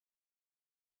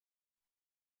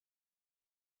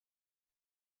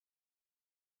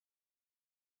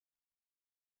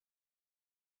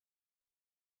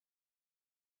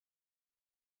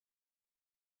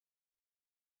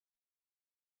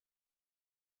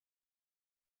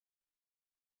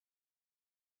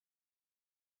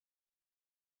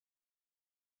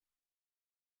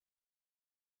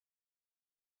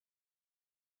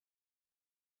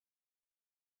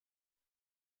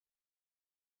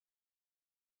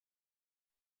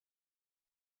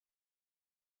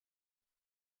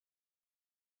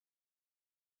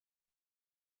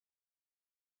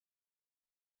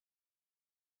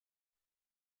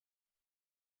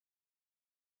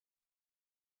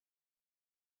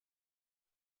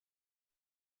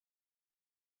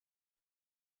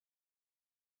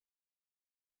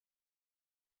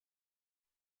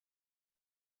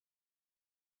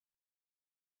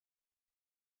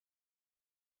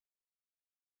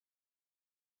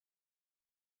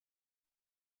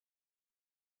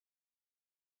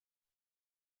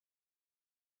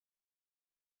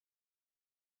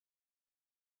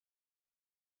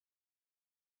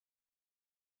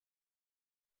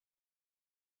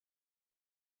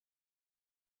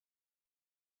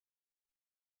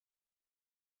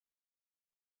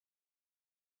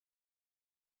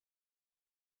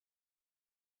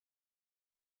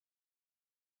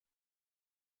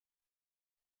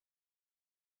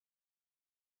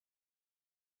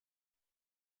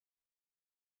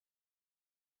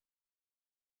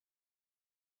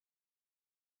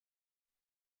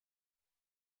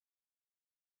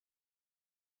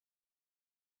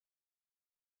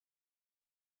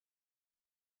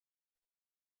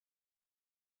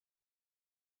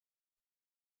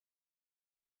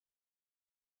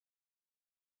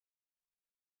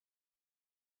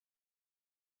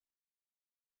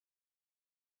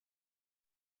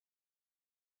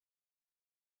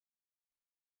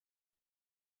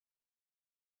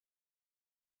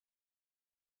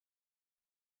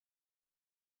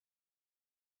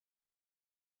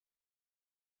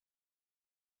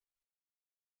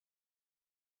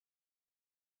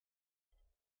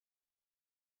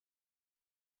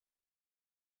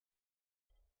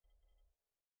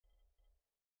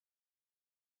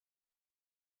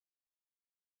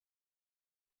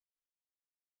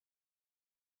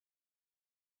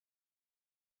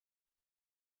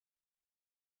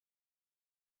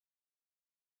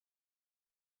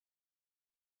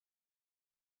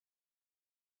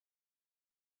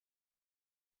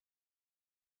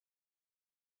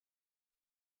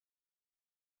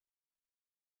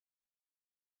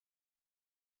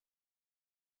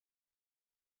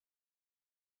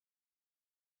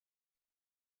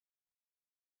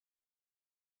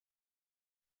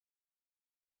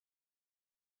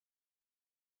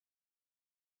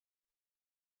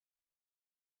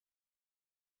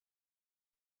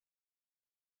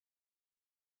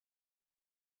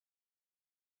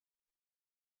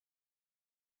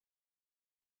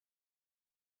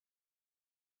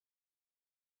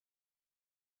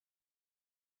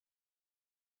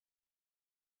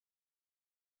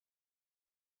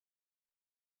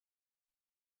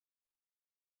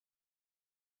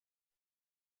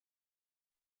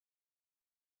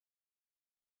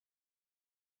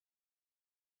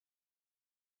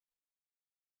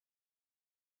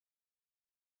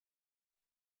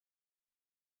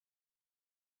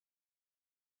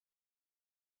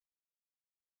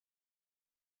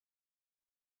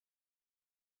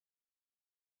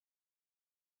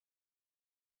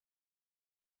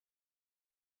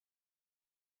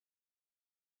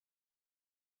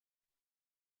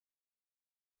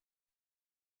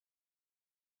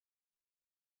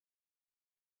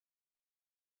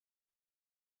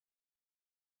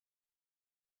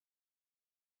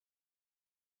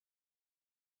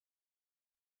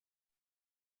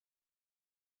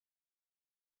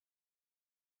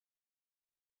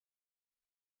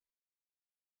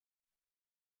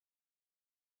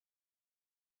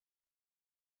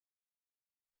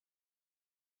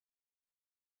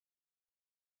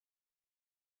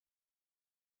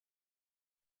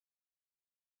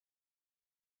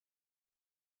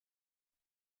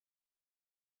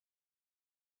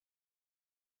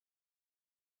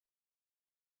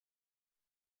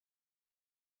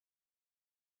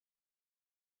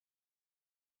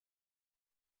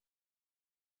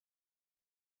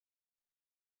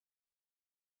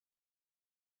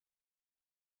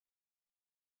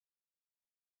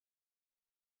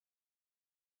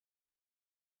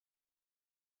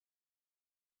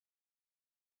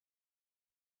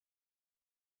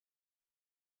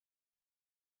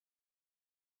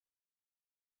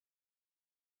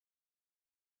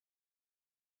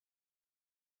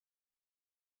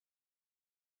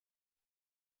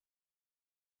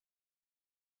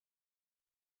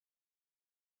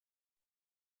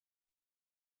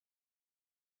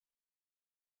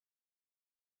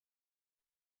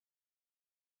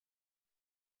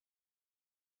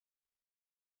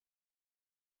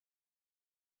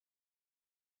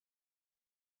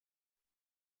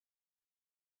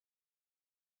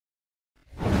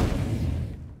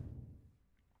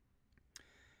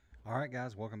Alright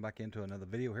guys, welcome back into another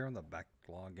video here on the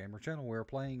Backlog Gamer channel. We're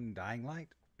playing Dying Light,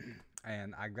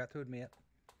 and I got to admit,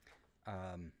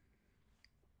 I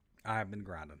have been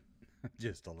grinding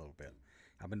just a little bit.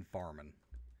 I've been farming,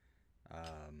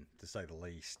 to say the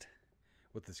least,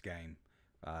 with this game.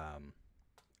 I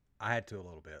had to a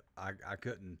little bit. I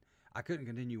couldn't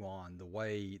continue on the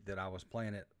way that I was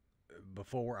playing it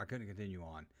before. I couldn't continue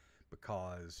on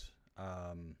because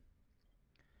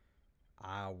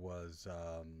I was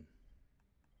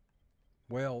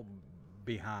well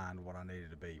behind what I needed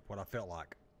to be, what I felt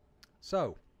like.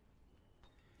 So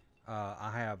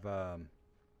I have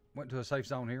went to a safe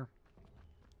zone here.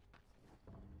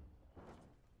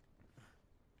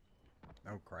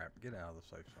 Oh crap, get out of the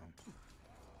safe zone.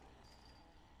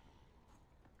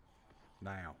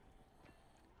 Now,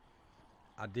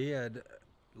 I did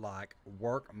like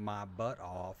work my butt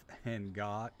off and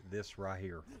got this right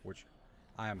here, which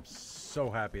I am so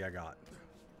happy I got.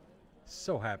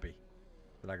 So happy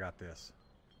that I got this.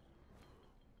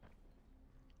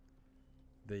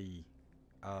 I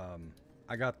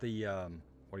got the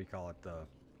what do you call it, the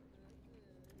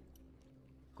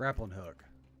grappling hook.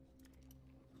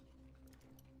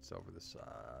 It's over the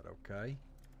side. Okay,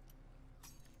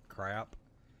 crap.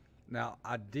 Now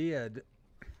I did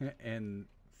in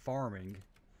farming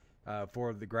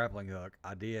for the grappling hook,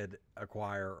 I did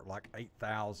acquire like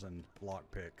 8,000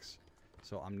 lockpicks,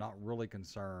 so I'm not really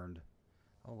concerned.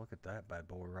 Oh, look at that bad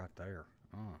boy right there.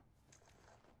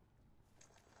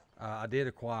 I did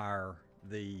acquire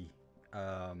the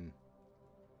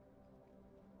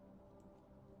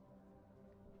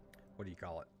what do you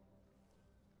call it?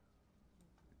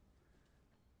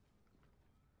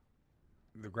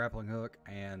 The grappling hook,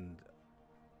 and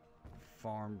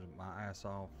farmed my ass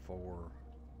off for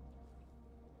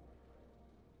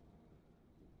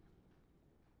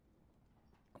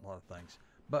a lot of things.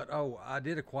 But oh, I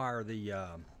did acquire the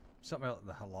something else,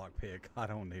 the lockpick. I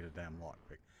don't need a damn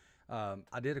lockpick. I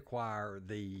did acquire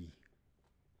the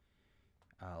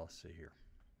let's see here.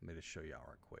 Let me just show y'all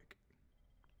right quick.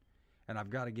 And I've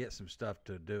got to get some stuff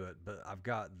to do it, but I've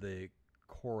got the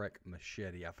Korek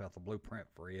machete. I found the blueprint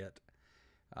for it.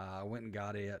 I went and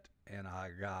got it, and I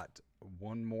got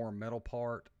one more metal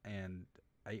part and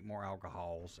 8 more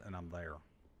alcohols, and I'm there.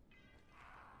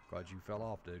 Glad you fell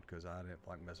off, dude, because I didn't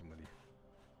like messing with you.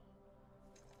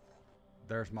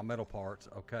 There's my metal parts.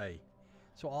 Okay,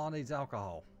 so all I need is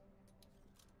alcohol.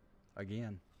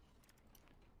 Again,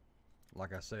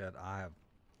 like I said, I have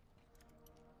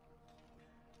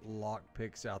lock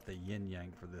picks out the yin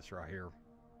yang for this right here.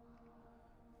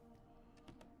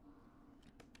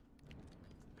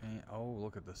 And oh,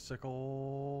 look at the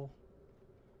sickle.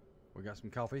 We got some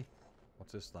coffee.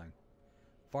 What's this thing?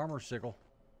 Farmer's sickle.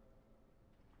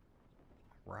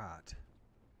 Right.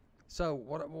 So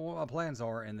what my plans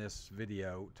are in this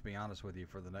video, to be honest with you,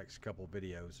 for the next couple of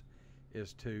videos,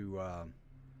 is to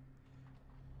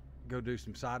go do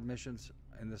some side missions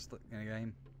in this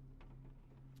game.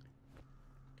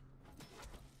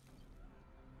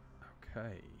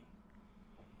 Okay.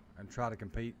 And try to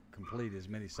complete as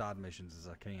many side missions as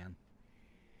I can.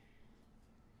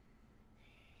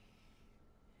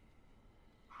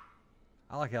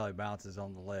 I like how he bounces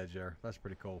on the ledge there. That's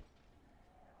pretty cool.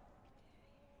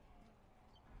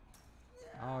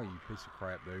 Oh, you piece of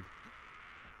crap, dude.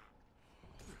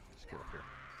 Let's get up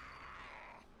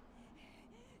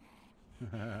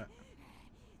here.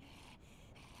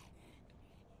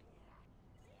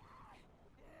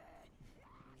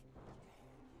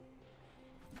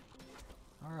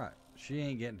 Alright, she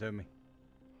ain't getting to me.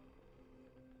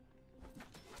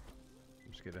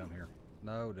 Let's get down here.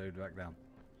 No, dude, back down.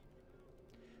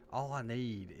 All I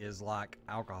need is like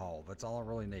alcohol. That's all I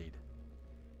really need.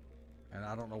 And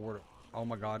I don't know where to... Oh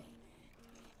my god.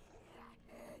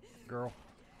 Girl.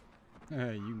 You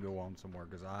can go on somewhere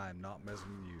because I am not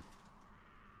messing with you.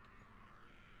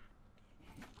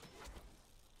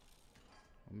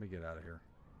 Let me get out of here.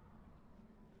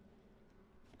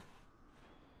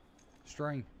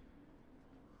 String.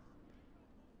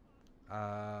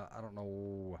 I don't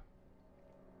know.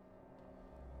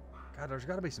 God, there's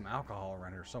got to be some alcohol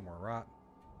around here somewhere, right?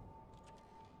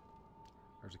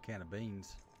 There's a can of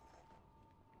beans.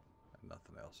 And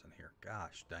nothing else in here.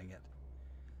 Gosh, dang it.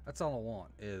 That's all I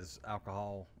want is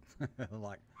alcohol.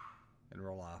 Like in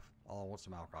real life. All I want is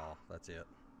some alcohol. That's it.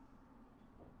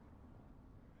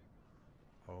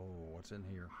 Oh, what's in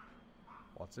here?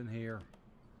 What's in here?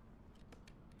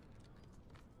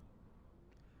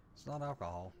 It's not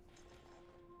alcohol.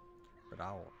 But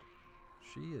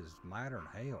she is madder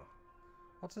than hell.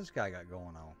 What's this guy got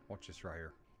going on? Watch this right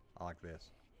here. I like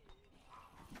this.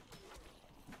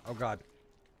 Oh god.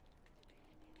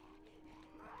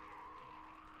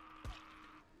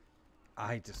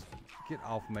 I just get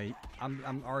off me.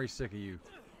 I'm already sick of you.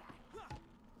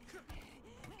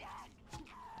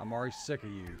 I'm already sick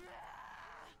of you.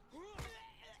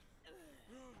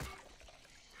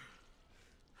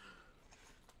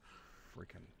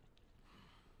 Freaking.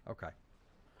 Okay.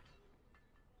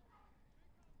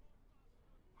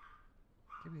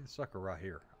 Give me the sucker right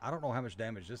here. I don't know how much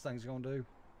damage this thing's gonna do.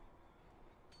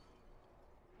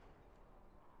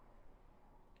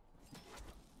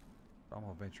 But I'm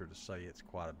gonna venture to say it's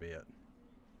quite a bit.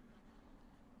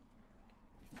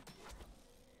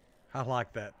 I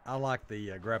like that. I like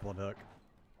the grappling hook.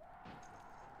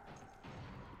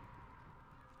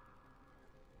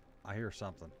 I hear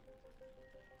something.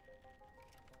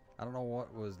 I don't know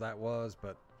what that was,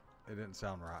 but it didn't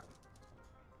sound right.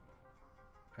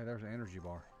 Hey, there's an energy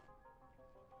bar.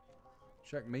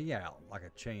 Check me out like a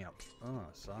champ.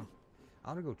 Son.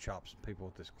 I'm gonna go chop some people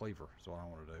with this cleaver. That's what I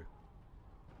want to do.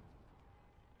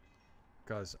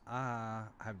 Because I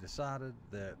have decided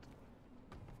that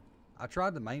I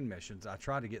tried the main missions. I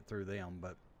tried to get through them,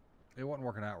 but it wasn't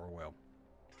working out real well.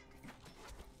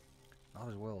 Not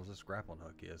as well as this grappling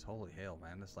hook is. Holy hell,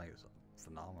 man. This thing is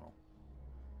phenomenal.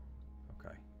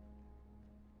 Okay.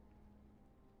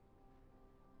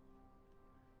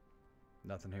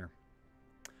 Nothing here.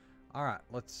 Alright,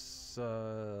 let's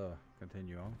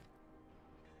continue on.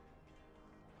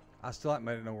 I still haven't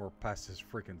made it nowhere past this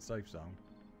freaking safe zone.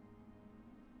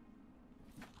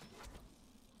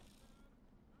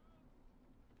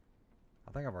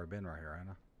 I think I've already been right here, ain't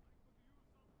I?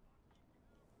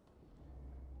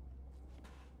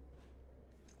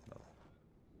 No.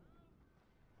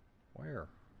 Where?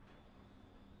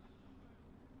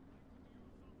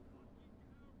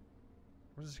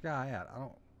 Where's this guy at? I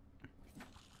don't...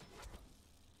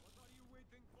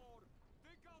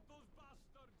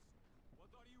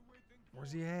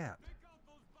 Where's he at?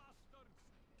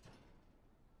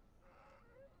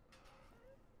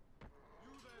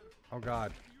 Oh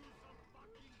God.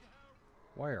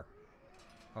 Where?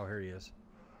 Oh, here he is.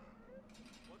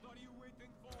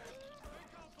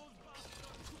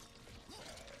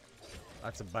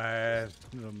 That's a bad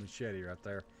little machete right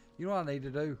there. You know what I need to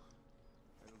do?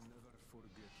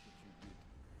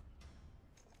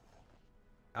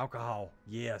 Alcohol.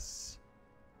 Yes.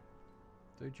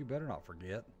 Dude, you better not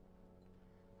forget.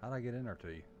 How'd I get in there to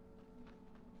you?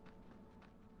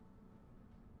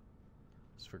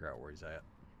 Let's figure out where he's at.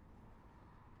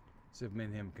 See if me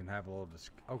and him can have a little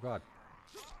oh God.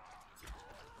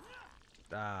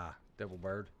 Ah, devil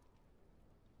bird.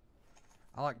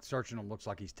 I like searching him. Looks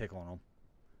like he's tickling them.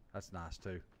 That's nice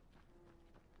too.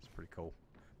 It's pretty cool.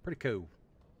 Pretty cool.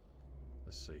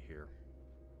 Let's see here.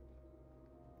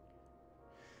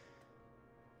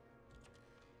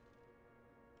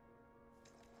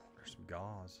 There's some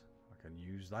gauze. I can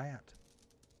use that.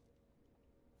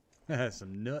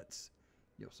 Some nuts.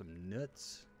 Yo, some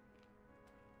nuts.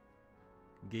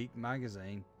 Geek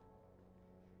magazine.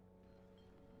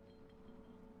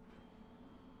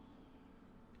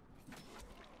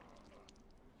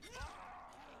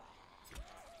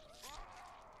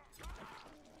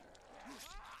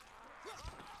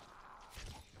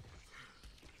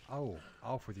 Oh,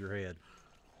 off with your head.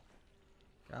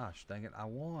 Gosh, dang it. I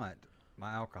want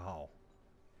my alcohol.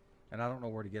 And I don't know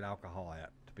where to get alcohol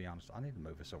at, to be honest. I need to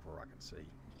move this over where I can see.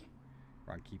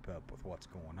 Where I can keep up with what's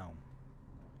going on.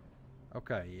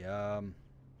 Okay,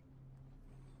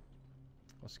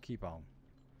 let's keep on.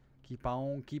 Keep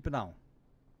on, keep it on.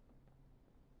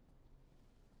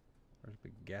 There's a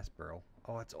big gas barrel.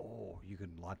 Oh, it's, oh, you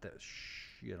can light that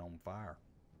shit on fire.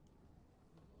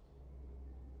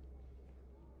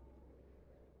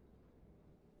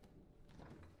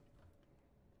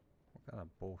 What kind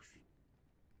of bullshit?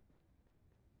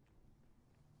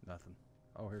 Nothing.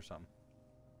 Oh, here's something.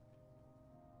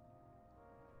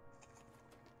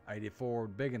 84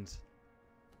 biggins.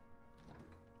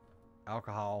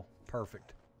 Alcohol.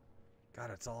 Perfect. God,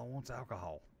 that's all I want's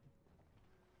alcohol.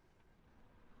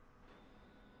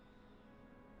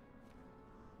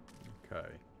 Okay.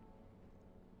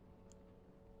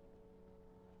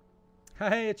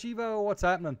 Hey, Achivo, what's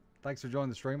happening? Thanks for joining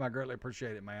the stream. I greatly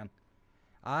appreciate it, man.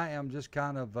 I am just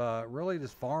kind of really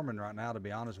just farming right now, to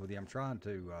be honest with you. I'm trying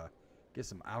to get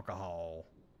some alcohol.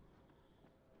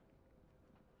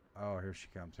 Oh, here she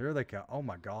comes. Here they come. Oh,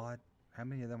 my God. How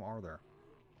many of them are there?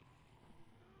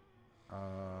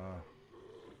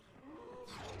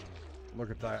 Look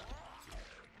at that.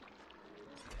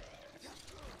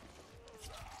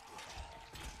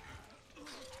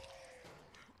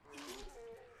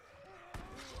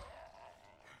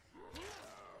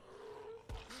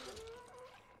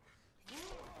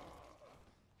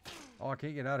 Oh, I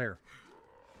can't get out of here.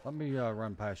 Let me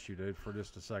run past you, dude, for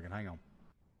just a second. Hang on.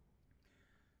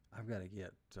 I've got to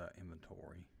get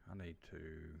inventory. I need to...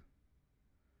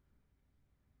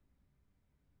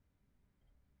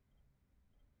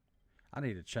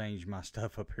 change my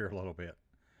stuff up here a little bit.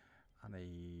 I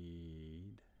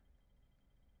need...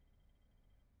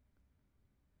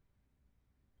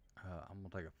 I'm going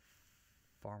to take a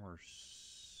farmer's...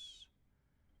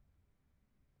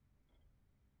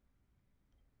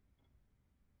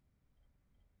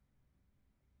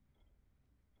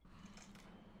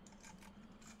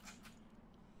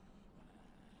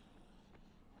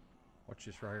 Watch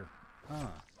this right here.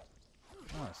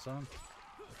 Son.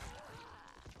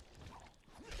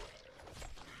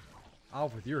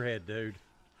 Off with your head, dude.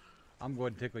 I'm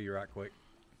going to tickle you right quick.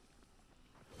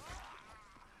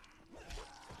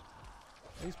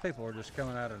 These people are just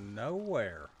coming out of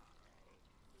nowhere.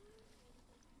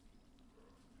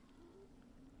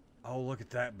 Oh, look at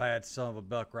that bad son of a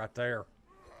buck right there.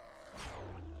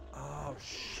 Oh,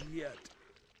 shit.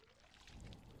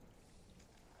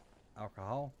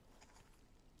 Alcohol.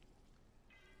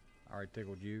 Alright,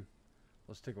 tickled you.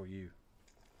 Let's tickle you.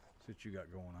 See what you got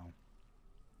going on.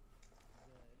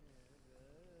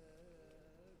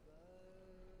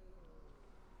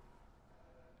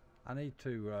 I need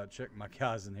to check my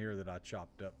guys in here that I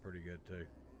chopped up pretty good too.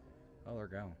 Oh, they're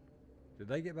gone. Did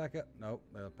they get back up? Nope,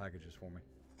 they have packages for me.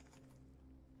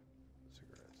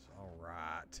 Cigarettes.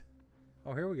 Alright.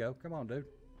 Oh, here we go. Come on, dude.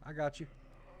 I got you.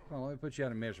 Come on, let me put you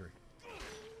out of misery.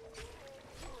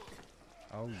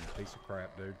 Oh, you piece of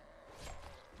crap, dude.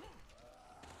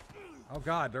 Oh,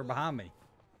 God, they're behind me.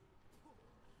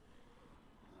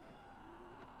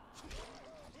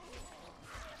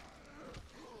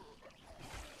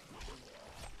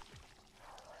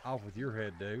 Off with your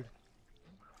head, dude.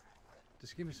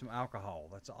 Just give me some alcohol.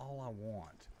 That's all I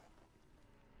want.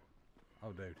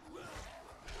 Oh, dude.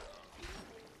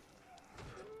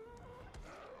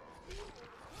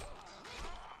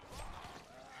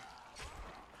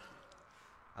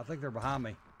 I think they're behind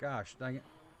me. Gosh, dang it.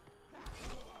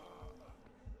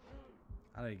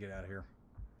 I need to get out of here.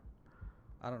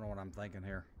 I don't know what I'm thinking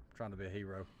here. I'm trying to be a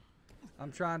hero.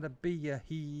 I'm trying to be a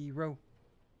hero.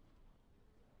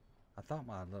 I thought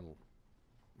my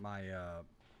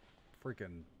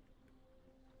freaking...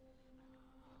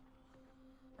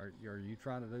 Are you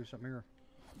trying to do something here?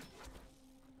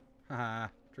 Haha,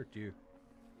 tricked you.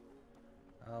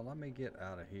 Let me get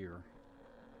out of here.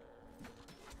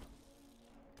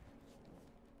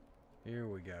 Here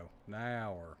we go.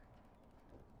 Now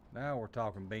we're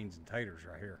talking beans and taters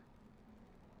right here.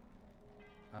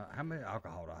 How many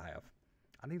alcohol do I have?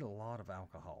 I need a lot of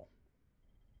alcohol.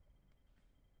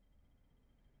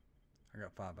 I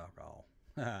got 5 alcohol.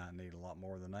 I need a lot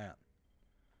more than that.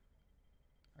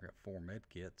 I got 4 med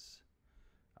kits.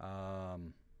 I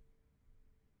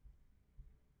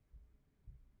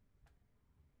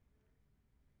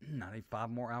need 5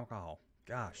 more alcohol.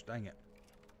 Gosh, dang it.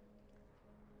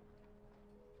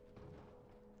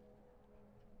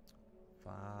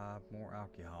 5 more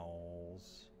alcohols.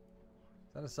 Is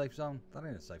that a safe zone? That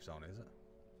ain't a safe zone, is it?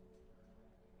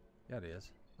 Yeah, it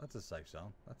is. That's a safe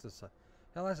zone. That's a safe...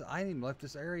 Hell, I ain't even left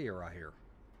this area right here.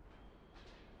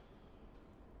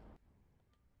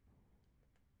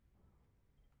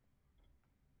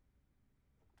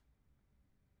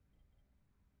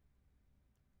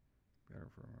 Better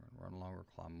for run longer,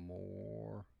 climb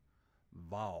more.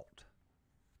 Vault.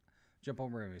 Jump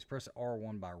over enemies. Press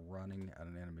R1 by running at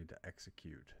an enemy to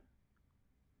execute.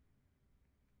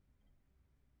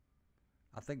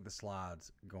 I think the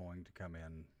slide's going to come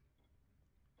in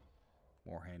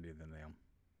more handy than them.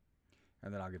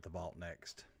 And then I'll get the vault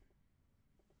next.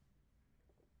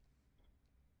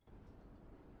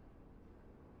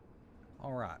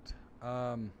 All right.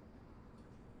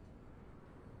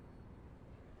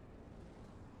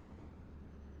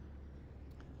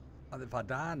 If I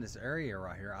die in this area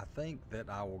right here, I think that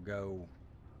I will go...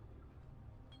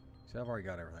 See, I've already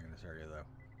got everything in this area, though.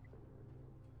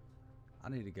 I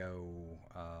need to go...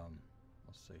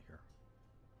 let's see here.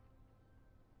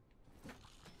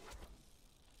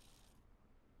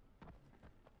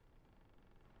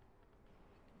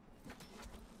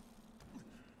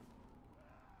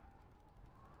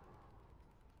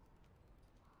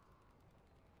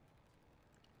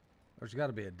 There's got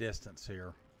to be a distance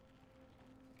here.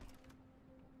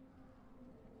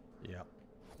 Yep.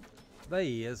 There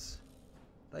is.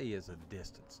 There is a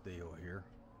distance deal here.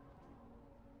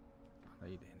 I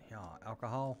need any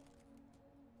alcohol?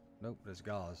 Nope, there's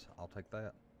gauze. I'll take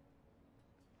that.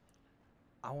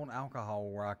 I want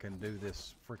alcohol where I can do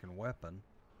this freaking weapon.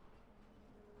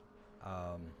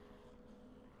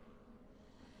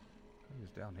 He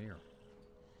was down here.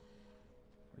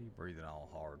 What are you breathing all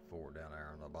hard for down there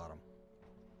on the bottom?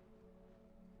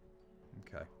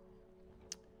 Okay.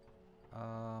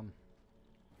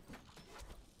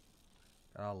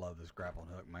 I love this grappling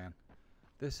hook, man.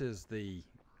 This is the...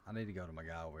 I need to go to my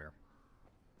guy over here.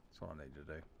 That's what I need to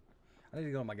do. I need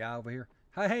to go to my guy over here.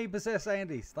 Hey, Possess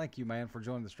Andes. Thank you, man, for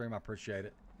joining the stream. I appreciate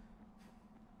it.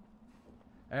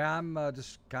 And I'm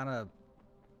just kind of...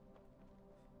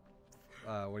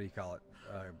 what do you call it?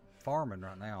 Farming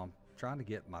right now. I'm trying to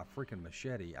get my freaking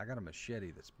machete. I got a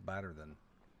machete that's better than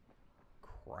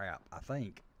crap. I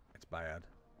think it's bad.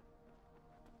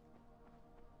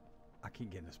 I can't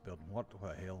get in this building. What the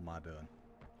hell am I doing?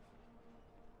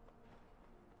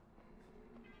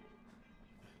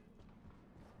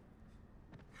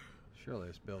 Surely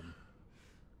this building.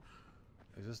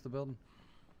 Is this the building?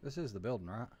 This is the building,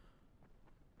 right?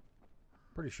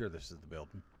 Pretty sure this is the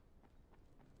building.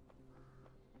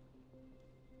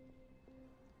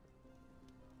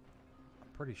 I'm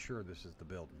pretty sure this is the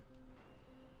building.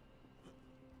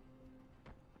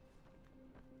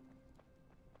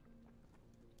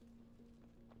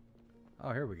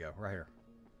 Oh, here we go. Right here.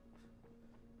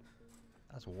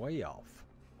 That's way off.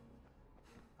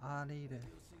 I need it.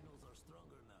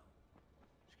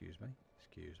 Excuse me.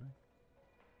 Excuse me.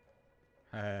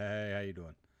 Hey, how you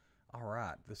doing? All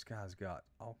right, this guy's got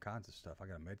all kinds of stuff. I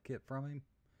got a med kit from him.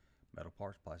 Metal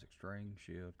parts, plastic string,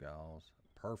 shield, gauze.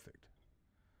 Perfect.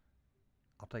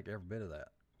 I'll take every bit of that.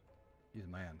 He's a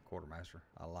man, quartermaster.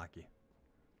 I like you.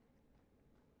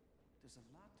 There's a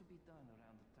lot to be done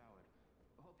around the tower.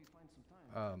 I hope you find some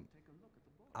time to take a look at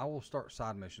the board. I will start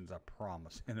side missions, I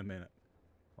promise, in a minute.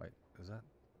 Wait, is that?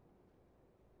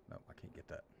 No, I can't get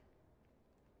that.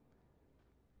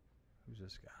 Who's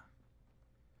this guy?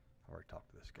 I already talked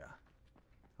to this guy.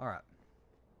 All right.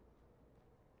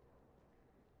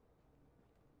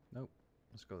 Nope.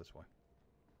 Let's go this way.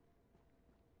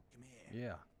 Come here.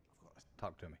 Yeah. Of course.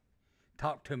 Talk to me.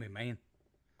 Talk to me, man.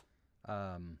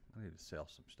 I need to sell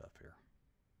some stuff here.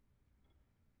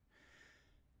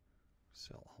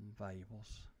 Sell home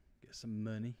valuables. Get some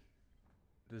money.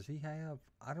 Does he have...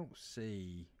 I don't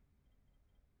see...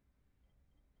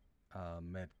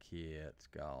 med kits,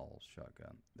 gauze,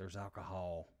 shotgun. There's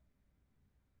alcohol.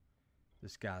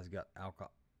 This guy's got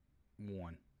alcohol.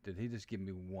 One. Did he just give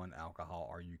me one alcohol?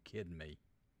 Are you kidding me?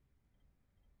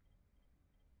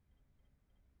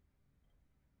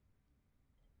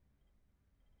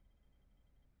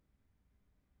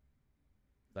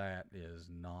 That is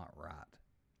not right.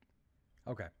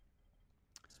 Okay.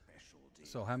 Specialty.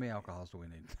 So how many alcohols do we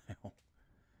need now?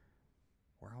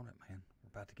 We're on it, man.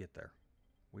 We're about to get there.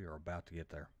 We are about to get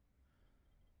there.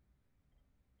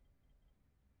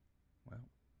 Well.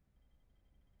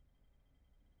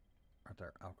 Right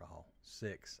there, alcohol.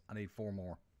 6. I need 4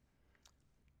 more.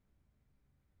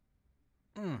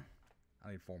 I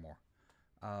need 4 more.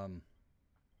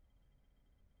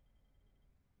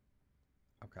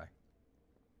 Okay.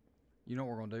 You know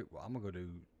what we're going to do? Well, I'm going to go do...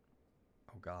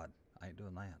 Oh, God. I ain't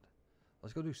doing that.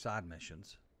 Let's go do side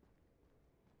missions.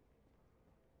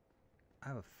 I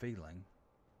have a feeling...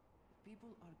 People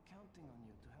are counting on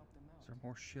you to help them out. Is there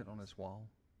more shit on this wall?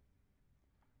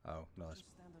 Oh, no, it's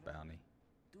bounty.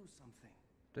 Do something.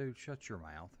 Dude, shut your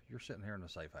mouth. You're sitting here in a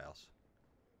safe house.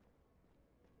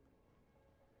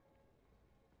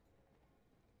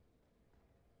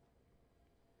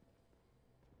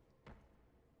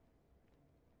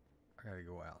 I gotta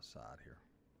go outside here.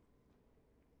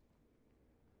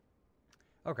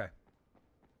 Okay.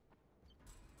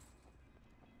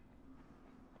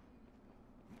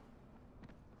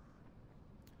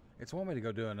 It's wanting me to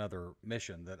go do another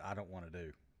mission that I don't want to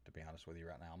do, to be honest with you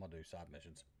right now. I'm going to do side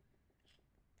missions.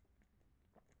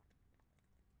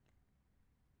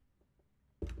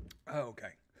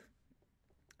 Okay.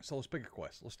 So let's pick a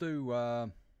quest. Let's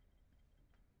do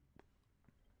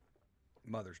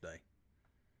Mother's Day.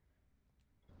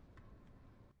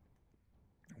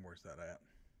 Where's that at?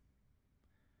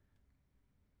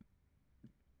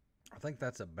 I think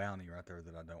that's a bounty right there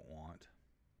that I don't want.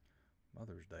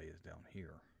 Mother's Day is down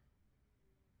here.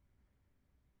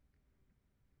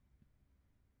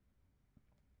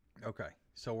 Okay,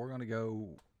 so we're going to go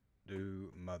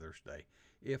do Mother's Day.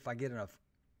 If I get enough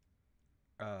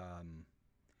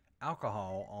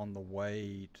alcohol on the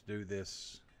way to do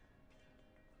this...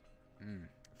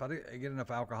 If I get enough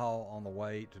alcohol on the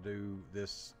way to do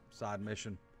this side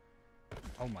mission...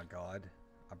 Oh my God,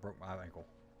 I broke my ankle.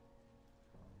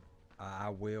 I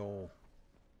will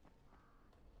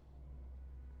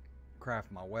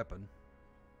craft my weapon.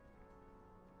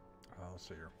 Oh, let's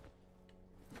see here.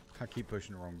 I keep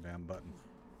pushing the wrong damn button.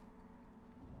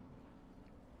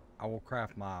 I will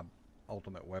craft my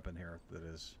ultimate weapon here that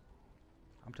is,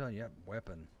 I'm telling you, that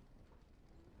weapon,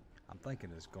 I'm thinking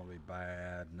it's going to be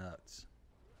bad nuts.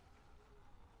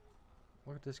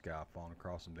 Look at this guy falling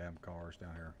across some damn cars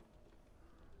down here.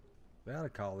 They ought to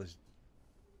call this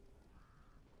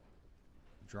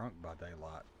drunk by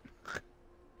daylight.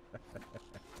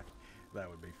 That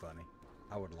would be funny.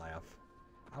 I would laugh.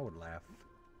 I would laugh.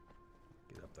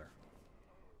 Get up there.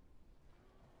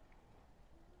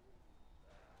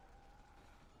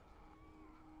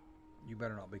 You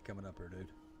better not be coming up here, dude.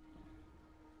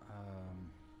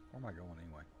 Where am I going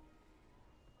anyway?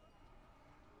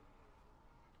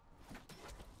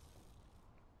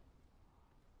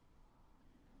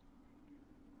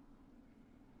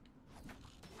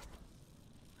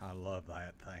 I love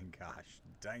that thing. Gosh,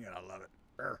 dang it, I love it.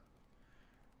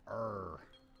 All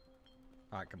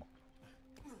right, come on.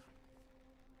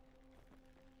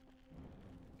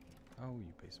 Oh,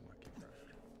 you piece of wicked crap.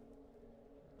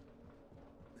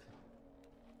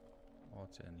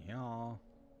 What's in here?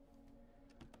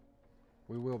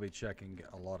 We will be checking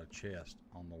a lot of chests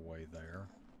on the way there.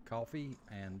 Coffee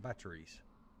and batteries.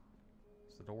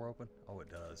 Is the door open? Oh, it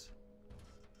does.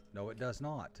 No, it does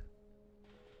not.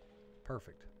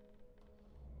 Perfect.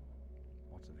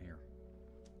 What's in here?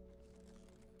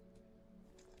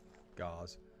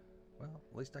 Gauze. Well,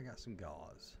 at least I got some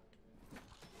gauze.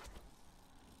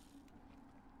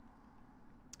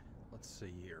 Let's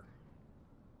see here.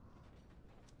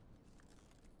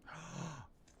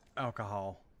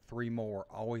 Alcohol. 3 more.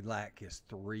 All we lack is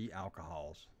 3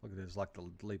 alcohols. Look at this, like the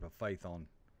leap of faith on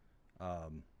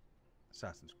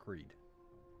Assassin's Creed.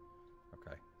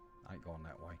 Okay, I ain't going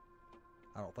that way.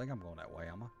 I don't think I'm going that way,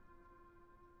 am I?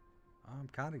 I'm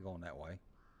kind of going that way.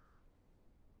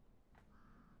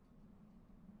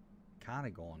 Kind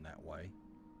of going that way.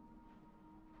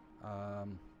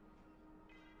 Can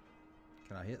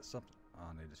I hit something? Oh,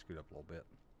 I need to scoot up a little bit.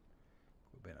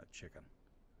 We've been a chicken.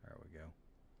 There we go.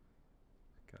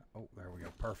 Oh, there we go.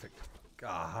 Perfect.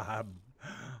 God.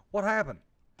 What happened?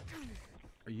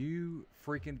 Are you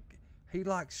freaking... He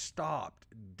like stopped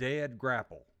dead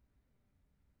grapple.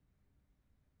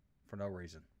 For no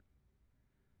reason.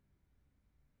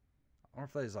 I wonder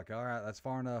if they's like, alright, that's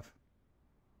far enough.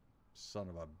 Son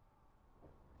of a...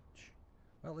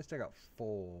 Well, at least I got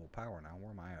full power now.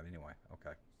 Where am I at anyway?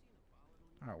 Okay.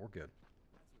 Alright, we're good.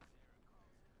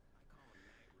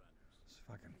 Let's see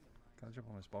if I can I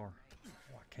jump on this bar?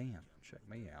 Oh, I can. Check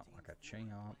me out like a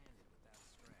champ.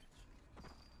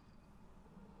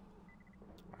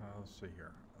 Let's see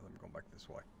here. I'm going back this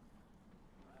way.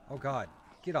 Oh, God.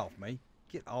 Get off me.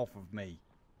 Get off of me.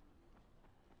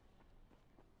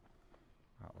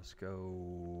 Alright, let's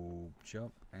go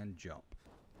jump and jump.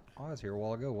 Oh, I was here a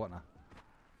while ago, wasn't I?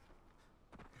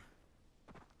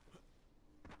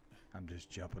 I'm just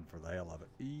jumping for the hell of it.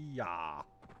 Yeah.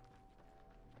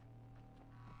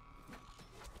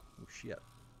 Oh, shit.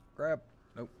 Grab.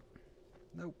 Nope.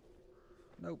 Nope.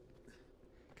 Nope.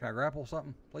 Can I grapple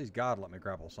something? Please, God, let me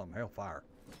grapple something. Hellfire.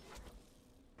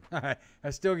 I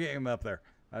still get him up there.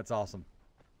 That's awesome.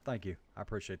 Thank you. I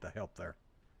appreciate the help there.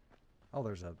 Oh,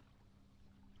 there's a...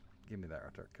 Give me that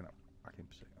right there. Can I can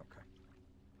see. Okay.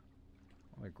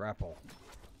 Let me grapple.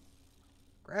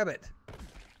 Grab it.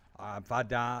 If I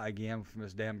die again from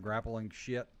this damn grappling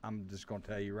shit, I'm just going to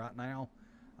tell you right now,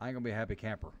 I ain't going to be a happy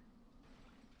camper.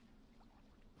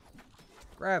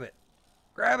 Grab it.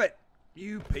 Grab it.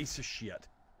 You piece of shit.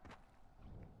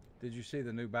 Did you see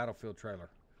the new Battlefield trailer?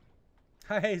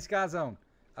 Hey, Sky Zone.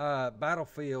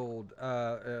 Battlefield.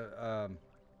 I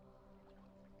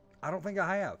don't think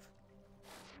I have.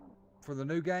 For the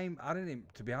new game, I didn't even,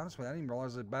 to be honest with you, I didn't even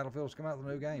realize that Battlefield was coming out with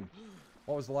a new game.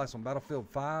 What was the last one? Battlefield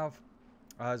 5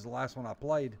 is the last one I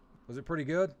played. Was it pretty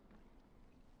good?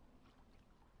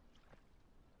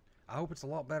 I hope it's a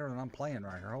lot better than I'm playing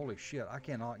right here. Holy shit, I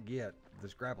cannot get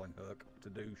this grappling hook to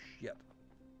do shit.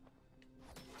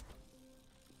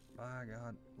 My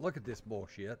God. Look at this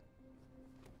bullshit.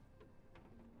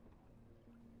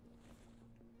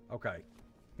 Okay.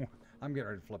 I'm getting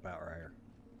ready to flip out right here.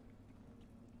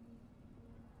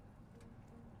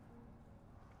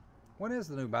 When is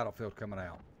the new Battlefield coming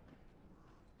out?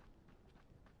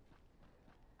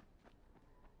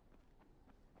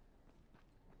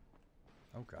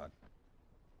 Oh, God.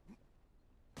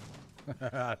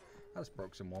 I just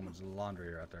broke some woman's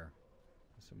laundry right there.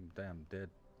 Some damn dead.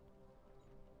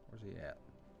 Where's he at?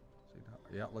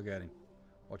 Yeah, look at him.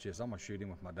 Watch this. I'm going to shoot him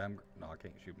with my damn... No, I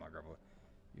can't shoot my grapple.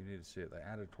 You need to see it. They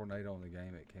added a tornado in the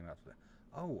game. It came out today.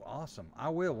 Oh, awesome. I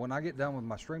will. When I get done with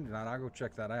my stream tonight, I'll go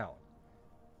check that out.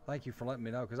 Thank you for letting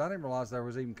me know, because I didn't realize there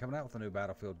was even coming out with a new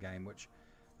Battlefield game, which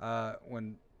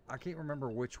when I can't remember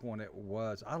which one it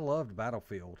was. I loved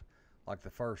Battlefield, like the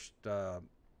first 2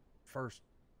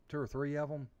 or 3 of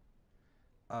them.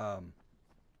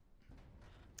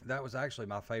 That was actually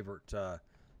my favorite. I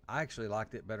actually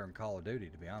liked it better than Call of Duty,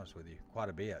 to be honest with you, quite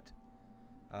a bit.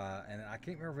 And I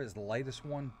can't remember if it's the latest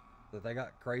one that they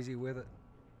got crazy with it.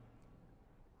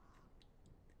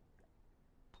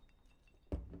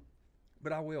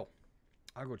 But I will.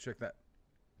 I'll go check that.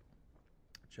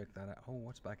 Check that out. Oh,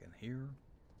 what's back in here?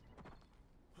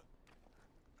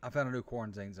 I found a new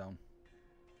quarantine zone.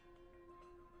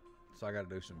 So I gotta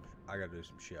do some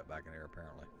shit back in here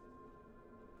apparently.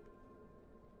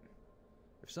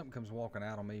 If something comes walking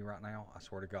out on me right now, I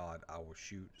swear to God, I will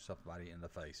shoot somebody in the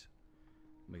face.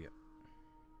 Let me get.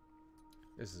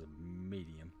 This is a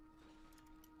medium.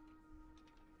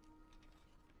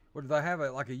 What, do they have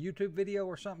like a YouTube video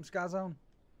or something, Skyzone,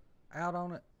 out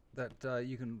on it that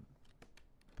you can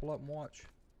pull up and watch?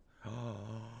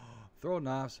 Throw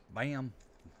knives, bam.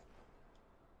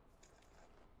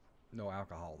 No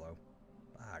alcohol though.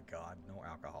 My God, no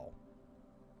alcohol.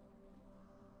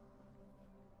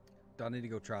 Do I need to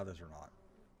go try this or not?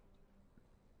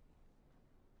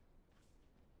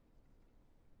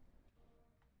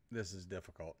 This is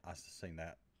difficult. I've seen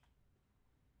that.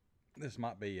 This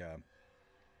might be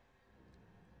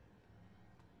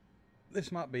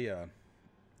this might be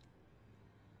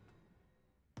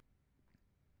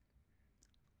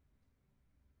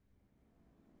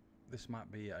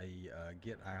a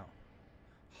get out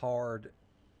hard.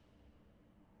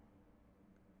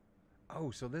 Oh,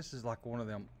 so this is like one of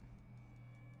them.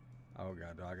 Oh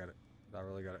God, do I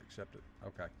really got to accept it?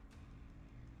 Okay.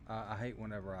 I hate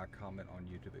whenever I comment on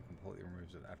YouTube, it completely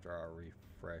removes it after I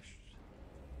refreshed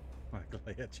my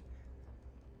glitch.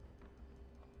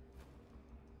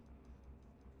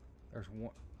 There's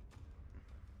one.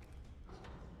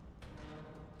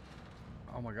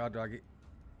 Oh my God, do I get?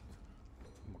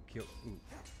 I'm gonna kill. Ooh,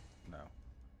 no.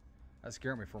 That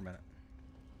scared me for a minute.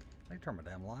 They turned my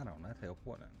damn light on. That helped,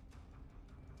 wouldn't it?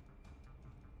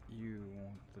 You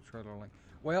want the trailer link?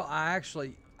 Well, I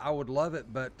would love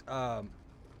it, but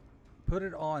put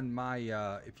it on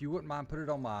my, if you wouldn't mind, put it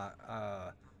on my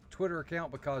Twitter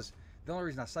account, because the only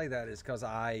reason I say that is because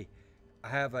I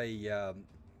have a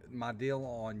my deal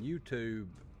on YouTube.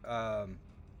 What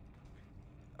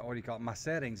do you call it? My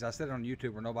settings. I set it on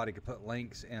YouTube where nobody could put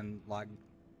links in, like,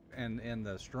 in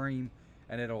the stream,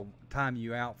 and it'll time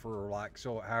you out for like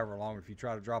however long if you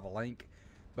try to drop a link.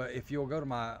 But if you'll go to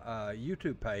my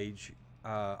YouTube page,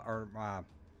 or my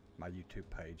YouTube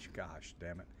page, gosh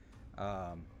damn it,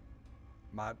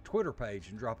 my Twitter page,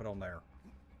 and drop it on there,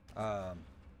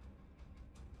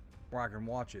 where I can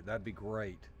watch it, that'd be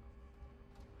great.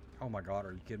 Oh my God,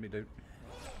 are you kidding me, dude?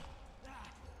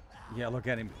 Yeah, look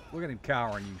at him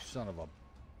cowering, you son of a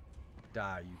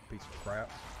die, you piece of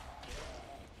crap.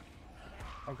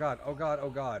 Oh God, oh God, oh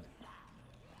God.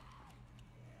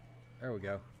 There we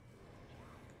go.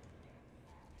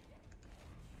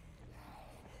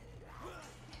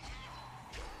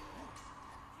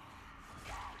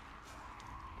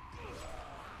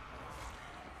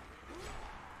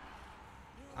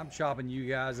 I'm chopping you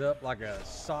guys up like a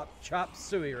chopped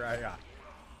suey right here.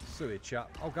 Suey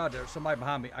chop. Oh God, there's somebody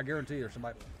behind me. I guarantee there's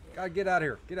somebody. God, get out of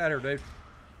here. Get out of here, dude.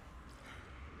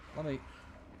 Let me.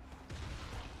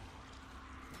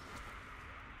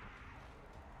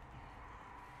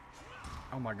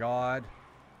 Oh my God.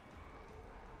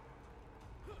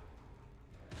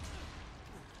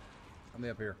 Let me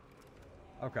up here.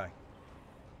 Okay.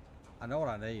 I know what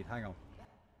I need. Hang on.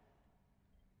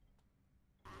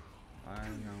 I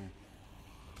know.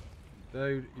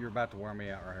 Dude, you're about to wear me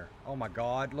out right here. Oh my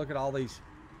God, look at all these.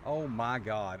 Oh my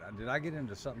God. Did I get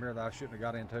into something here that I shouldn't have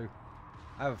got into?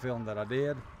 I have a feeling that I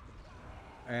did.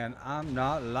 And I'm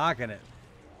not liking it.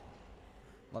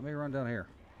 Let me run down here.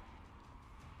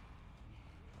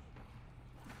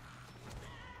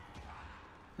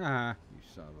 Haha, you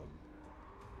son of a...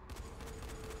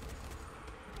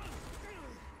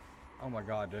 Oh my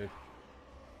God, dude.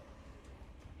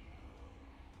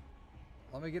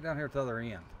 Let me get down here at the other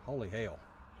end. Holy hell.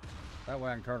 That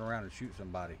way I can turn around and shoot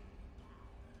somebody.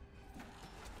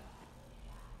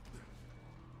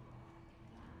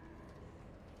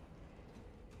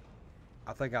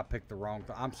 I think I picked the wrong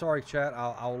thing. I'm sorry, chat.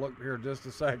 I'll look here just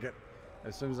a second.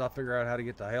 As soon as I figure out how to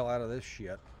get the hell out of this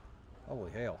shit.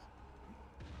 Holy hell.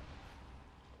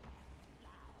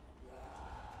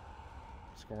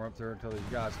 Let's go up there until these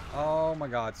guys... Oh my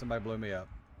God, somebody blew me up.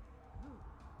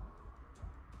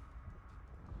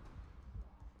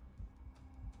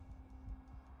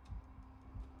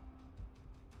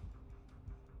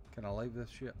 Can I leave this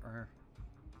shit right here?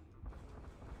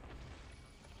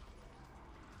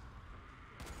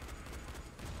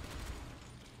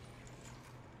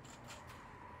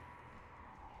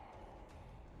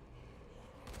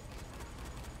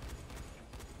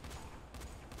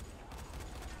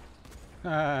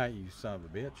 You son of a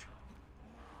bitch.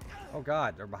 Oh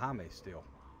God, they're behind me still.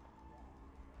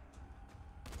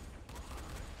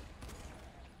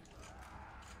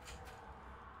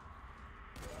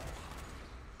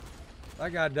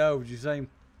 That guy dove, you see him?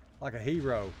 Like a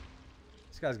hero.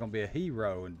 This guy's gonna be a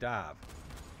hero and dive.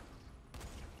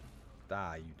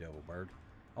 Die, you devil bird.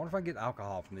 I wonder if I can get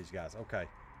alcohol from these guys. Okay.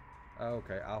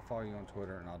 Okay, I'll follow you on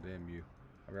Twitter and I'll DM you.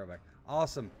 I'll be right back.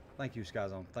 Awesome. Thank you,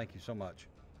 Skyzone. Thank you so much.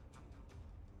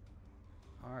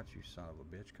 Alright, you son of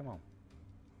a bitch. Come on.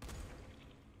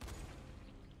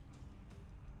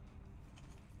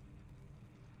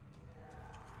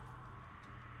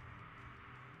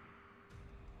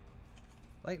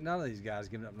 Ain't none of these guys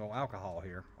giving up no alcohol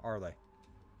here, are they?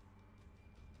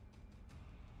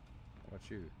 What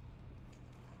about you?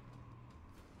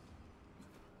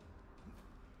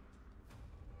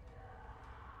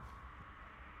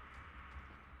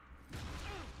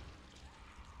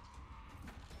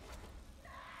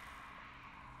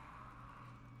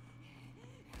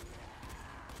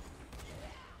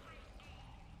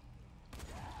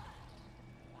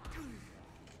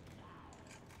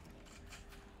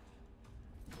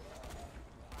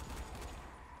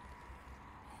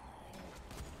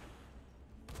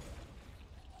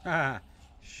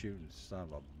 Shooting son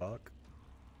of a buck.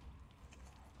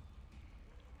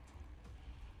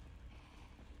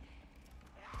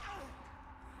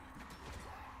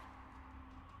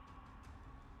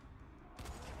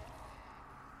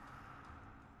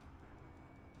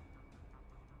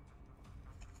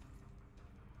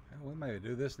 Hell, we may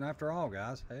do this, and after all,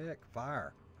 guys, heck,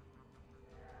 fire.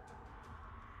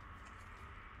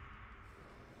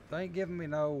 They ain't giving me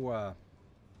no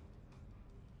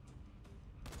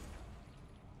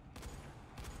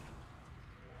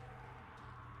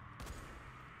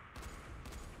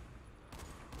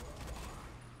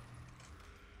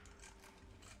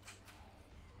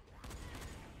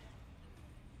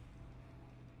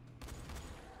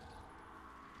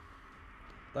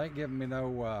they ain't giving me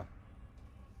no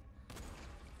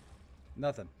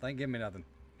nothing. They ain't giving me nothing.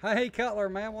 Hey Cutler,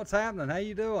 man, what's happening? How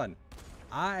you doing?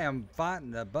 I am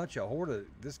fighting a bunch of horde.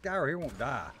 This guy right here won't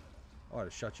die. I ought to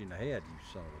shut you in the head, you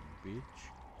son of a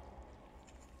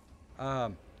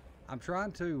bitch. I'm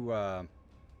trying to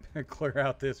clear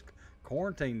out this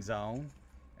quarantine zone,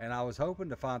 and I was hoping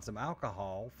to find some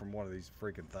alcohol from one of these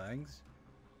freaking things.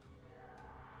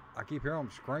 I keep hearing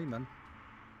them screaming.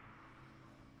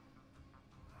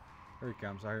 Here he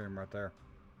comes. I hear him right there.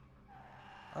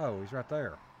 Oh, he's right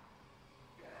there.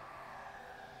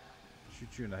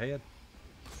 Shoot you in the head.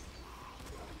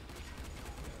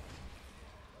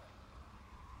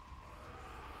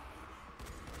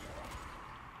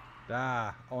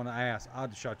 Die on the ass. I'll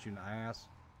just shot you in the ass.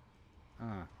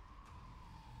 I'm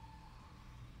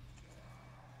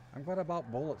glad I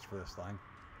bought bullets for this thing.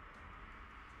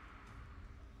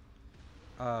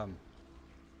 That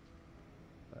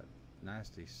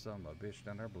nasty son of a bitch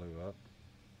down there blew up.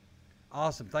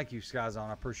 Awesome. Thank you, Skyzone.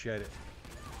 I appreciate it.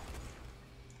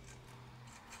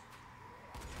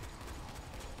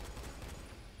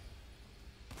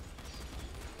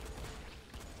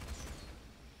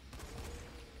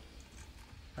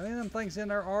 How many of them things in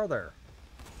there are there?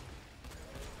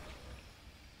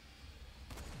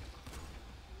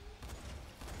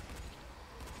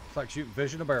 It's like shooting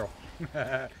fish in a barrel.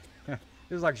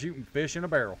 It's like shooting fish in a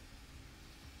barrel.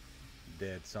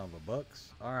 Dead son of a bucks.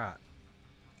 Alright.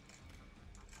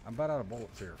 I'm about out of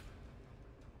bullets here.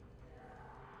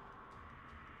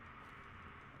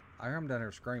 I hear him down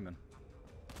there screaming.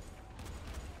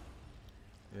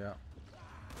 Yeah.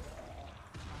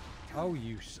 Oh,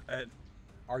 you...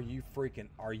 are you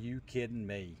kidding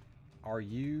me? Are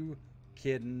you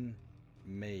kidding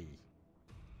me?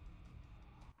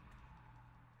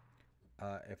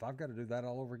 If I've got to do that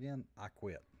all over again, I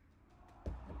quit.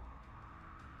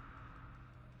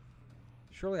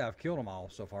 Surely I've killed them all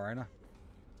so far, ain't I?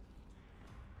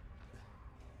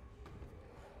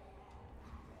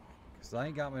 Because they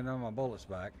ain't got me none of my bullets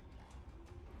back.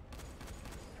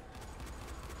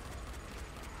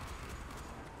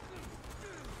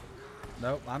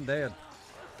 Nope, I'm dead.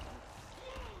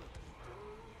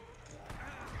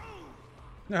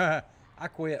 I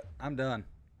quit. I'm done.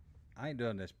 I ain't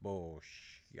doing this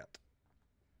bullshit.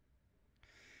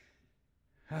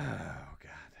 Oh, God.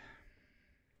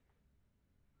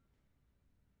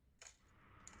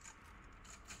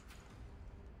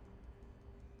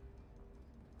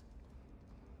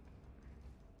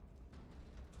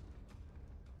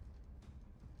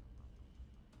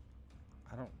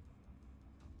 I don't...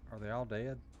 Are they all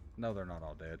dead? No, they're not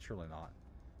all dead. Surely not.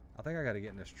 I think I got to get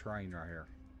in this train right here.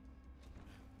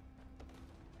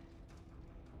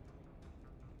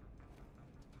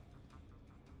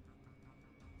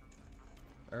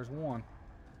 There's one.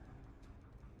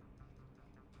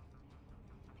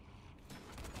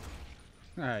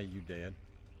 Ah, you dead.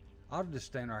 I'll just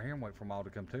stand right here and wait for them all to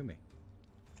come to me.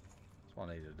 That's what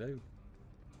I need to do.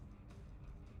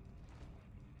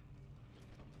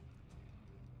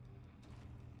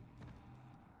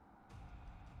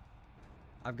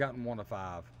 I've gotten 1 of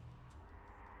 5.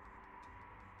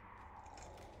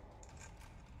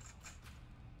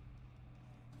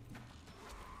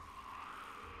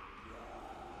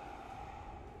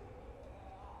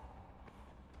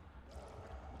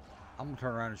 I'm gonna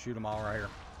turn around and shoot them all right here.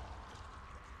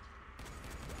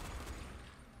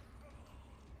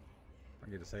 I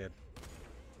get his head.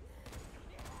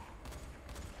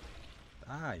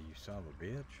 Ah, you son of a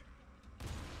bitch.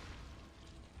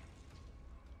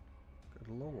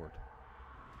 Good Lord.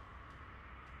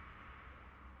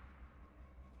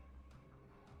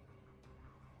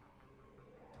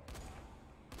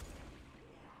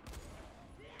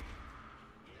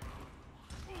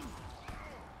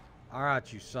 All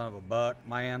right, you son of a buck,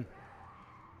 man.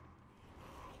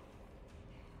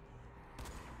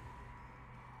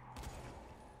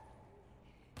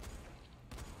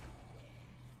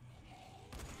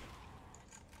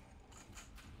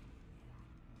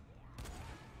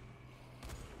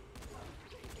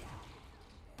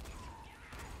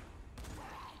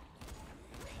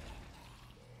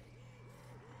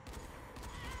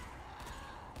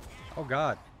 Oh,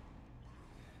 God.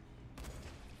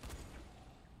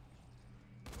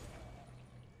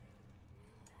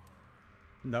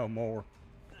 No more.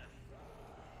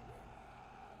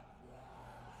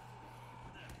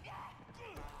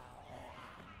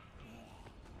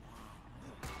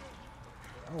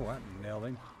 Oh, I nailed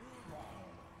him.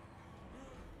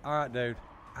 All right, dude.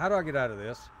 How do I get out of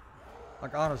this?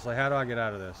 Like, honestly, how do I get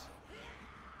out of this?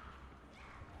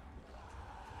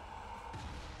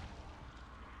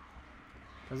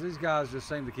 Because these guys just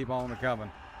seem to keep on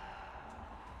coming.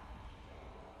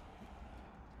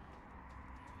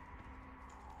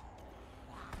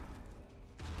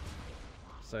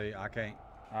 See, I can't.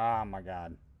 Oh, my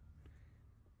God.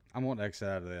 I'm wanting to exit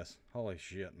out of this. Holy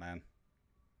shit, man.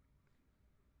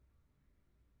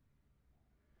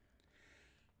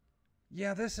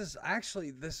 Yeah, this is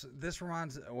actually, this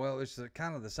reminds, well, it's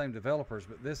kind of the same developers,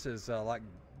 but this is like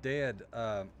Dead.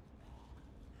 Oh,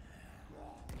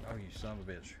 you son of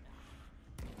a bitch.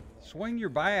 Swing your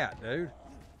bat, dude.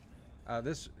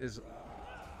 This is...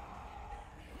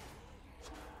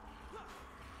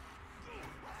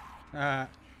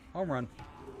 home run.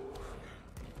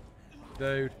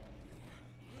 Dude.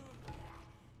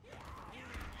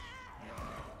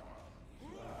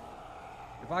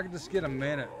 If I could just get a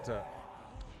minute to...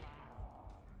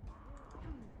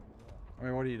 I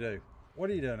mean, what do you do? What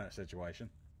do you do in that situation?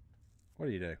 What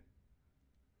do you do?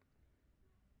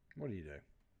 What do you do?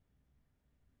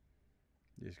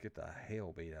 You just get the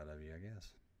hell beat out of you, I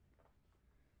guess.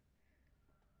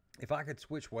 If I could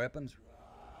switch weapons...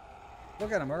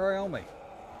 Look at him, right on me.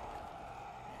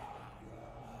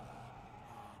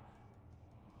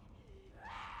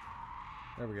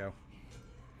 There we go.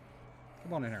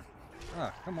 Come on in here.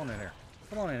 Ah, come on in here.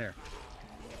 Come on in here.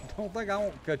 Don't think I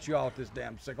won't cut you off with this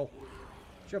damn sickle.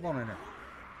 Jump on in here.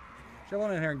 Jump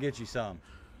on in here and get you some.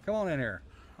 Come on in here.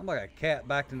 I'm like a cat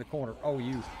backed in the corner. Oh,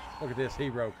 you. Look at this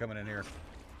hero coming in here.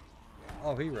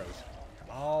 All heroes.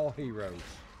 All heroes.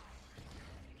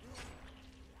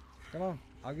 Come on.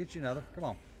 I'll get you another. Come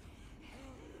on.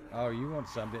 Oh, you wanted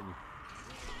some, didn't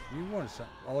you? You wanted some.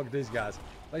 Oh, look at these guys.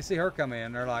 They see her come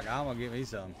in. They're like, I'm going to get me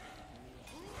some.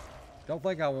 Don't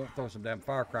think I won't throw some damn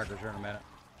firecrackers here in a minute.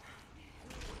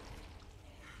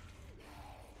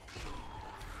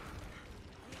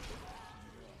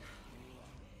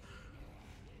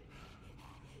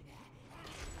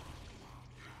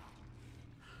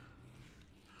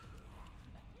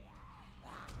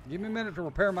 Give me a minute to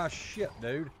repair my shit,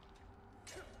 dude.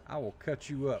 I will cut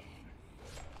you up.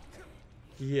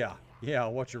 Yeah,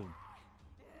 what's your...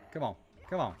 Come on,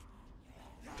 come on.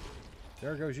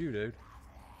 There goes you, dude.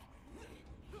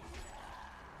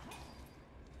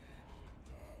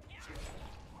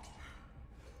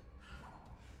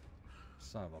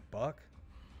 Son of a buck.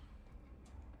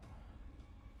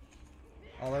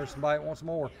 Oh, there's somebody that wants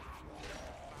more.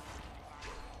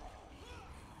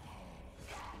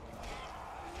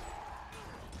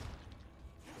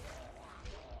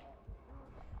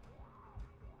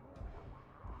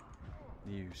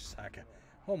 You sucker.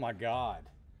 Oh my God.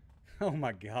 Oh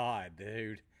my God,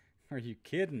 dude. Are you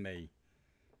kidding me?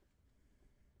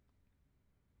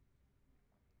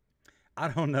 I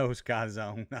don't know, Sky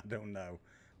Zone. I don't know.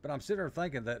 But I'm sitting there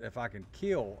thinking that if I can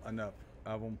kill enough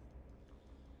of them,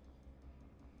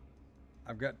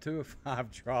 I've got 2 of 5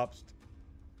 drops.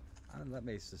 Let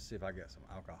me see if I get some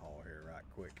alcohol here right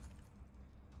quick.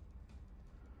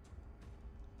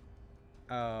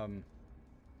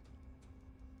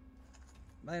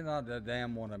 May not the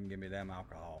damn one of them give me damn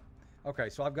alcohol. Okay,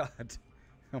 so I've got.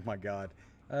 Oh my God.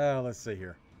 Let's see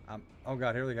here. Oh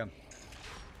God, here they come.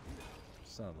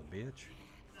 Son of a bitch.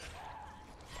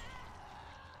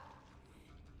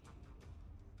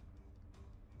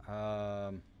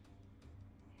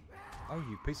 Oh,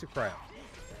 you piece of crap.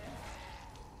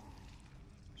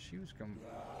 She was coming.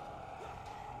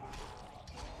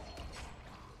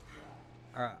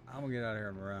 Alright, I'm gonna get out of here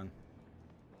and run.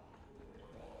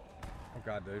 Oh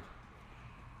God, dude.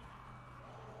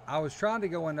 I was trying to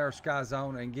go in their sky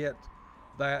zone and get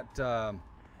that.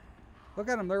 Look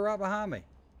at them, they're right behind me.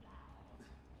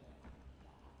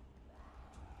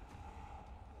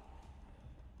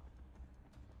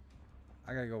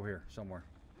 I gotta go here somewhere.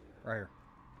 Right here.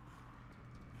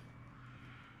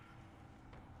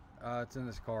 It's in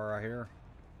this car right here.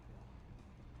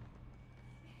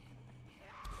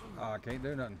 I can't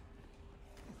do nothing.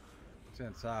 It's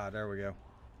inside. There we go.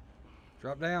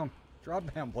 Drop down.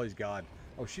 Drop down, please, God.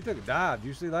 Oh, she took a dive. Do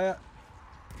you see that?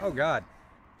 Oh, God.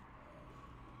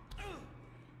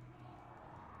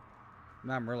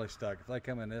 Now I'm really stuck. If they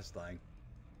come in this thing.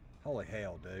 Holy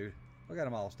hell, dude. Look at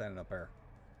them all standing up there.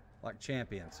 Like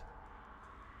champions.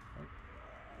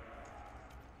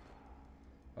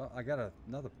 Well, I got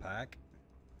another pack.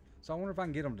 So I wonder if I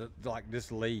can get them to, like,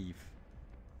 just leave.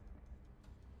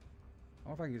 I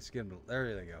wonder if I can just get them to...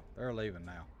 There they go. They're leaving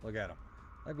now. Look at them.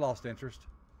 They've lost interest.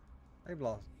 They've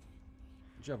lost...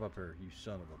 Jump up here, you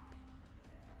son of a...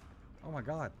 Oh, my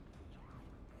God.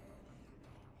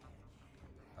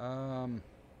 I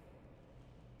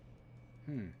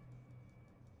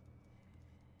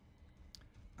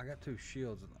got 2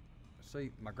 shields.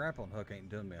 See, my grappling hook ain't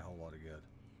doing me a whole lot of good.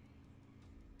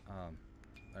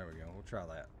 There we go. We'll try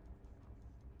that.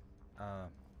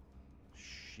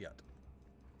 Shit.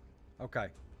 Okay.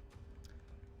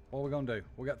 What are we gonna do?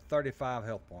 We got 35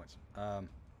 health points.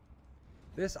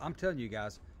 This, I'm telling you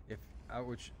guys, if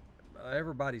which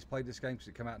everybody's played this game because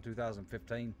it came out in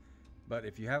 2015, but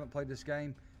if you haven't played this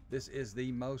game, this is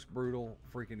the most brutal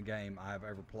freaking game I've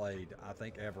ever played. I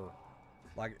think ever.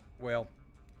 Like, well,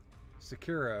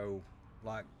 Sekiro,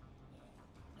 like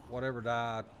whatever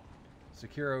died.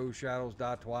 Sekiro Shadows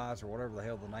Die Twice, or whatever the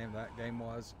hell the name of that game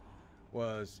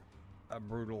was a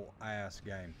brutal ass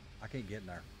game. I can't get in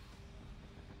there.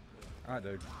 Alright,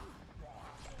 dude.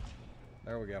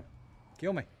 There we go.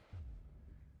 Kill me.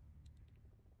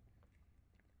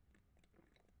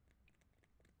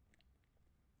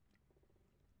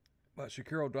 But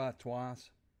Sekiro Die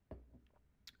Twice,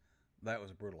 that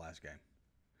was a brutal ass game.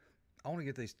 I want to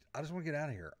get these. I just want to get out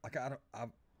of here. Like, oh,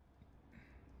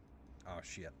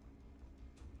 shit.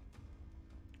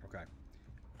 Okay.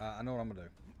 I know what I'm going to do.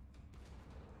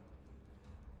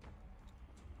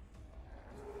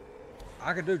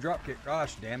 I could do drop kick.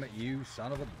 Gosh, damn it, you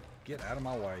son of a... Get out of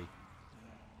my way.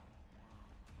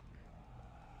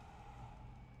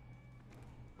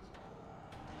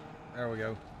 There we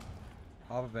go.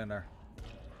 Hop up in there.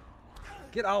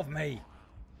 Get off me!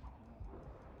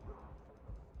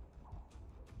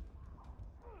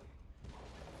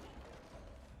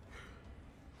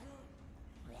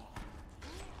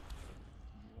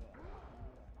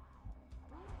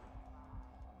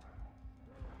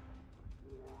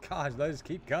 Gosh, they just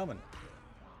keep coming.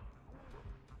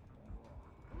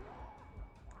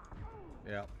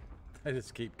 Yep, they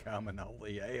just keep coming.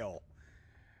 Holy hell.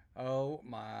 Oh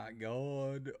my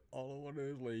God. All I want to do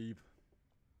is leave.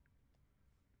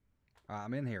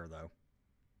 I'm in here though.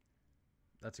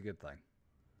 That's a good thing.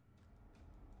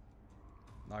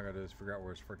 All I gotta do is figure out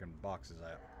where his freaking box is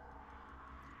at.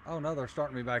 Oh no, they're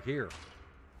starting me back here.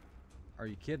 Are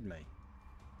you kidding me?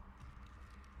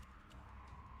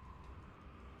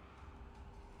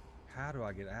 How do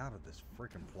I get out of this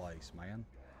freaking place, man?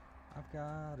 I've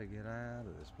got to get out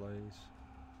of this place.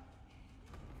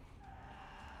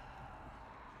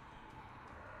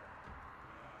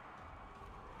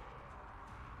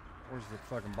 Where's the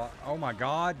fucking box? Oh my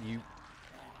God, you...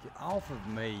 Get off of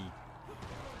me.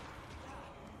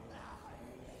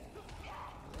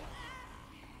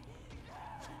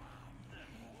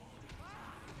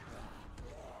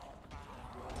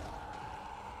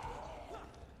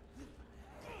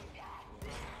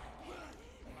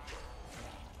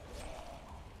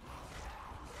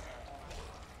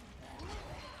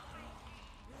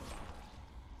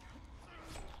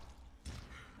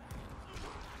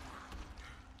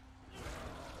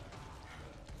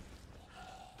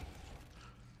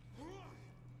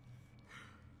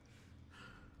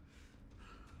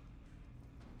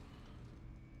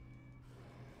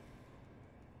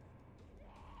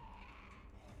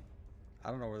 I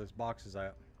don't know where this box is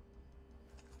at.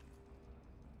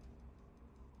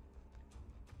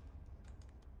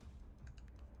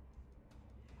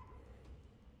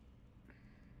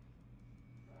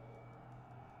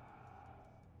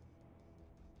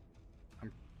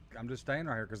 I'm just staying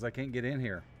right here because they can't get in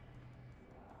here.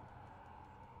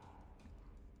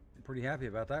 I'm pretty happy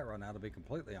about that right now, to be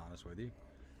completely honest with you.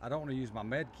 I don't want to use my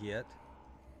med kit.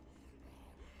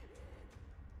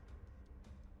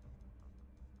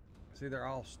 See, they're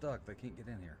all stuck. They can't get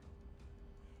in here.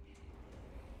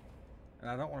 And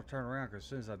I don't want to turn around because as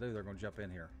soon as I do, they're going to jump in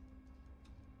here.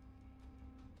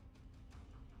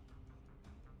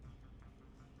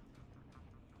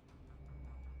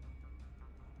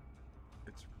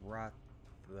 It's right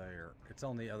there. It's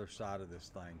on the other side of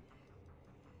this thing.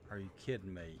 Are you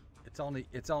kidding me? It's on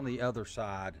the other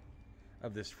side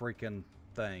of this freaking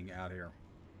thing out here.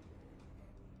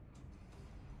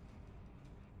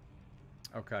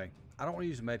 Okay. I don't want to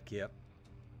use a med kit.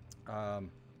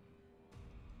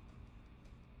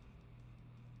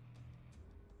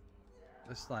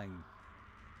 This thing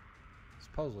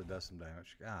supposedly does some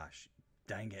damage. Gosh,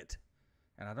 dang it.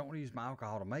 And I don't want to use my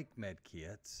alcohol to make med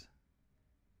kits.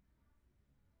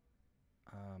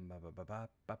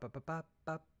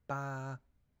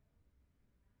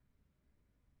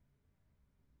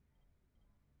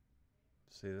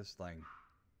 See this thing.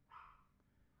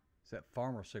 It's that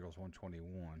farmer signals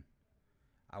 121.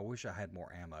 I wish I had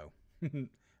more ammo.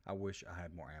 I wish I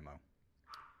had more ammo.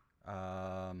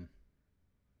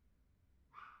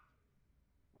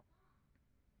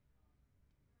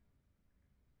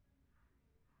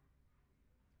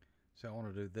 So I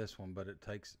want to do this one, but it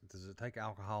takes, does it take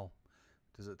alcohol?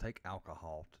 Does it take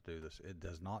alcohol to do this? It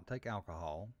does not take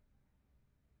alcohol.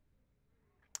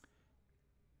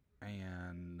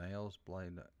 And nails,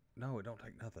 blade, no, it don't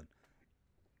take nothing.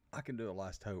 I can do a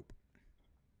last hope.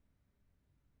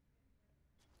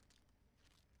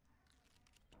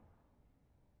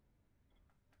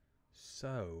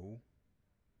 So,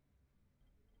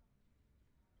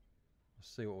 let's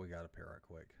see what we got up here right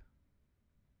quick.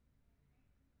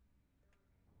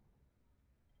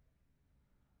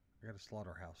 I got a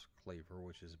slaughterhouse cleaver,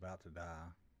 which is about to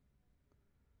die.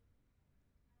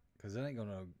 Because it ain't going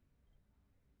to...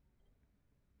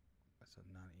 That's a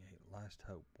 98. Last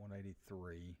hope,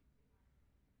 183.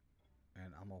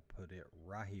 And I'm going to put it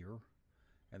right here.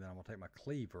 And then I'm going to take my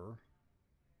cleaver.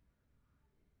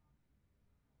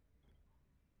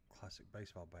 Classic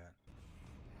baseball bat.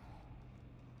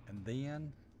 And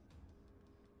then...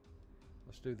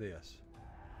 let's do this.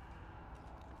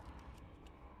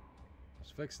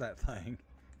 Let's fix that thing.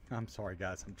 I'm sorry,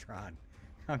 guys.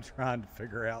 I'm trying to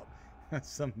figure out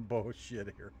some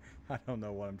bullshit here. I don't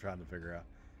know what I'm trying to figure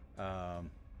out.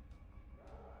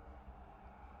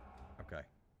 Okay.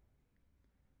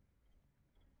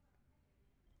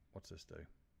 What's this do?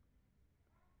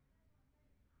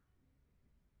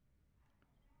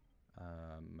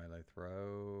 Melee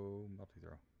throw,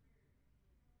 multi-throw.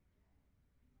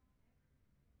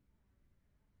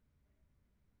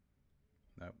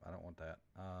 Nope, I don't want that.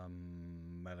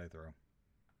 Melee throw.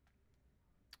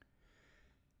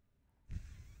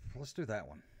 Let's do that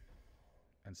one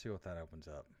and see what that opens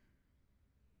up.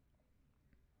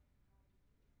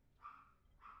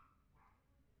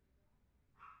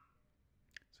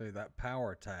 See, that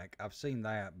power attack, I've seen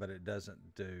that, but it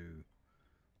doesn't do...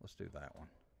 Let's do that one.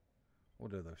 We'll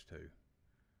do those two.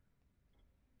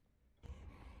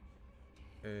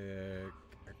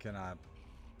 Can I...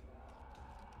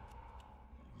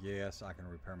 Yes, I can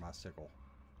repair my sickle.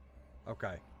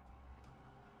 Okay.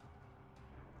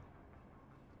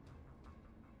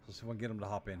 Let's see if we can get them to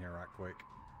hop in here right quick.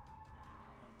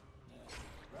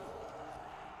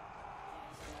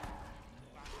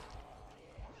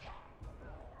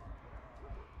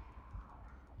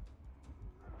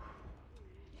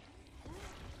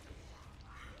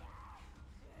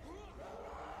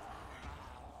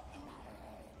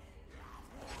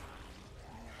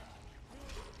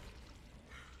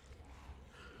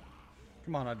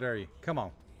 Come on, I dare you. Come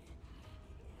on.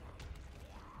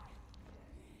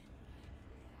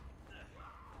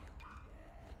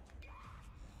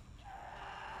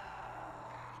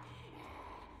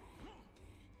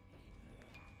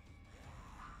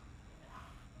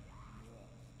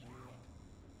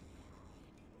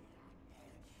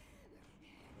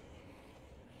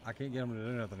 I can't get them to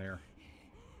do nothing here.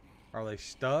 Are they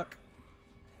stuck?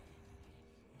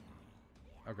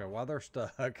 Okay, while they're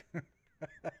stuck...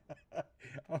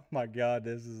 Oh my god,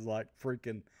 this is like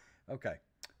freaking... Okay.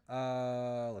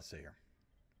 Let's see here.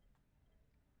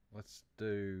 Let's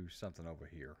do something over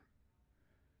here.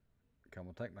 Okay, I'm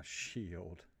going to take my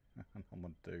shield. And I'm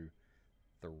going to do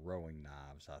throwing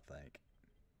knives, I think.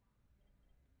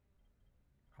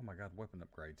 Oh my god, weapon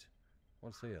upgrades.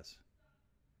 What's this?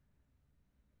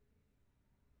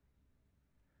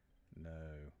 No.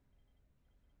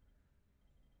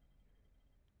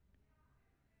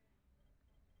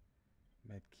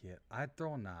 Med kit. I'd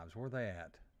throw knives. Where are they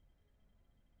at?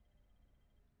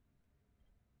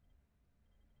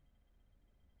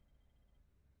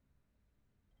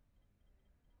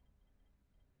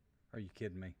 Are you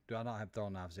kidding me? Do I not have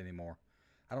throwing knives anymore?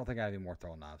 I don't think I have any more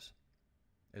throwing knives.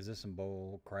 Is this some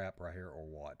bull crap right here or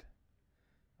what?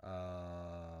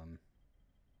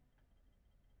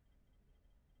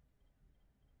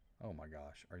 Oh my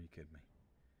gosh. Are you kidding me?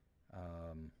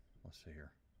 Let's see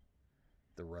here.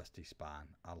 The rusty spine.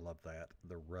 I love that.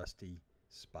 The rusty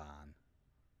spine.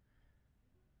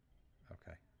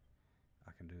 Okay.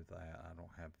 I can do that. I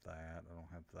don't have that. I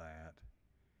don't have that.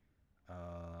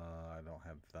 I don't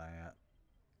have that.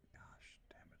 Gosh,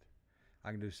 damn it.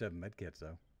 I can do 7 medkits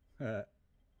though.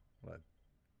 What?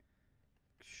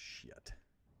 Shit.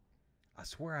 I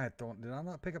swear I had thrown. Did I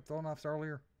not pick up throwing knives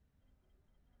earlier?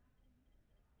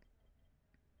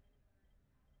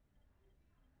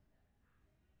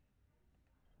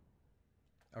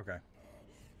 Okay.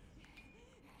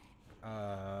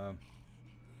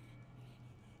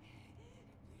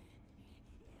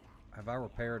 Have I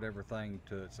repaired everything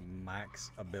to its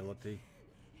max ability?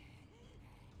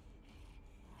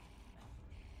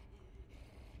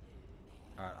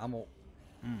 Alright, I'm gonna...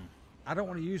 I don't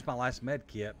want to use my last med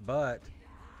kit, but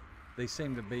they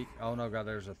seem to be... Oh no, God,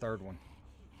 there's a third one.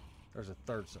 There's a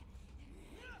third...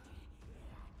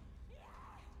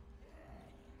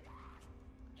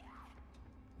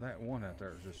 That one out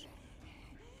there is just...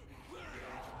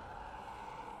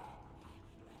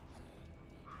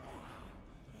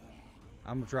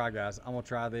 I'm gonna try, guys. I'm gonna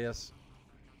try this.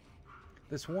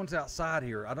 This one's outside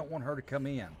here. I don't want her to come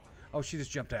in. Oh, she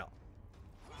just jumped out.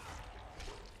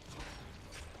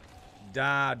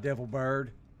 Die, devil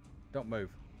bird. Don't move.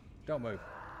 Don't move.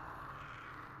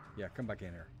 Yeah, come back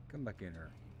in here. Come back in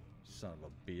here. Son of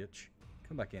a bitch.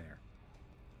 Come back in here.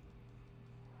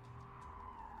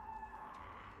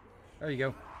 There you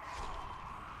go.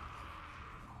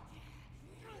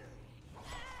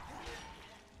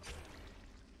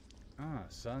 Ah,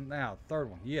 son. Now, third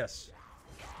one. Yes.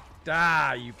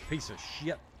 Die, you piece of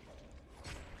shit.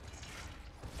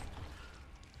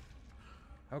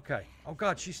 Okay. Oh,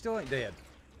 God, she still ain't dead.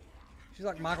 She's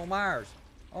like Michael Myers.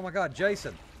 Oh, my God,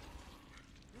 Jason.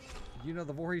 You know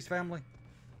the Voorhees family?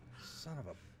 Son of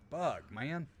a bug,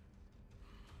 man.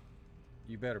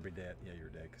 You better be dead. Yeah, you're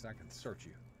dead, because I can search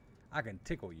you. I can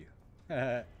tickle you.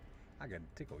 I can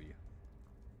tickle you.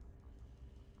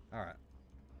 Alright.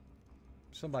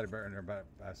 Somebody better in there buy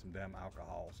some damn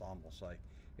alcohol, so I'm going to say.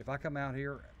 If I come out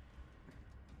here,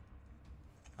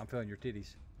 I'm feeling your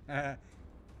titties.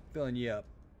 Filling you up.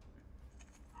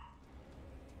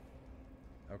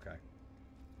 Okay.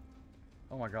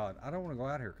 Oh my God. I don't want to go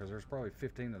out here because there's probably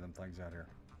 15 of them things out here.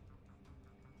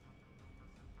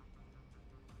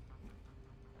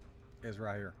 It's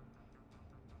right here.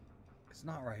 It's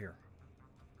not right here.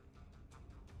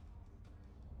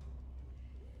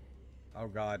 Oh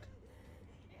God.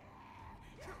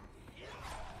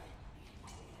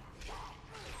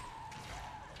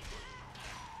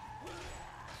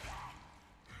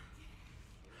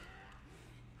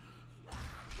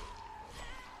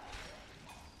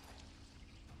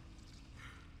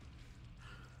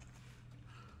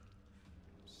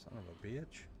 Son of a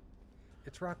bitch.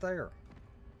 It's right there.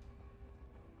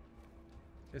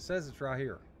 It says it's right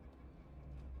here.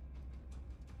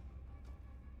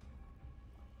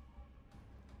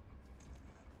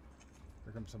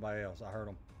 Here comes somebody else. I heard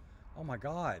them. Oh my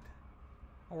God.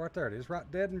 Oh, right there it is. Right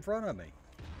dead in front of me.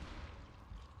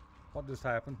 What just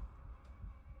happened?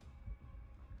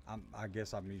 I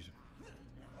guess I'm using...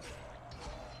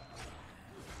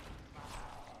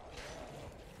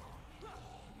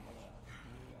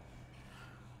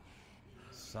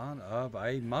 Son of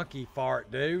a monkey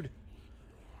fart, dude.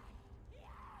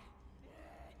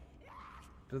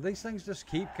 Do these things just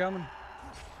keep coming?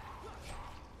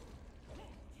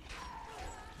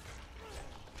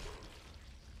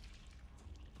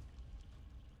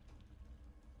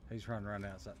 He's running around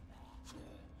outside.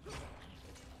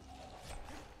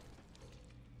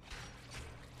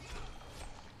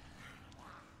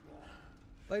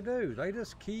 They do. They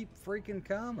just keep freaking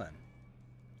coming.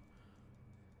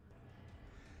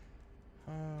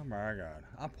 Oh my God.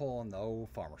 I'm pulling the old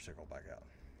farmer sickle back out.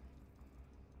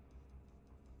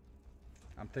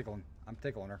 I'm tickling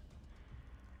her.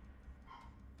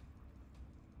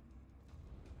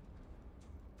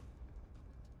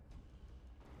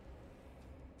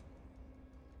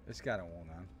 This guy don't want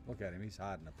none. Look at him. He's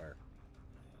hiding up there.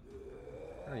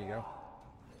 There you go.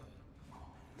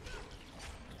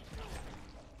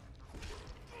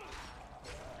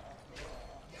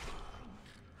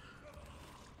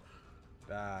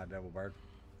 Die, devil bird.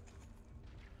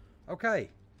 Okay.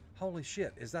 Holy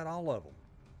shit. Is that all of them?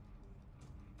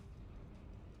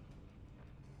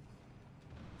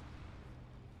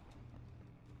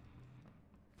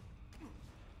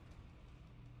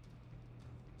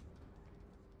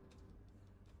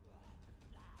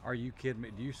 Are you kidding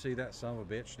me? Do you see that son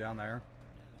of a bitch down there?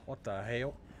 What the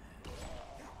hell?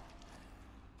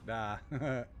 Die.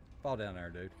 Fall down there,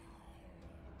 dude.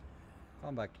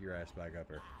 Come back your ass back up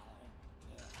here.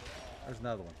 There's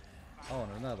another one. Oh,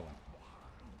 and another one.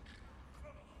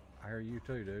 I hear you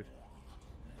too, dude.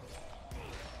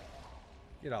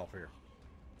 Get off here.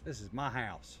 This is my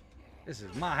house. This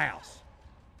is my house.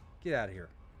 Get out of here.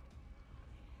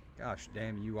 Gosh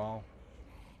damn you all.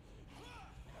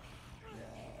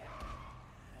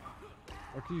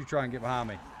 Or can you try and get behind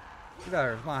me? Get out of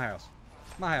here. It's my house.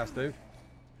 My house, dude.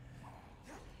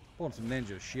 Pulling some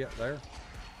ninja shit there.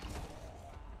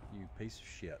 You piece of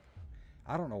shit.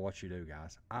 I don't know what you do,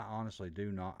 guys. I honestly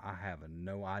do not. I have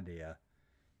no idea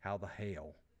how the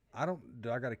hell.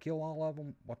 Do I got to kill all of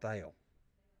them? What the hell?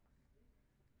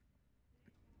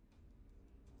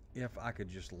 If I could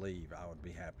just leave, I would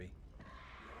be happy.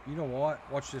 You know what?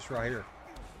 Watch this right here.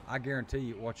 I guarantee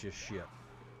you, watch this shit.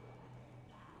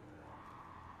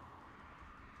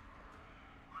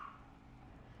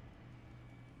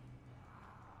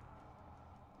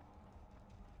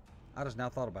 I just now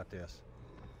thought about this.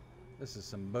 This is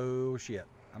some bullshit.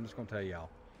 I'm just going to tell y'all.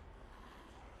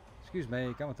 Excuse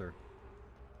me, coming through.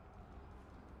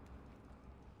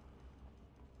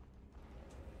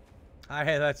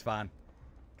 Hey, that's fine.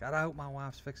 God, I hope my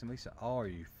wife's fixing me some. Oh, are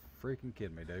you freaking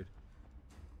kidding me, dude?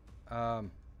 Oh,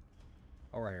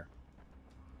 right here.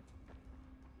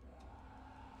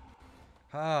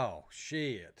 Oh,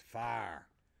 shit. Fire.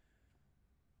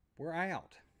 We're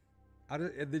out.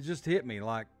 It just hit me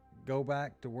like, go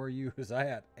back to where you was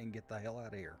at and get the hell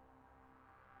out of here.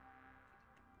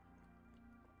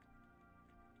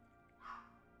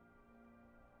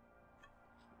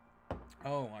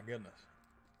 Oh my goodness.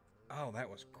 Oh, that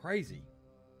was crazy.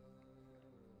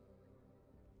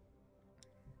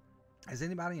 Has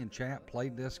anybody in chat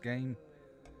played this game?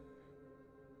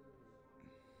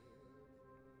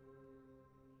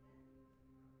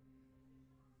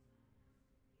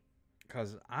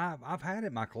 Because I've had it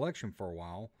in my collection for a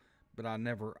while, but I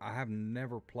have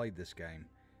never played this game,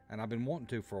 and I've been wanting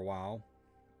to for a while.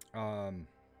 I've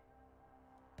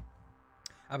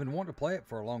been wanting to play it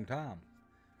for a long time,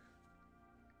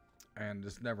 and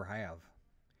just never have.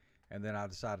 And then I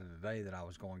decided today that I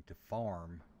was going to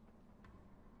farm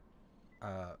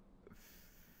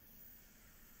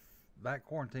that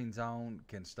quarantine zone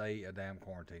can stay a damn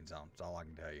quarantine zone. That's all I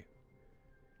can tell you.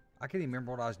 I can't even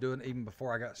remember what I was doing even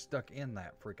before I got stuck in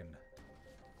that freaking...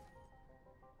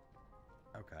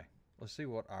 Okay, let's see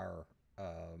what our...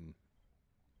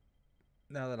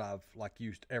 now that I've like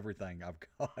used everything I've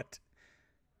got.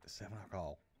 7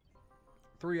 alcohol.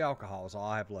 3 alcohol is all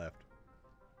I have left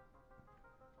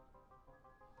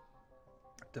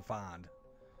to find.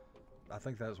 I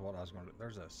think that's what I was going to do.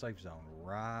 There's a safe zone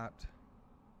right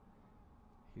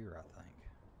here, I think.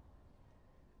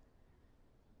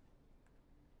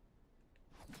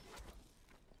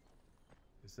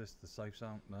 Is this the safe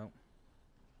zone? No.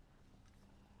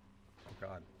 Oh,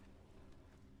 God.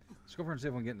 Let's go over and see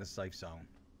if we can get in the safe zone.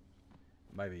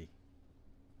 Maybe.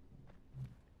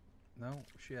 No,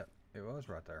 shit. It was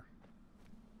right there.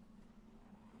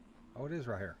 Oh, it is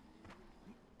right here.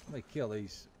 Let me kill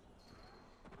these.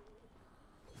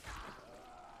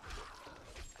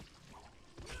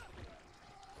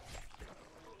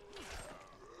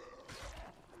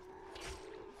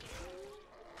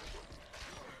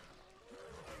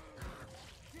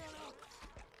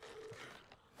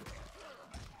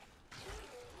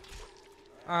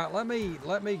 All right,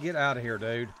 let me get out of here,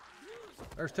 dude.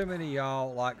 There's too many of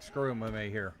y'all like screwing with me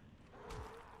here.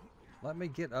 Let me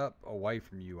get up away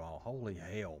from you all. Holy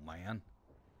hell, man.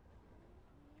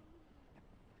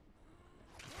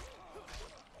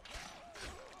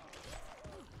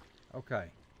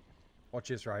 Okay. Watch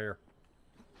this right here.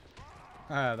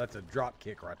 Ah, that's a drop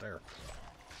kick right there.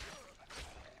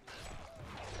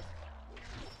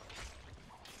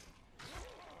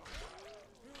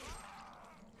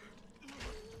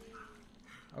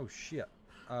 Oh, shit.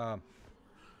 Let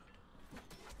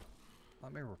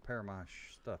me repair my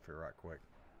stuff here right quick.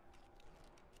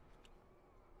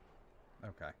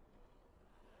 Okay.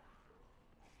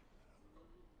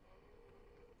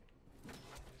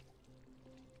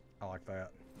 I like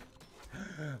that.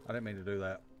 I didn't mean to do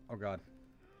that. Oh God.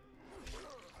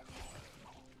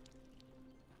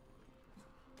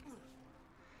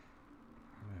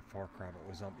 Far Cry but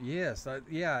was on. Yes,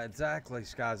 yeah, exactly.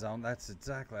 Sky Zone. That's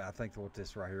exactly, I think, what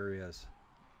this right here is.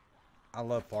 I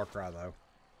love Far Cry though,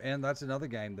 and that's another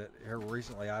game that here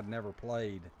recently I'd never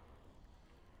played.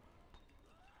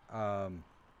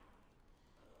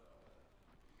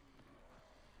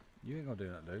 You ain't gonna do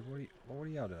nothing, dude. What are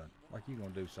y'all doing? Like you gonna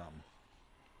do something?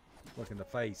 Look in the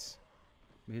face.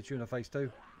 Me hit you in the face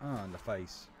too? In the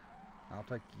face. I'll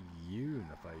take you in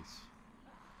the face.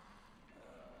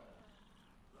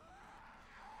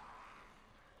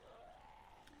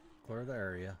 Clear the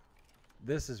area.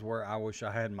 This is where I wish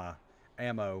I had my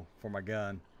ammo for my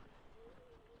gun.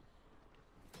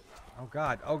 Oh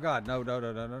God! Oh God! No! No!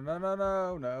 No! No! No! No! No!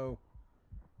 No! No!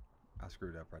 I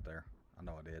screwed up right there. I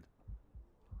know I did.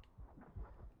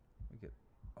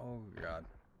 Oh God!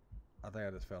 I think I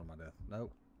just fell to my death.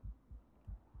 Nope.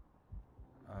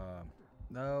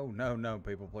 No! No! No!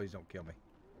 People, please don't kill me.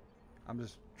 I'm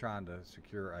just trying to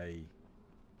secure a.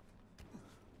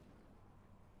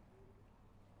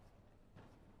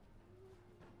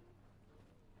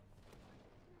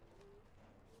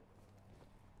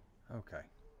 Okay.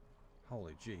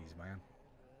 Holy jeez, man.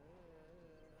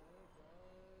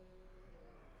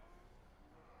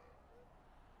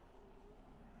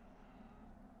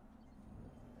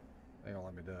 They don't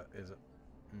let me do it, is it?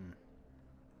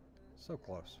 So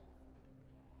close.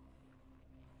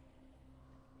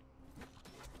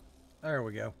 There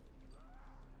we go.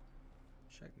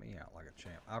 Check me out like a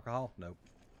champ. Alcohol? Nope.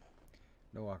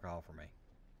 No alcohol for me.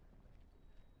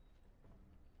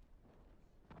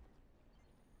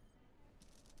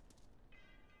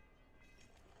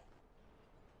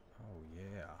 Oh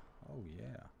yeah. Oh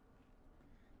yeah.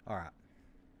 All right.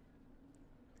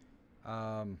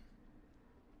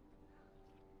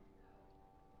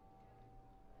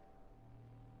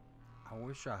 I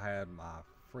wish I had my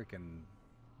freaking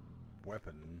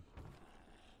weapon.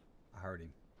 I heard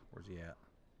him. Where's he at?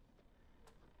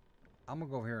 I'm gonna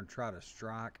go over here and try to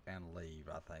strike and leave,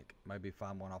 I think. Maybe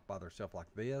find one off by themselves like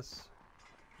this.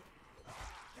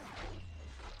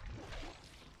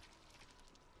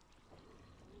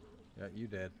 Yeah, you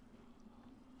did.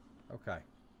 Okay.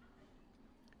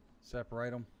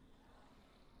 Separate them.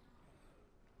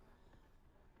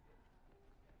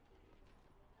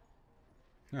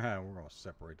 We're gonna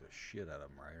separate the shit out of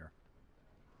them right here.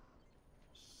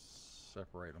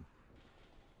 Separate them.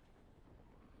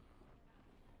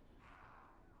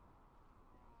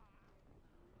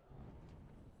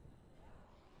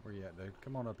 Where you at, dude?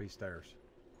 Come on up these stairs.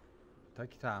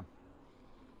 Take your time.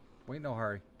 We ain't no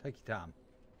hurry. Take your time.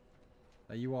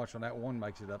 Now you watch when that one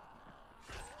makes it up.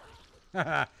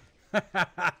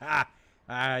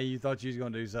 You thought you was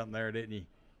gonna do something there, didn't you?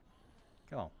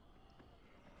 Come on.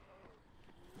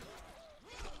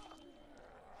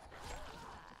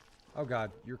 Oh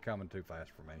God, you're coming too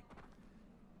fast for me.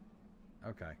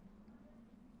 Okay.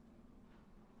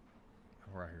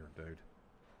 Right here, dude.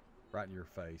 Right in your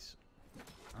face.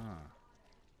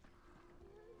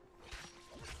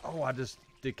 Oh, I just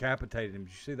decapitated him.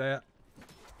 Did you see that?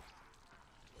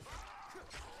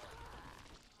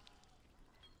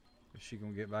 Is she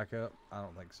gonna get back up? I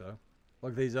don't think so.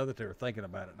 Look, these other two are thinking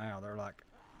about it now. They're like,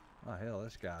 oh hell,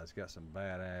 this guy's got some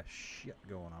badass shit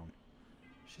going on.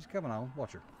 She's coming on.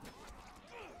 Watch her.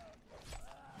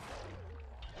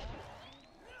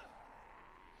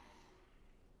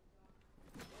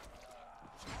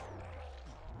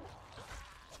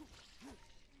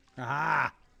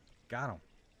 Aha! Got him.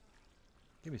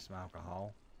 Give me some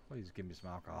alcohol. Please give me some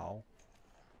alcohol.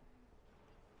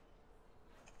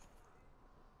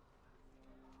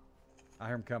 I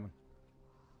hear him coming.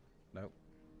 Nope.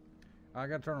 I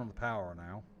gotta turn on the power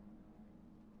now.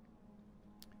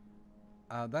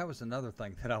 That was another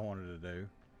thing that I wanted to do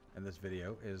in this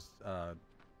video is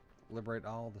liberate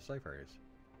all the safe areas.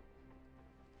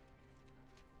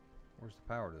 Where's the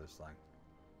power to this thing?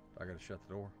 I gotta shut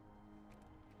the door.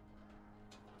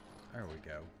 There we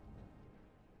go.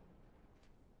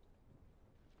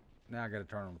 Now I gotta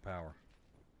turn on the power.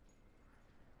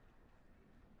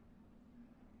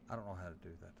 I don't know how to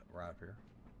do that. Right up here.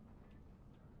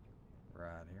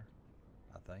 Right here.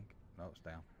 I think. No, it's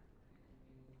down.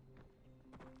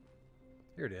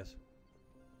 Here it is.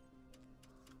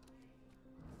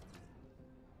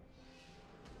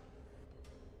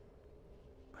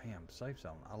 Bam, safe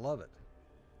zone. I love it.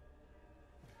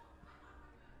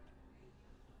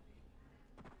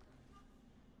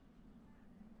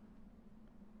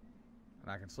 And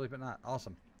I can sleep at night.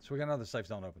 Awesome. So we got another safe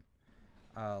zone open.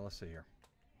 Let's see here.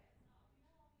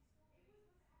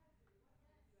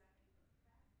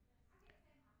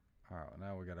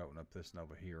 Now we got to open up this one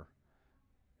over here.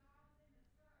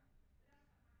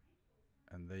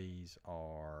 And these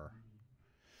are,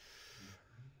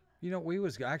 you know, we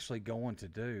was actually going to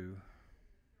do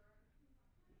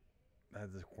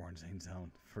the quarantine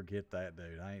zone. Forget that,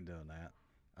 dude. I ain't doing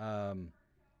that.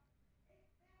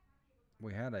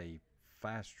 We had a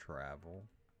fast travel,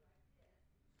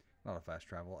 not a fast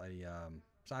travel, a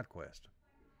side quest.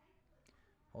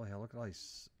 Holy hell, look at all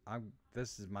these.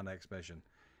 This is my next mission.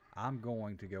 I'm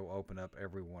going to go open up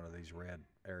every one of these red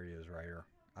areas right here.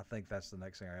 I think that's the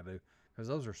next thing I gotta do, because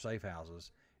those are safe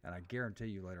houses, and I guarantee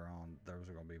you later on those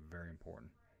are going to be very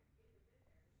important.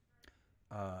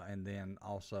 And then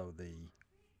also the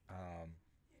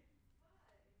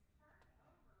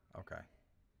okay,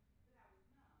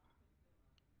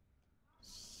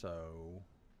 so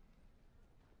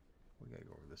we gotta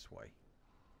go over this way.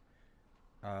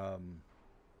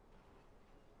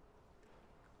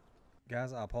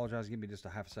 Guys, I apologize. Give me just a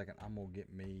half a second. I'm gonna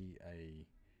get me a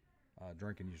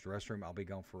drink and use the restroom. I'll be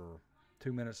gone for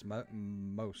 2 minutes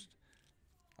most.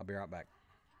 I'll be right back.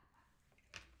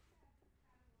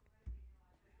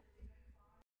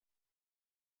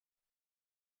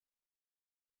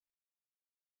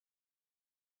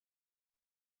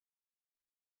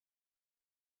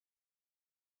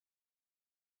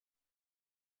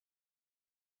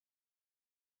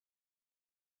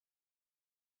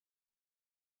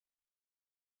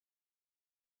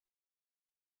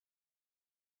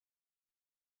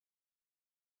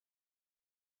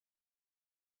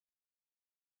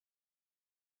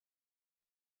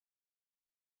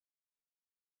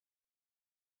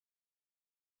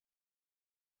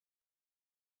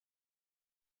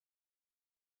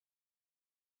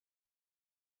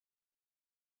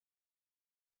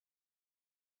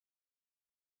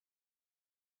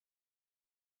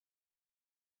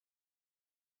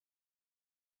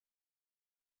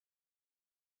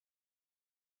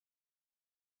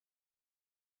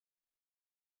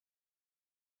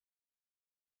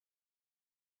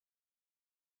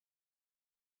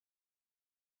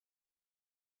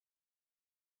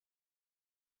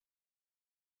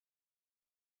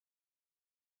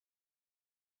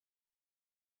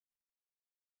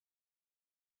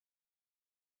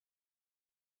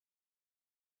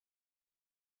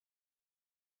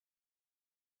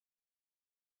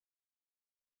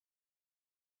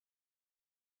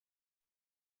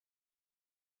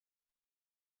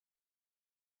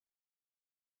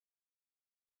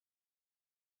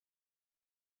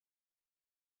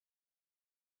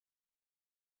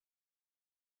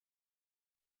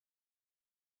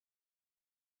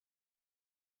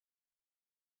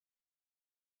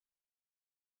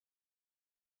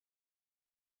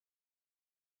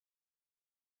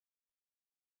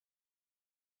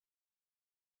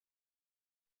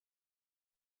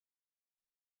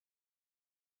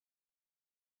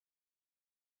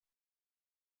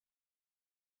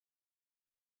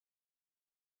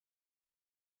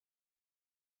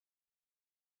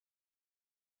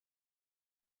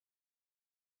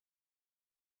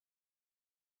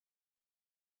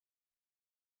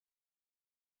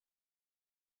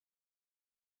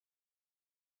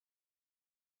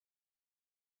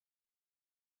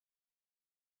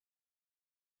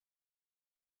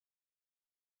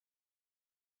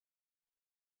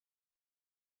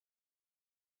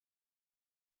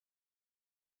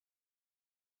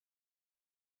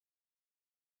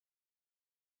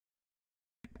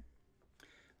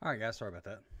 All right, guys. Sorry about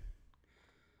that.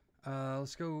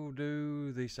 Let's go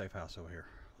do the safe house over here.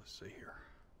 Let's see here.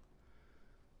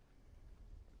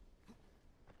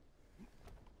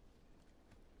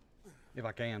 If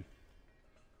I can.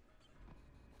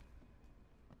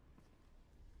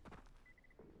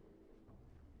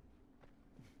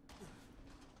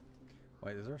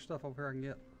 Wait, is there stuff over here I can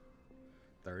get?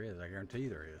 There is. I guarantee you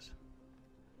there is.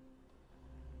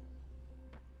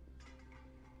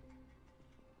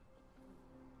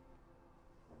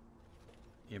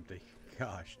 Empty.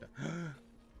 Gosh.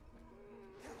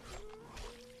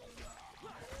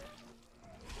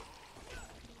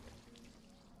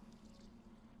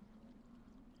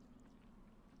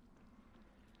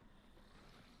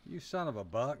 You son of a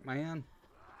buck, man.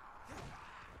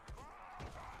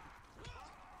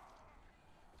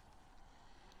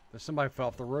 There's somebody fell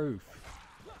off the roof.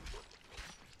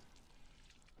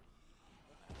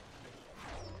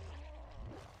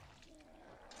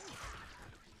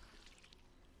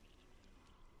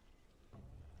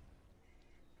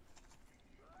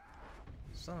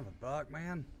 Son of a buck,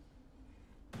 man.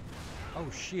 Oh,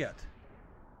 shit.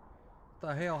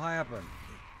 What the hell happened?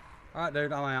 Alright,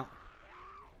 dude, I'm out.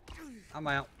 I'm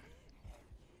out.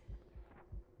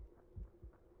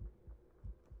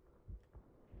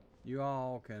 You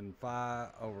all can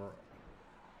fight over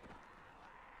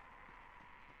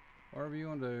whatever you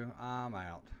want to do. I'm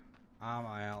out. I'm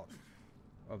out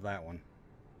of that one.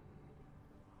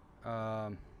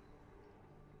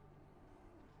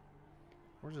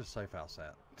 Where's the safe house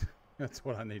at? That's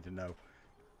what I need to know.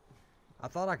 I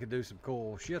thought I could do some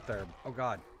cool shit there. Oh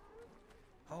God.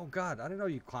 Oh God, I didn't know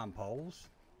you climb poles.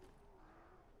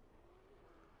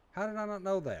 How did I not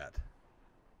know that?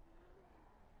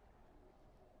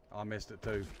 Oh, I missed it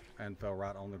too and fell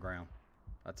right on the ground.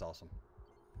 That's awesome.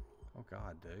 Oh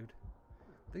God, dude.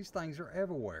 These things are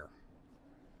everywhere.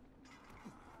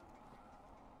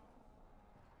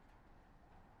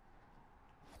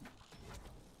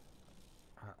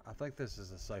 I think this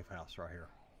is a safe house right here.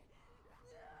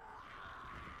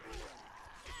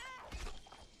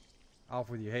 Off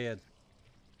with your head.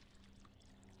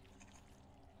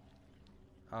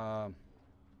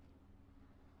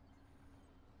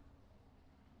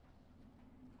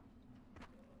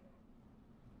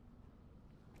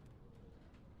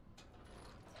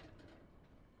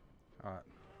 Alright.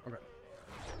 Okay.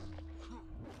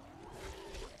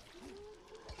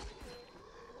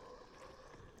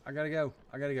 I gotta go.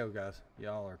 I gotta go, guys.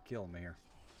 Y'all are killing me here.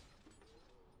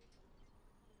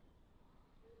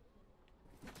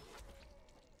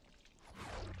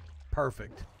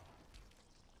 Perfect.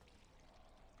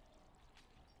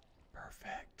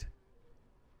 Perfect.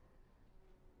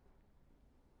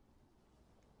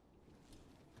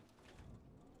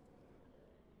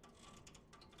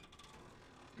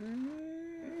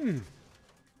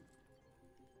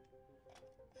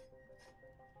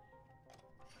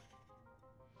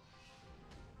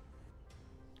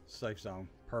 Safe zone.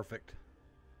 Perfect.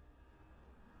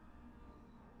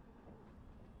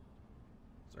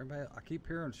 Is there anybody? I keep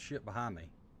hearing shit behind me.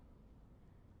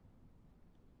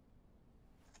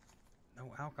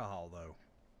 No alcohol, though.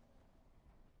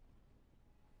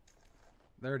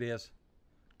 There it is.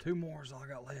 2 more is all I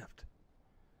got left.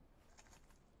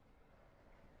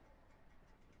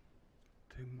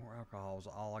 2 more alcohols,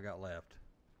 all I got left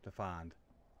to find.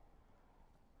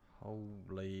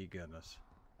 Holy goodness.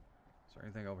 Is there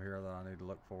anything over here that I need to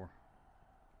look for?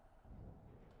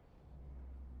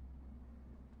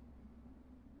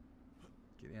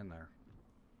 Get in there.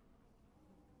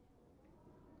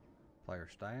 Player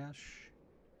stash.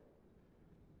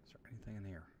 Is there anything in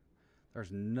here?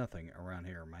 There's nothing around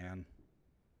here, man.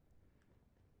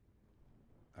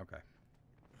 Okay.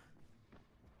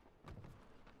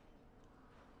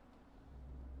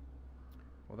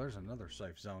 Well, there's another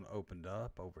safe zone opened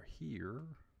up over here.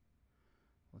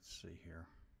 Let's see here.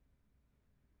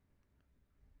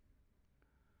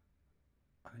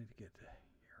 I need to get to here.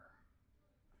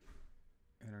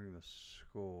 Entering the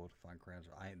school to find crowns.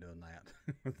 I ain't doing that.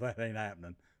 That ain't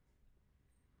happening.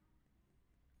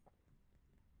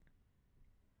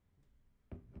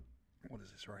 What is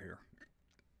this right here?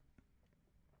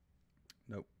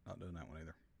 Nope, not doing that one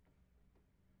either.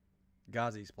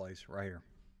 Ghazi's place, right here.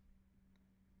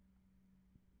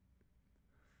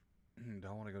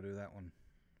 Don't want to go do that one.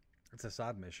 It's a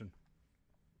side mission.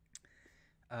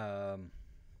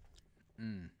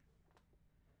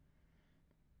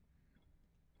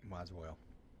 Might as well.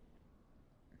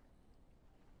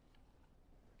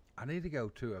 I need to go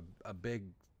to a big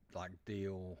like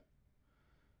deal.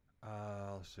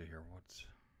 Let's see here. What's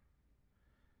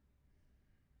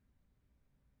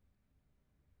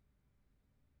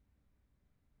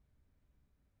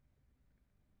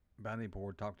bounty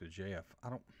board? Talk to Jeff.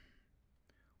 What's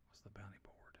the bounty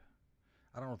board?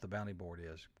 I don't know what the bounty board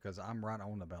is because I'm right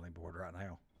on the bounty board right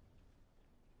now.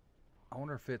 I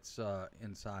wonder if it's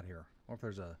inside here. Or if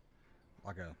there's a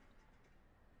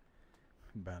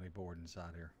bounty board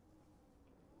inside here.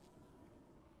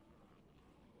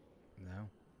 No.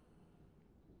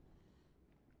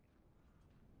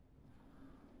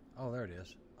 Oh, there it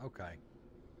is. Okay.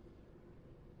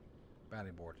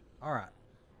 Bounty board. All right.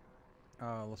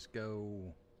 Let's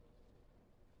go.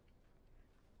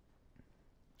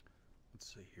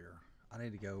 Let's see here. I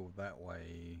need to go that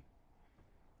way.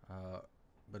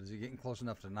 But is it getting close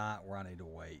enough tonight where I need to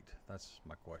wait? That's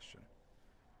my question.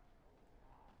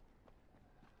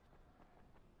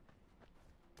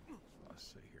 Let's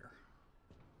see here.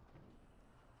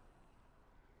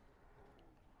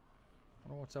 I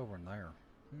wonder what's over in there.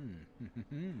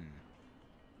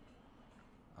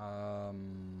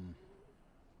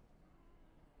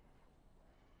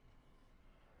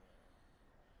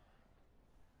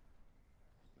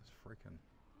 This freaking.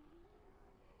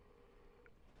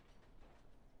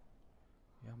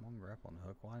 Yeah, I'm on grappling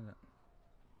hook. Why isn't it?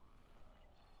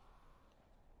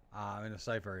 I'm in a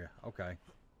safe area. Okay.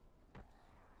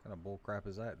 What kind of bull crap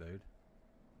is that, dude?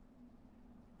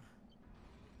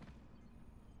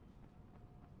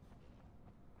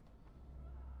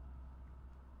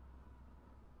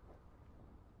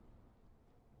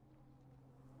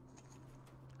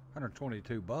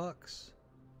 $122.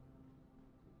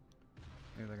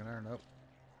 Anything in there? Nope.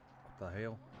 What the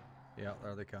hell? Yeah,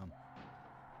 there they come.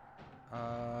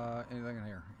 Anything in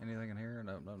here? Anything in here?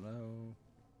 No, no, no.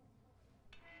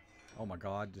 Oh my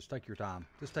God, just take your time.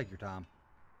 Just take your time.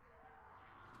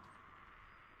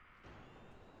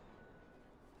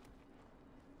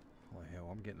 Holy hell,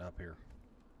 I'm getting up here.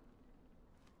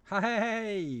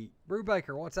 Hey,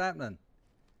 Brubaker, what's happening?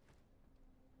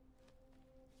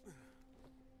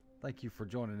 Thank you for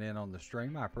joining in on the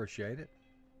stream. I appreciate it.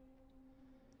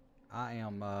 I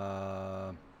am,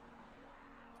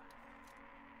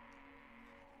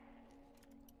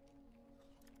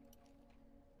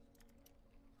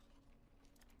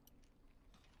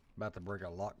 about to break a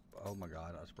lock. Oh my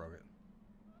God, I just broke it.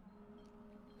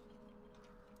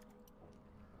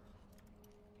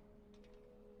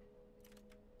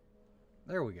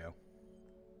 There we go.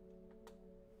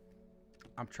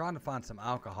 I'm trying to find some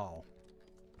alcohol.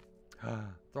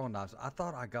 Throwing knives. I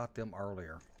thought I got them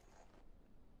earlier.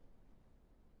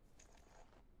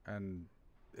 And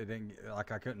it didn't,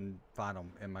 like I couldn't find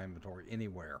them in my inventory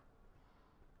anywhere.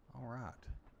 All right.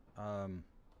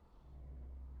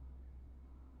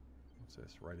 What's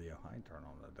this? Radio. I ain't turning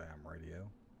on the damn radio.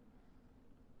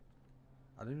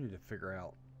 I do need to figure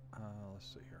out, let's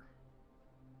see here.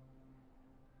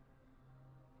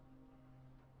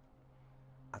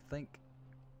 I think,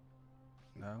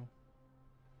 no.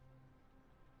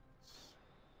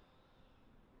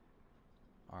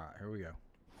 All right, here we go.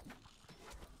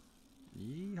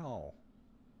 Yeehaw.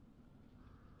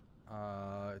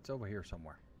 It's over here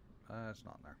somewhere. It's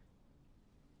not in there.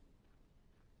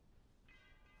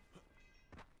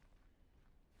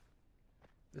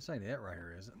 This ain't it right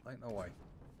here, is it? Ain't no way.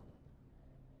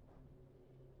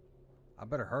 I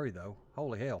better hurry though.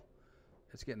 Holy hell.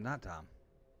 It's getting nighttime.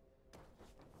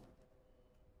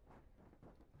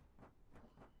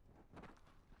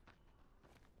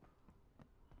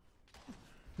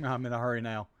 I'm in a hurry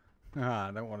now. I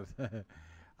don't want to.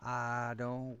 I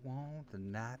don't want the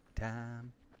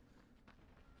nighttime.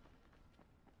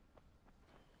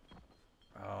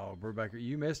 Oh, Brubaker,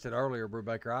 you missed it earlier,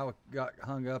 Brubaker. I got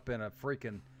hung up in a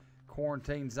freaking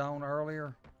quarantine zone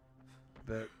earlier.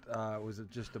 That was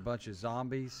just a bunch of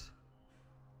zombies.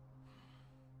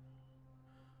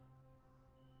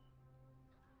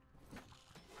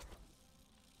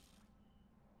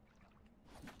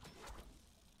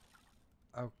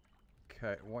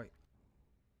 Okay, wait.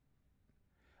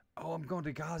 Oh, I'm going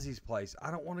to Ghazi's place. I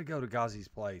don't want to go to Ghazi's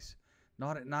place.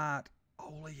 Not at night.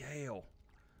 Holy hell.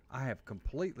 I have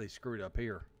completely screwed up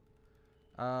here.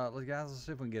 Guys, let's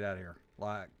see if we can get out of here.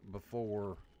 Like,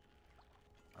 before...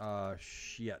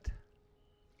 shit.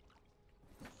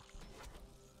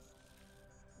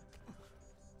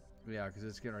 Yeah, because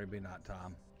it's getting ready to be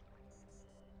nighttime.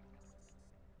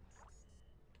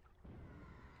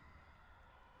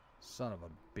 Son of a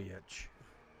bitch.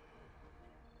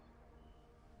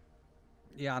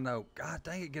 Yeah, I know. God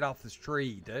dang it, get off this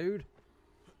tree, dude.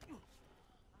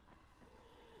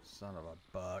 Son of a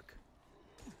buck.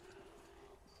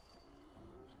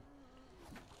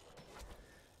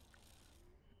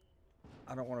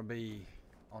 I don't want to be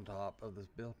on top of this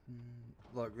building.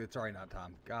 Look, it's already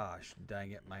nighttime. Gosh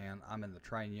dang it, man. I'm in the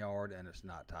train yard and it's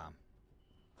nighttime.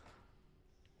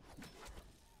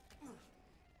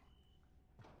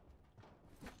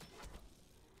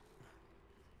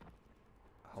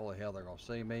 Holy hell, they're gonna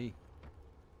see me.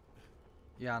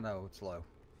 Yeah, I know, it's low.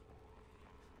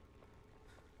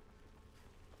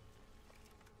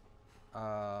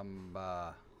 I don't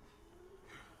know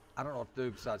what to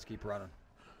do besides keep running.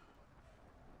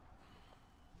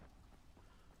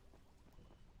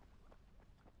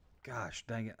 Gosh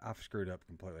dang it, I've screwed up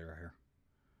completely right here.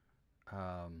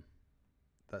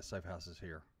 That safe house is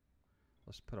here.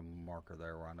 Let's put a marker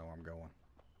there where I know I'm going.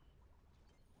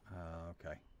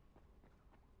 Okay.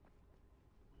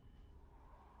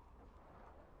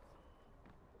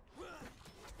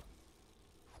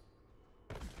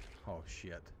 Oh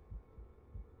shit.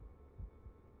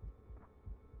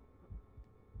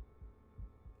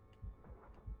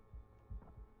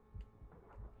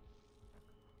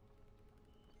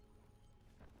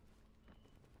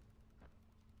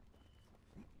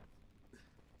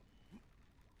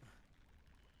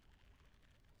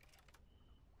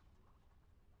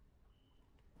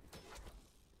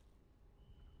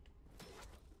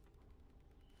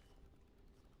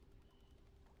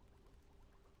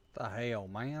 The hell,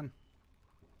 man.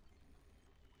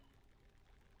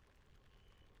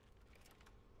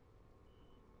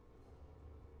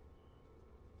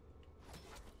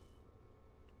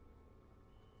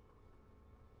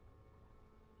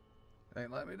 Ain't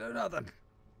let me do nothing.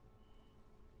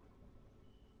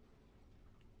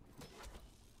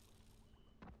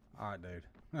 Alright, dude.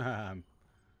 I'm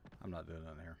not doing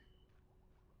nothing here.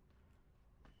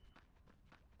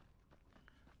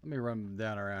 Let me run them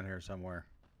down around here somewhere.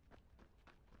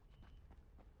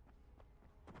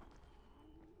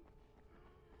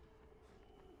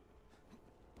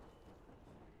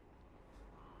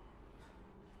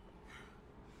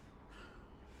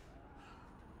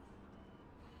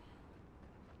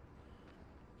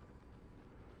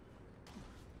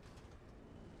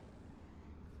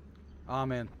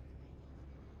 I'm in.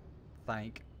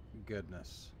 Thank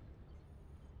goodness.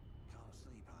 Can't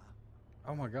sleep,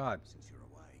 huh? Oh my God. Since you're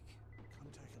awake, come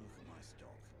take a look at my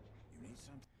stock. You need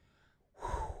something?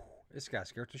 This guy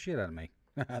scared the shit out of me.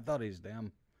 I thought he's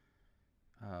damn.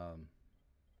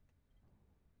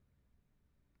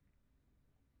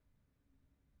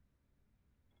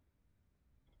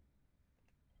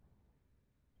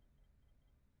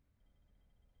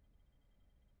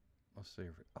 Let's see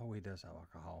if. Oh, he does have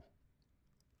alcohol.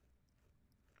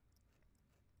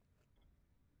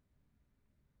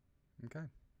 Okay.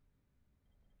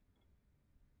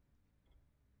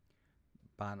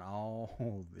 Buying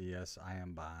all. Yes, I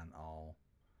am buying all.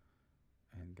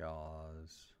 And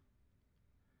gauze.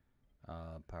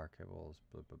 Power cables.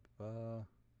 Blah, blah, blah.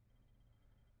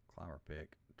 Climber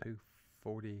pick.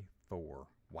 244.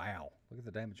 Wow. Look at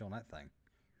the damage on that thing.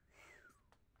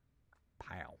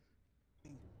 Pow.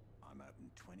 I'm open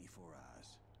 24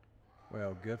 hours.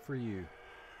 Well, good for you.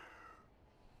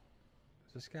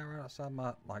 Is this guy right outside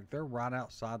my... Like, they're right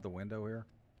outside the window here?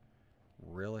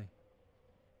 Really?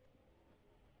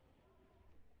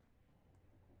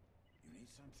 You need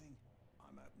something?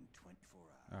 I'm open 24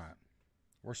 hours. Alright.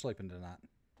 We're sleeping tonight.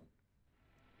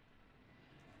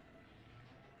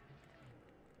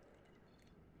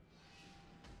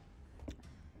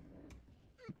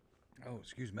 Oh,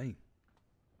 excuse me.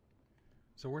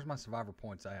 So where's my survivor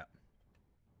points at?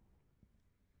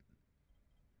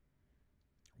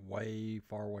 Way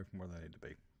far away from where they need to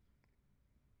be.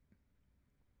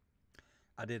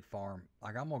 I did farm.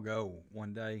 Like, I'm going to go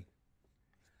one day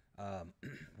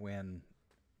when...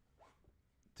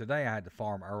 Today I had to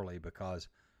farm early because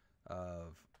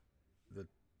of the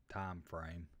time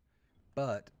frame.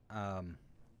 But I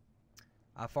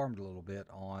farmed a little bit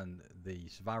on the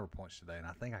survivor points today, and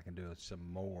I think I can do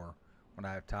some more when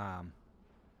I have time.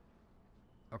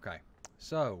 Okay,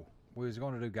 so we was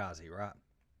going to do Ghazi, right?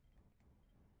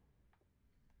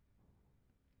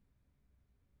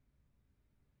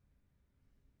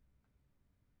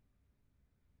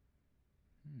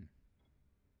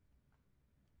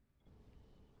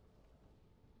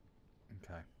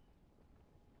 Okay.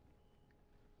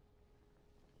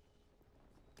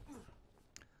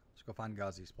 Let's go find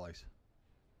Ghazi's place.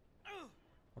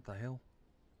 What the hell?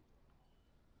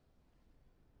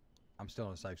 I'm still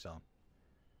in a safe zone.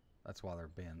 That's why they're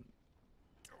being...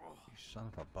 You son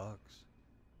of a bugs.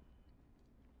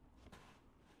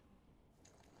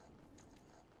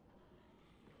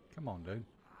 Come on, dude.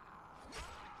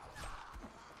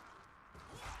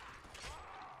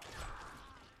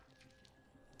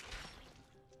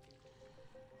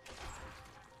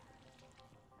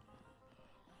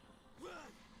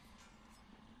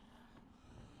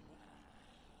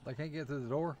 They can't get through the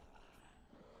door?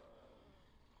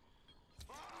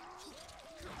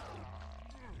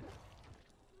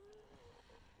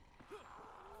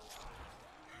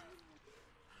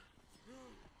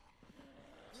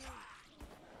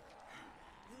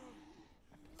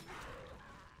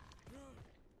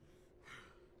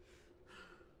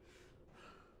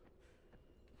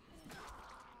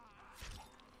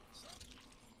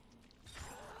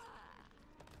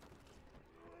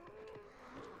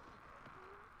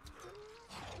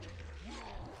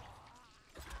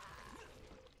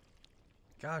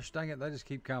 Gosh dang it, they just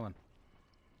keep coming.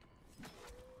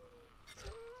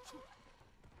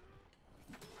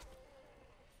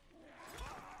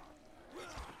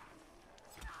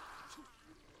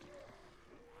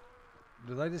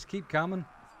 Do they just keep coming?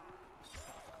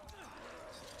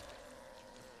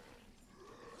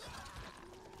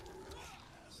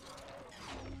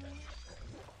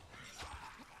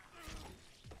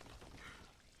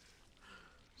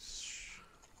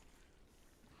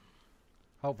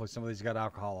 Hopefully some of these got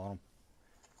alcohol on them.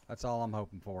 That's all I'm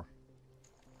hoping for.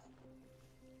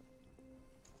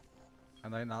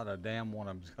 And they not a damn one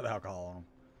of them's got alcohol on them.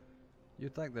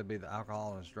 You'd think they'd be the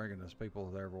alcoholics drinking as people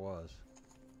if there ever was.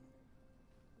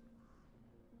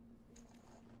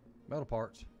 Metal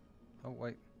parts. Oh,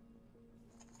 wait.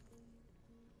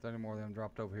 Is there any more of them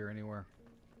dropped over here anywhere?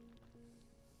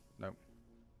 Nope.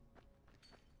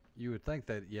 You would think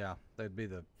that, yeah, they'd be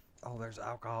the... Oh, there's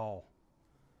alcohol.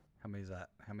 How many is that?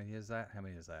 How many is that? How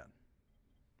many is that?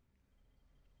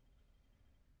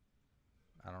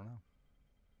 I don't know.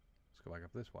 Let's go back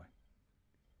up this way.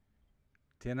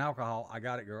 10 alcohol. I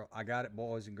got it, girl. I got it,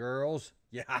 boys and girls.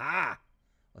 Yeah.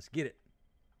 Let's get it.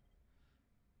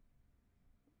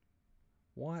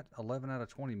 What? 11 out of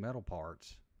 20 metal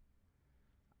parts.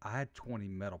 I had 20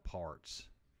 metal parts.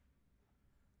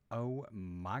 Oh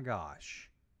my gosh.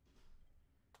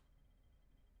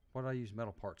 What did I use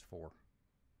metal parts for?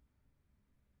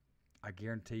 I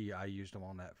guarantee you I used them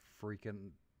on that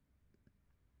freaking...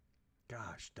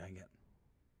 Gosh, dang it.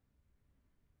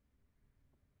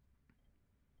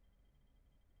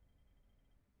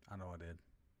 I know I did.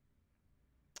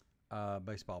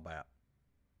 Baseball bat.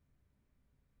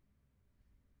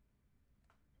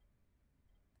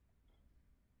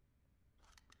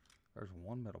 There's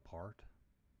one metal part.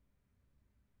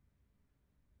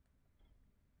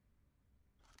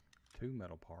 Two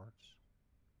metal parts.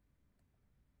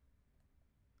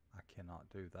 I cannot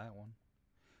do that one.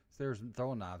 So there's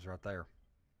throwing knives right there.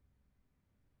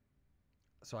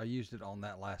 So I used it on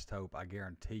that last hope. I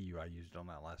guarantee you I used it on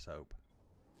that last hope.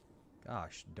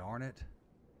 Gosh darn it.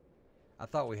 I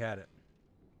thought we had it.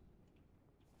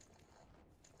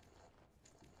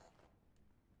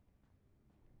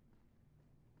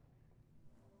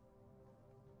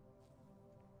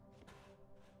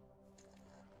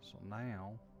 So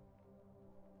now,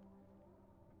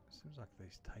 seems like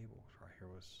these tables right here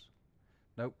was,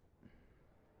 nope.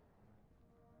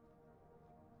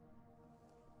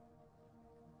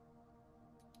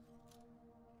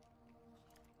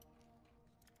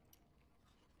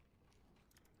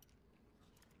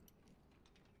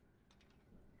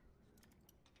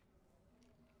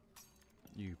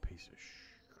 You piece of sh.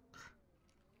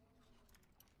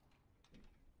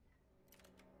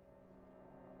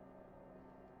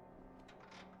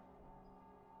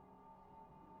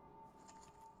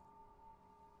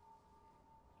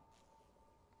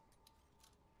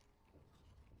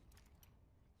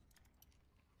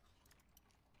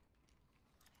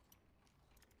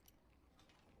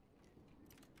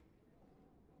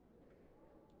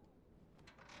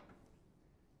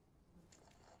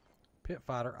 Pit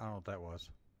fighter, I don't know what that was.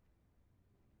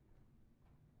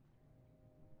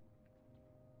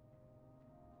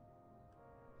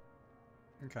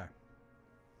 Okay.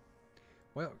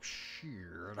 Well, shit,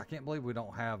 I can't believe we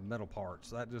don't have metal parts.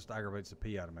 That just aggravates the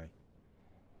pee out of me.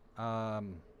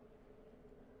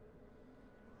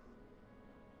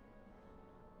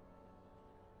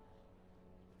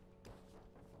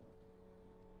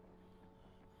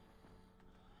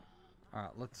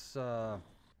 Alright, let's,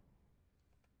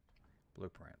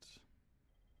 blueprints.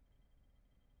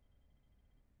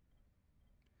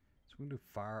 So we can do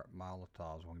fire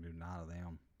Molotovs. We can do 9 of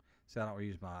them. See, I don't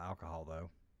use my alcohol, though.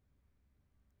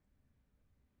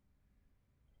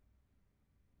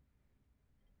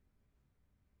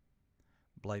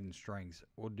 Blade and strings.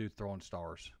 We'll do throwing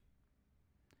stars.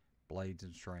 Blades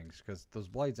and strings. Because those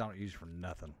blades I don't use for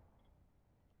nothing.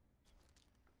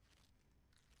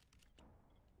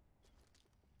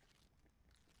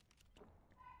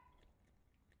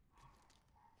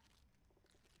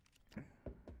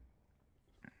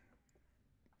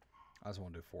 I just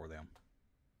want to do 4 of them.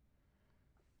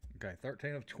 Okay,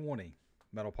 13 of 20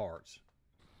 metal parts.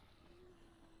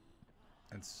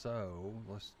 And so,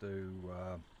 let's do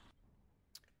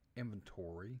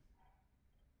inventory.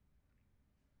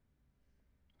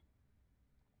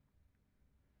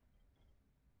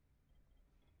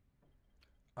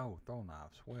 Oh, throw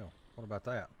knives. Well, what about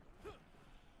that?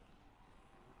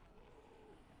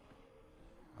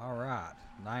 All right,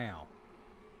 now.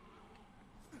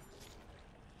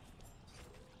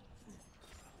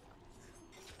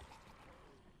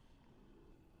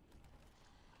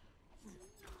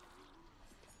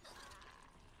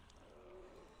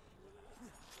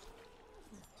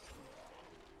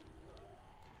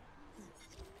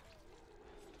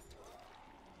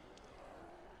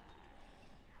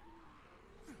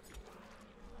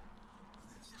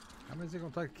 How many is it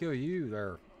going to take to kill you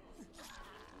there?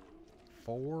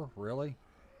 4? Really?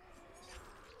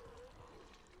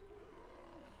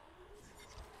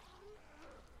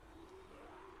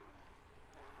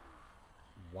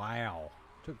 Wow.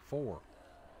 Took 4.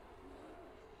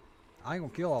 I ain't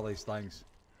going to kill all these things.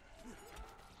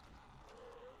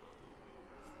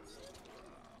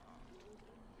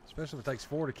 Especially if it takes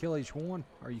 4 to kill each one.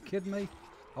 Are you kidding me?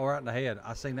 Oh, right in the head.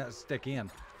 I seen that stick in.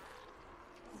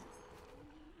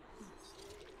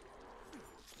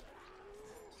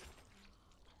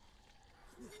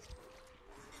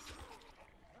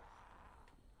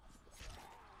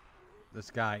 This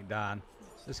guy ain't dying.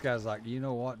 This guy's like, you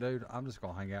know what, dude? I'm just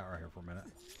going to hang out right here for a minute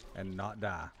and not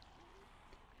die.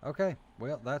 Okay,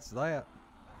 well, that's that.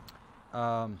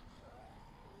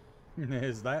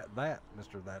 Is that,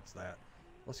 Mr. That's that.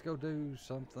 Let's go do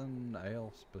something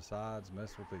else besides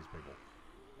mess with these people.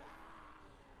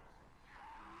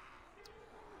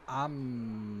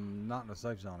 I'm not in a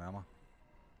safe zone, am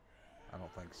I? I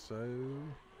don't think so.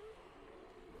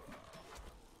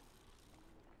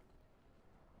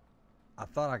 I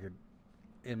thought I could,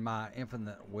 in my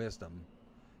infinite wisdom,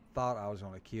 thought I was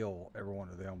going to kill every one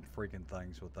of them freaking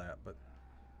things with that, but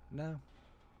no.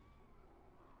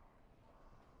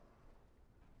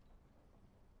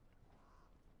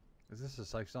 Is this a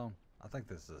safe zone? I think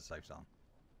this is a safe zone.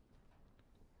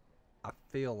 I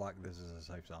feel like this is a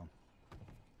safe zone.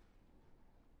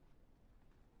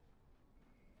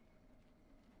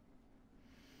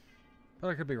 But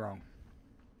I could be wrong.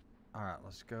 Alright,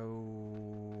 let's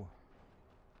go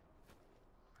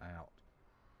out.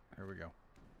 Here we go.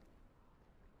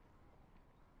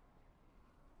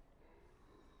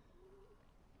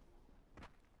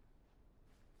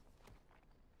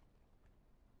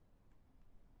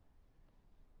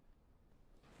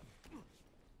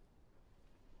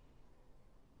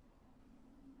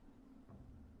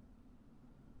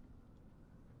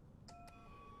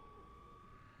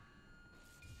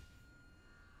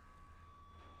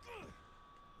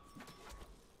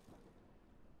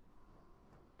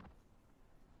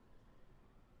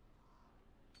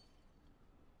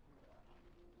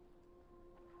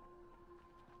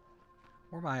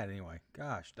 Where am I at anyway?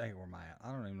 Gosh dang, where am I at?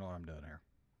 I don't even know what I'm doing here.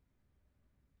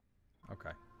 Okay.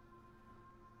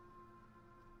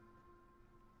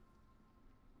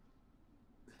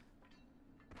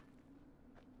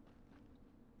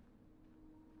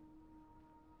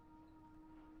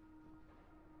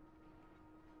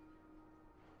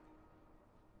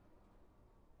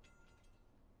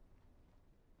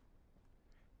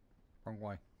 Wrong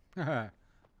way. I'm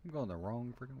going the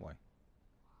wrong freaking way.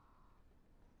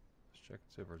 Let's check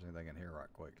and see if there's anything in here right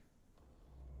quick.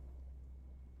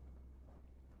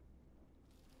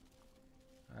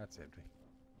 That's empty.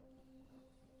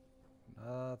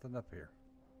 Nothing up here.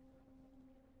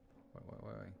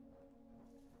 Wait.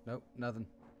 Nope, nothing.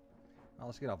 Oh,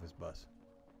 let's get off this bus.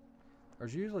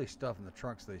 There's usually stuff in the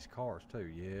trunks of these cars too.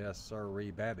 Yes,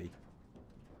 sirree, babby. I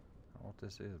don't know what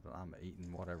this is, but I'm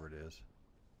eating whatever it is.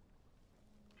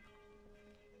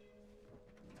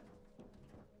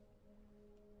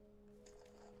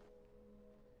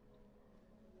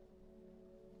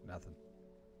 Nothing.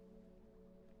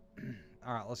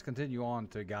 Alright, let's continue on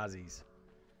to Ghazi's.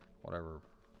 Whatever.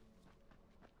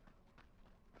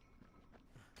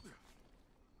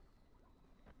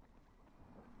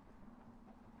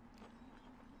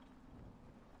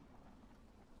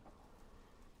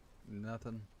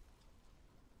 Nothing.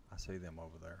 I see them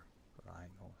over there, but I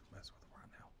ain't gonna mess with them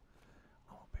right now.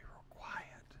 I'm gonna be real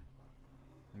quiet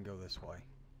and go this way.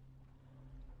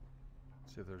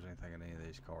 See if there's anything in any of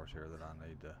these cars here that I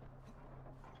need to.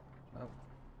 Nope.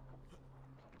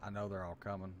 I know they're all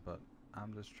coming, but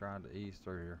I'm just trying to ease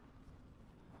through here.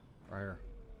 Right here.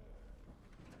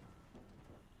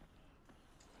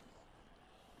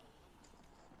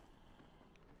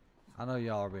 I know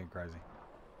y'all are being crazy.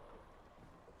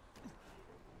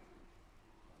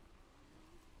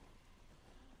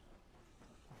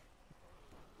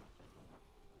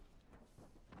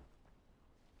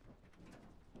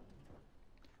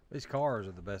 These cars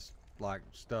are the best, like,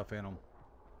 stuff in them.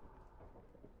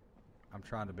 I'm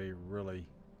trying to be really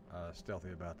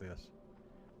stealthy about this,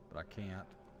 but I can't.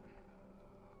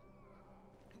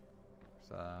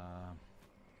 So,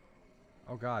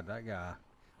 oh God, that guy.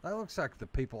 That looks like the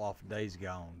people off Days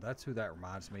Gone. That's who that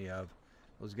reminds me of.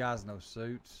 Those guys in those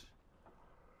suits.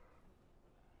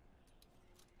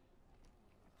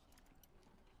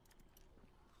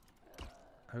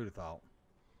 Who'd have thought?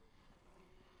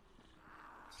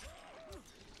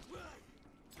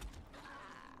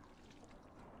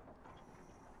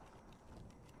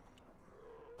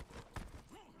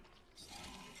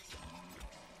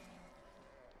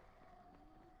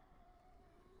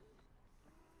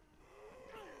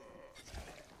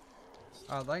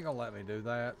 They ain't gonna let me do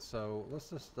that, so let's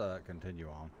just continue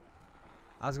on.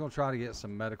 I was gonna try to get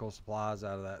some medical supplies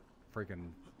out of that freaking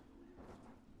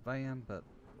van, but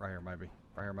right here maybe.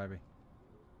 Right here maybe.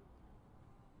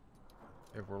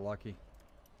 If we're lucky.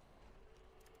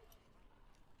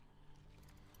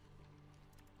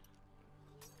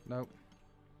 Nope.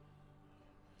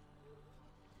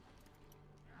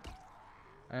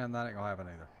 And that ain't gonna happen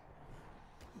either.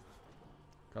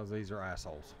 Because these are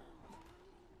assholes.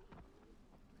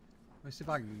 Let me see if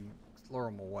I can lure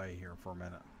them away here for a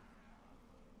minute.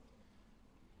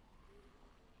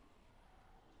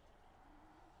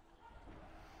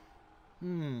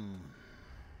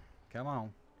 Come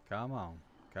on. Come on.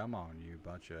 Come on, you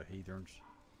bunch of heathens.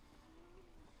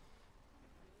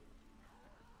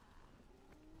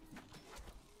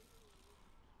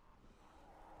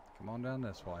 Come on down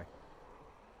this way.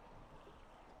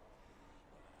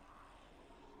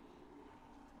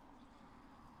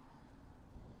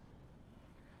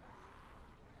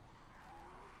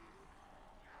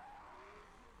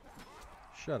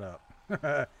 Shut up.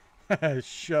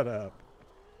 Shut up.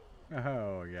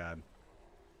 Oh, God.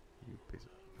 You piece of...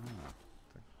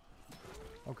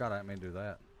 Oh, God, I didn't mean to do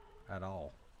that. At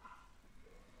all.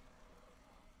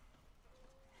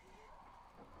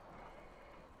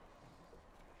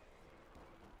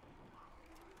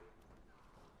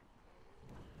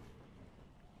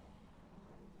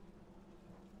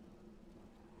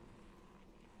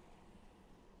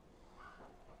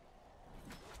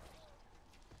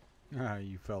 Ah,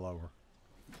 you fell over.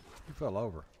 You fell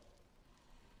over.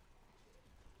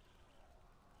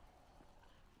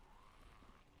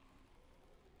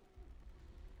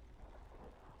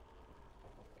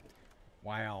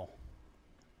 Wow.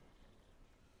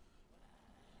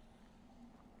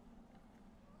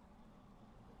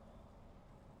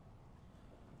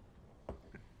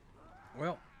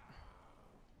 Well,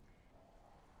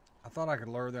 I thought I could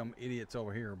lure them idiots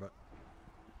over here, but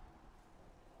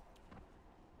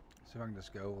see if I can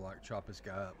just go like chop this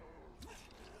guy up.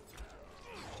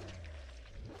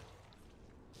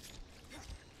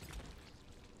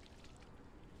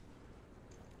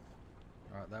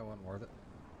 Alright, that wasn't worth it.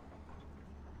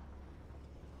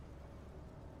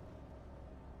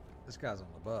 This guy's on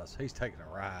the bus. He's taking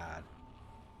a ride.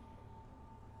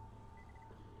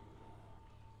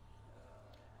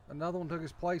 Another one took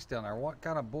his place down there. What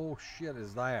kind of bullshit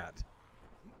is that?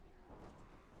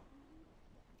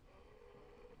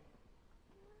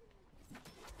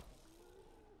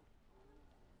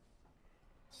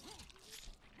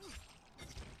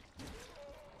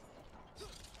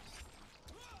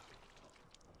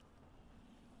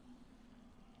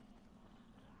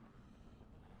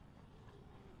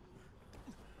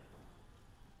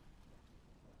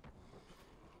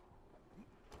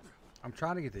 I'm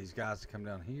trying to get these guys to come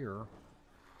down here.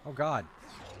 Oh, God.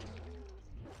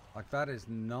 Like, that is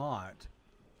not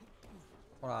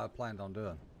what I planned on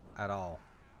doing at all.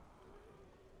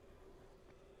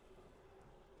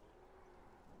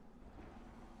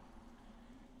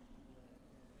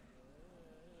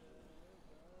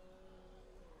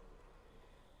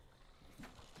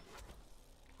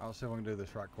 I'll see if we can do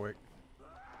this right quick.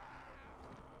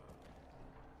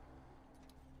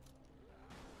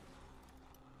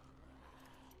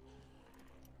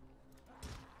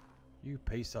 You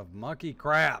piece of monkey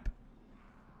crap.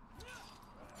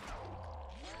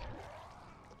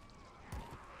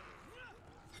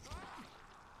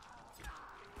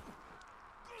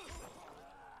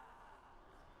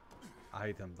 I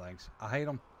hate them things. I hate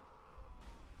them.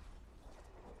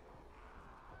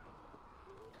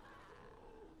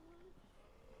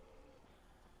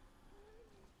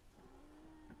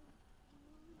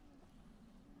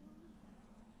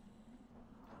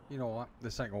 You know what?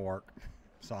 This ain't gonna work.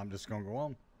 So I'm just gonna go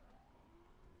on.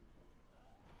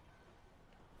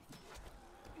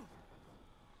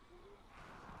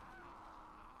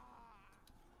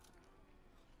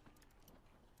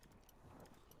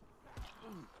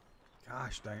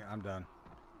 Gosh dang it, I'm done.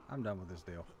 I'm done with this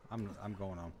deal. I'm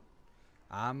going on.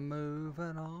 I'm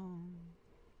moving on.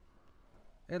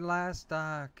 At last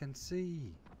I can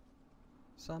see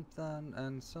something,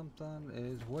 and something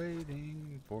is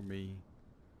waiting for me.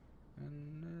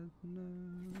 And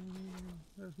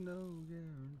there's no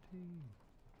guarantee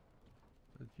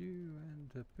with you and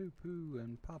the poo-poo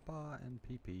and Papa and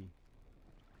Pee-Pee.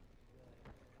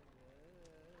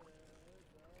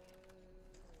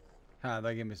 Huh,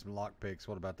 they give me some lockpicks.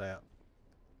 What about that?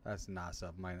 That's nice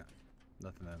of them, ain't it?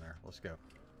 Nothing in there. Let's go.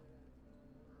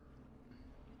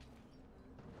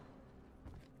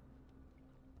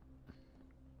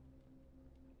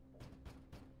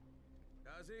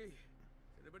 Ozzy?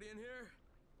 Anybody in here?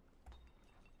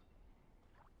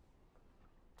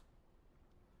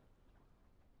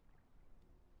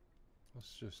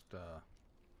 Let's just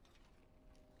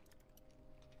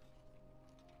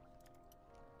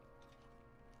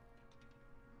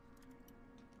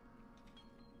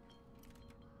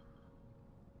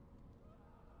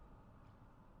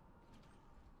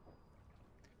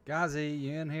Gazi,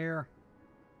 you in here?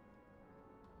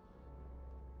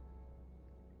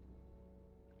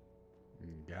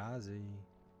 Gazi.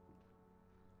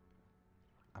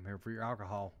 I'm here for your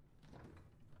alcohol.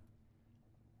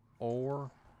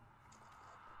 Or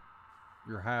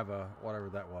your Hava, whatever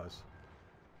that was.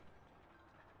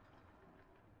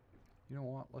 You know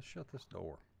what? Let's shut this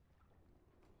door.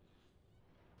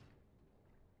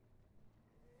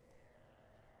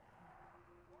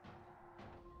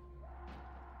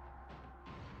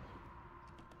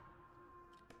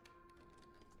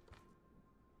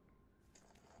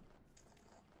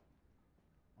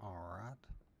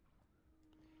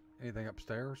 Anything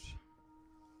upstairs?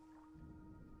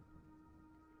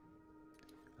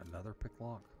 Another pick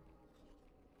lock.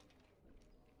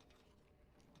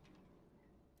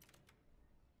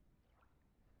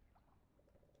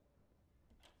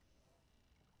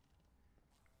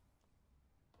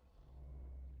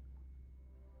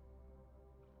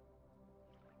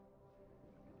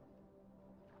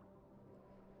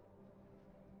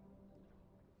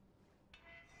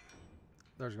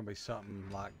 There's gonna be something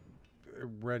like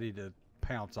ready to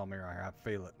pounce on me right here. I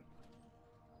feel it.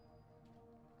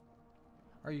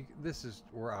 Are you? This is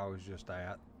where I was just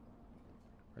at.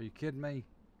 Are you kidding me?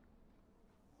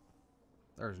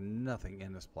 There's nothing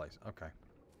in this place. Okay.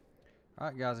 All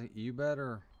right, guys. You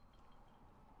better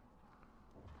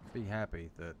be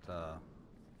happy that.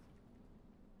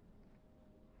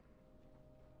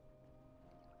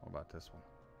 What about this one?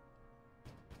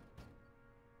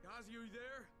 Guys, are you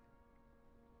there?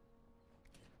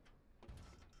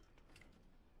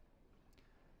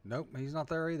 Nope, he's not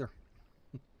there either.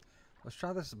 Let's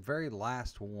try this very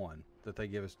last one that they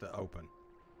give us to open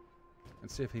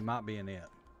and see if he might be in it.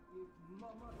 If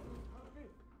Mama is happy,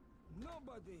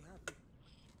 nobody happy.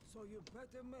 So you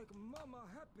better make Mama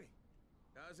happy.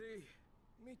 Ozzy?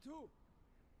 Me too.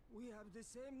 We have the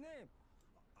same name.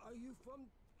 Are you from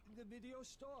the video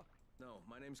store? No,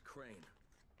 my name's Crane.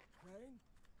 Crane?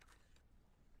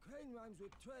 Crane rhymes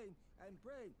with train and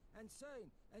brain and sane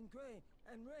and grain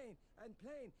and rain and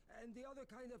plane and the other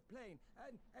kind of plane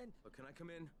and But can I come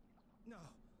in? no,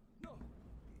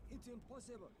 it's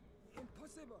impossible,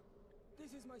 impossible.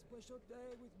 This is my special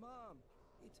day with Mom.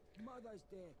 It's Mother's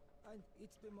Day and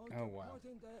it's the most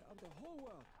important day of the whole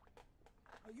world.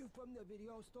 Are you from the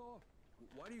video store?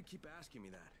 Why do you keep asking me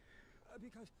that?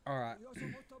 Because All right. you're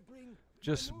supposed to bring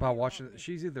Just a by movie watching out it, here.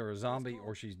 she's either a zombie It's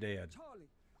or she's dead. called Charlie.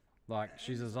 Like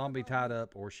she's a zombie tied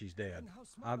up or she's dead. And how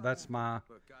smart I That's am. my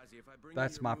Look, Ozzy, if I bring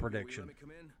That's you my your movie, will you prediction. let me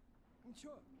come in?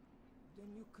 Sure. Then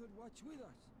you could watch with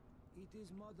us. It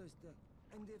is Mother's Day.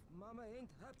 And if Mama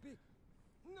ain't happy,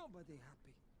 nobody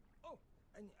happy. Oh,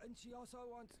 and she also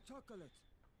wants chocolate.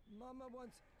 Mama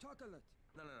wants chocolate.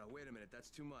 No, wait a minute. That's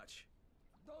too much.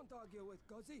 Don't argue with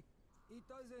Guzzy. It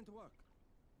doesn't work.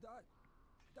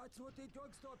 That's what the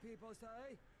drugstore people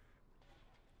say.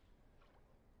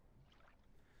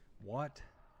 what?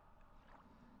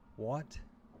 What?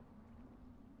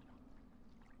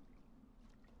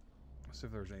 Let's see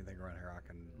if there's anything around here I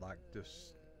can like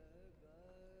just.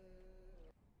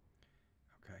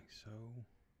 Okay, so.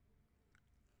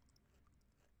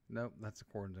 Nope, that's a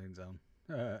quarantine zone.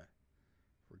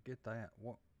 Forget that.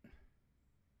 What?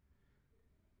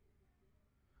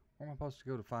 Where am I supposed to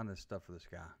go to find this stuff for this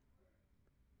guy?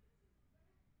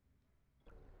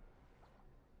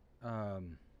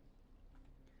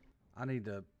 I need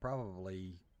to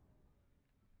probably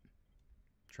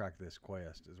track this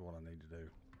quest is what I need to do.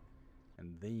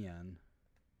 And then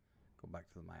go back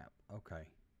to the map. Okay.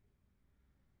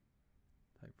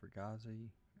 Take Fugazi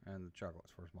and the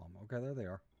chocolates for his mom. Okay, there they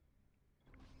are.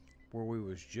 Where we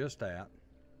was just at.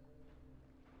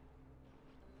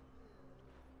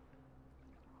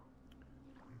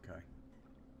 Okay.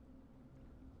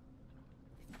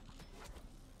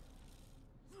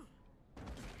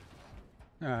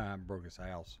 I broke his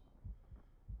house.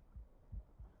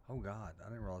 Oh God, I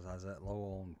didn't realize I was that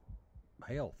low on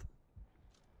health.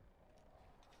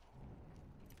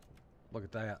 Look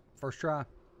at that. First try.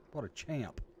 What a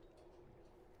champ.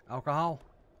 Alcohol.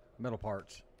 Metal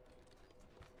parts.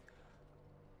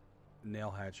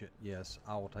 Nail hatchet. Yes,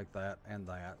 I will take that and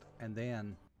that. And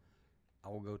then I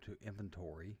will go to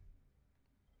inventory.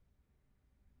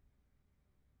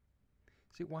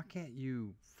 See, why can't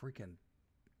you freaking...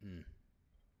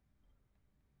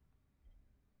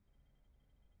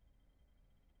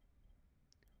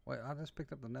 Wait, I just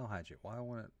picked up the nail hatchet. Why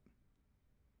won't it...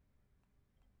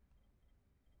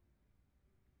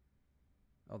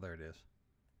 Oh, there it is.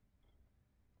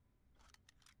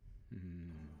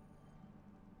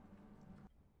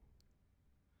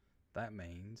 That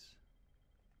means...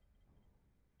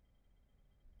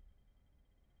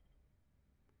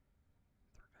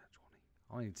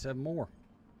 I need 7 more.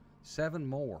 7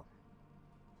 more.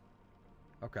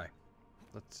 Okay.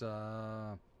 Let's, see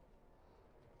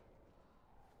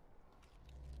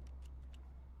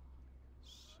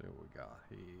what we got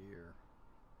here.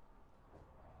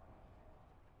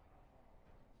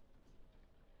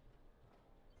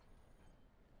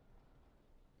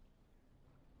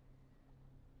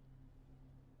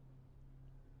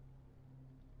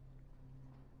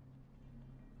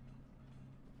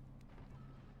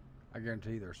 I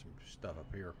guarantee there's some stuff up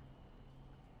here.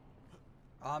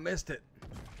 Oh, I missed it.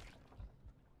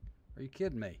 Are you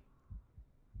kidding me?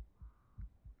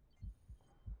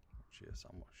 is.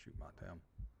 I'm gonna shoot my town.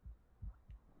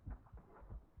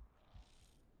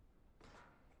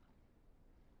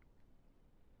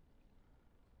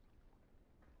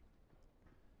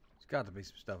 There's got to be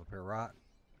some stuff up here, right?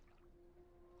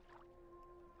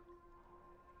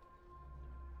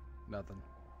 Nothing.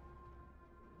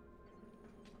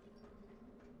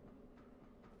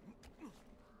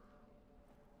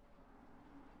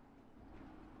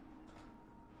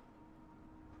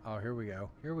 Oh, here we go.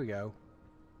 Here we go.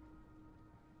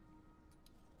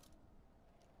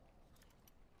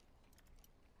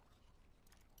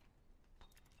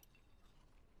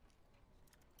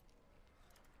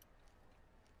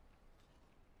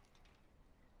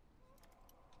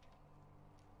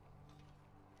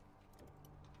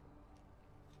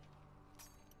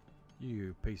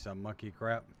 You piece of monkey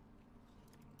crap.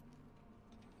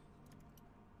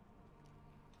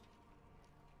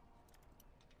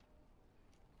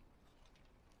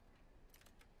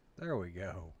 There we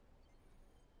go.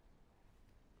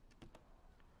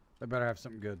 They better have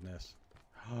something good in this.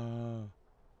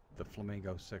 The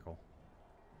flamingo sickle.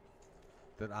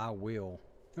 That I will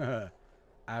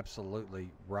absolutely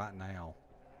right now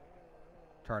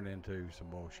turn into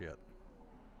some bullshit.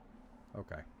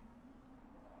 Okay.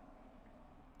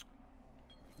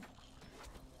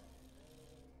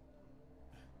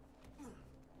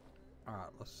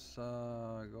 Alright, let's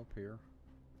go up here.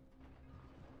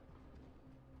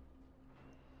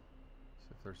 See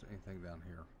if there's anything down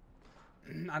here.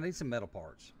 I need some metal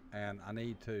parts, and I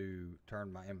need to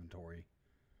turn my inventory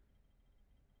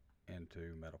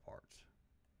into metal parts.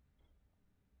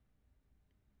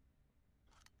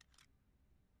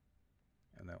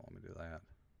 And they want me to do that.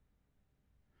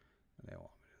 And they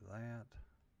want me to do that.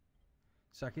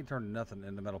 So I can't turn nothing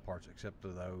into metal parts except to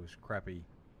those crappy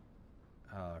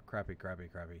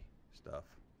stuff.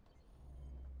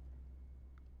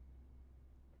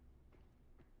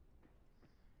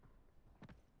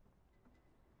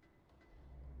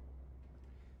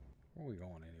 Where are we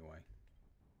going anyway?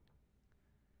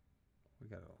 We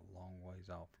got a long ways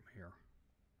out from here.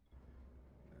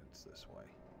 It's this way.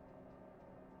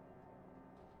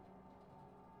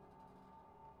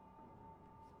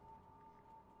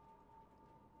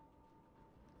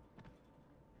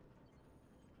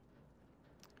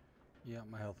 Yeah,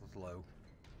 my health is low.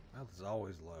 My health is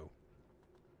always low.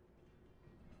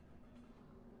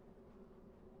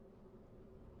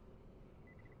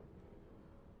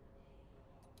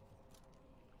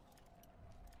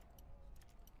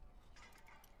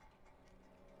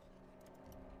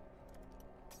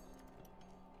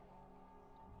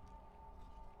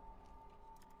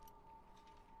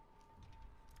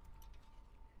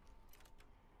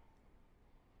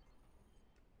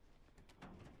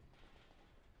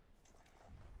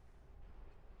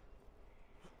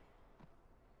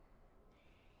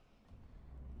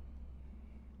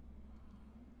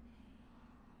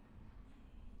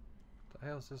 What the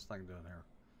hell is this thing doing here?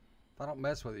 If I don't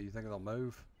mess with it, you think it'll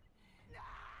move?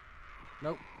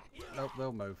 Nope. Nope,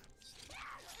 they'll move.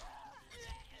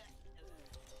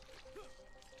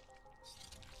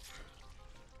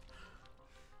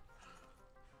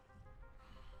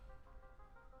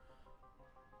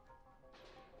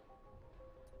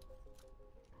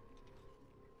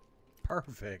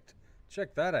 Perfect.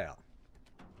 Check that out.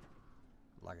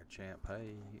 Like a champ,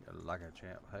 hey. Like a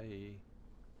champ, hey.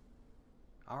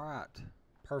 Alright.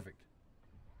 Perfect.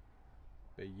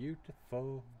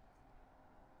 Beautiful.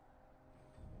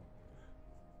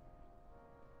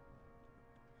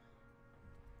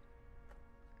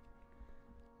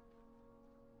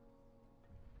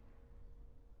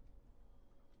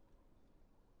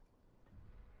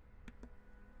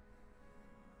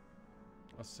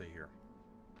 Let's see here.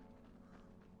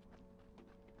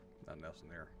 Nothing else in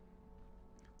there.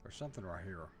 There's something right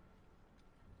here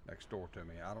next door to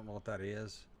me. I don't know what that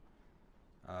is,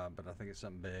 but I think it's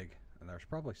something big. And there's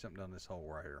probably something down this hole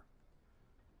right here.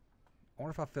 I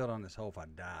wonder if I fell down this hole if I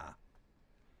die.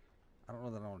 I don't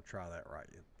know that I want to try that right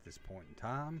at this point in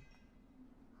time.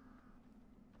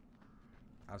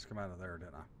 I just come out of there,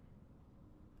 didn't I? I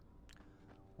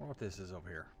wonder what this is over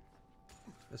here.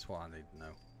 This is what I need to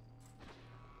know.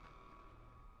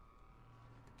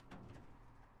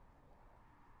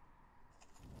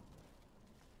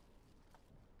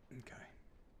 Okay.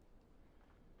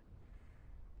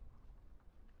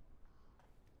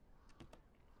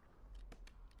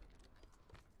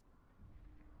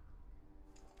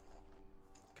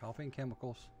 Coffee and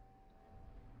chemicals.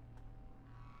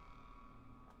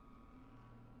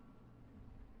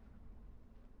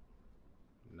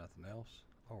 Nothing else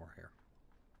over here.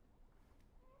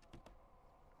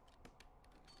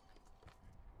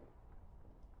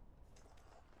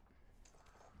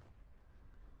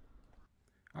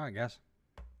 Alright, guys.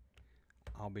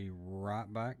 I'll be right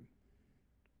back.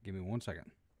 Give me 1 second.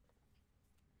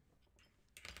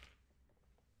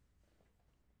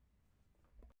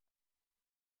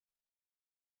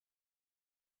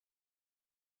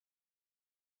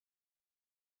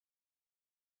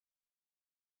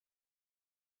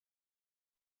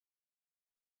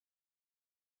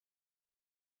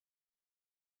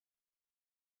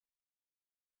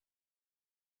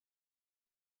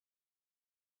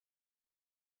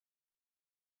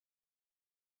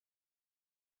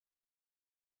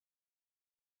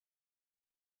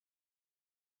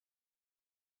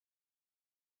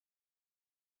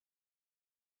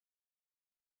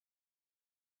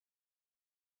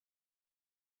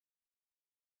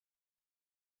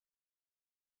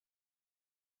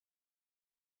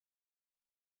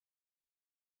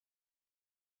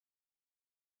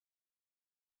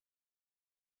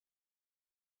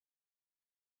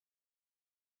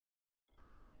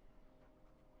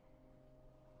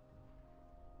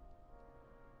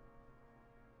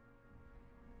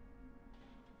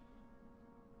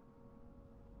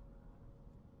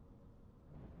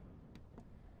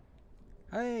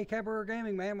 Hey, Cabaret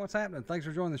Gaming, man, what's happening? Thanks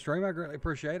for joining the stream. I greatly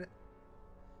appreciate it.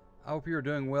 I hope you're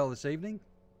doing well this evening.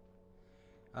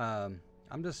 I'm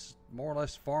just more or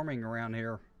less farming around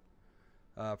here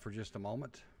for just a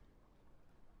moment.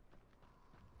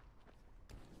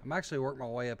 I'm actually working my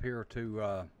way up here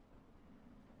to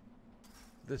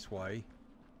this way.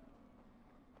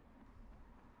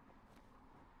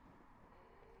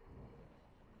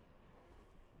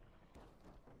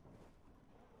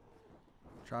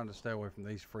 Trying to stay away from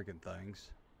these freaking things.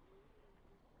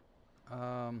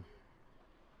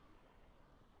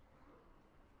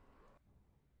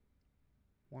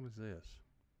 What is this?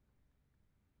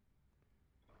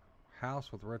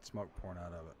 House with red smoke pouring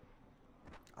out of it.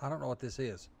 I don't know what this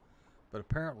is, but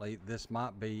apparently this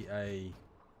might be a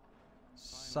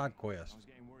side quest. I was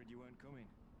getting worried you weren't coming.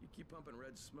 You keep pumping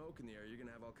red smoke in the air, you're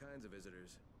gonna have all kinds of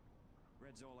visitors.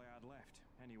 Red's all I had left.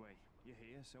 Anyway, you're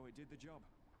here, so it did the job.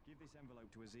 Give this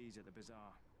envelope to Aziz at the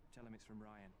bazaar. Tell him it's from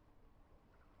Ryan.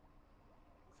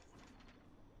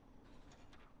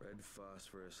 Red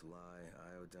phosphorus, lye,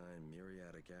 iodine,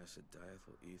 muriatic acid,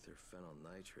 diethyl ether, phenyl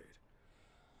nitrate.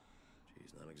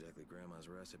 Geez, not exactly Grandma's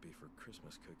recipe for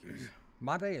Christmas cookies.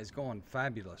 My day is going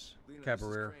fabulous,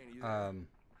 Cabaret.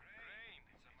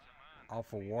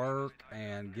 Off of work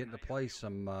and getting to play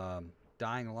some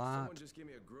Dying Light. Someone just give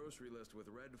me a grocery list with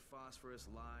red phosphorus,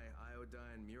 lye,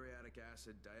 iodine, muriatic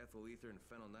acid, diethyl ether, and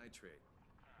phenyl nitrate.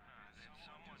 Then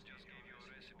someone just gave you a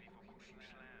recipe for cooking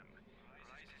slam.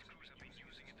 Rais's crews have been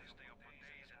using it to stay up for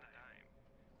days at a time.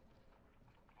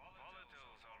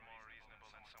 Volatiles are more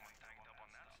reasonable than someone tanked up on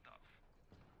that stuff.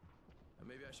 And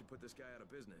maybe I should put this guy out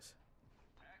of business.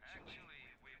 Actually,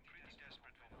 we're pretty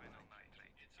desperate for phenyl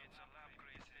nitrate. It's a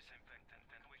lab-grade disinfectant,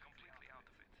 and we're completely out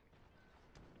of it.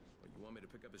 You want me to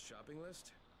pick up his shopping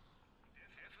list?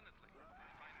 Definitely.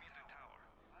 Find me at the tower.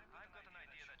 I've got an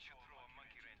idea that should throw a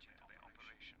monkey wrench into the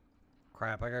operation.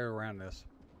 Crap, I gotta go around this.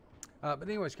 But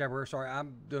anyways, Cabaret, sorry,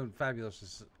 I'm doing fabulous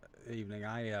this evening.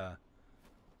 I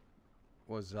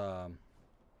was had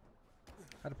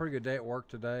a pretty good day at work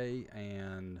today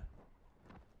and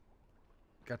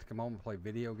got to come home and play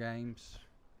video games.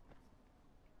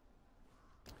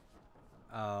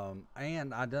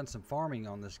 And I done some farming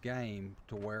on this game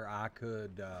to where I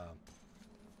could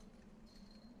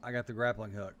I got the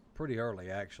grappling hook pretty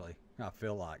early, actually. I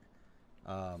feel like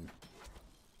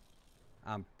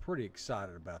I'm pretty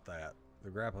excited about that. The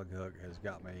grappling hook has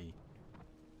got me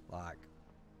like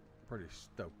pretty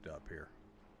stoked up here.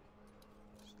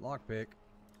 Lockpick.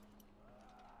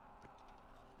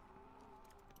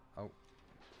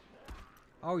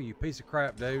 Oh, you piece of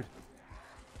crap, dude.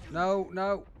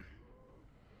 No.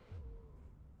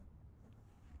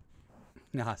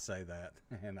 I say that,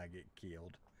 and I get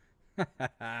killed.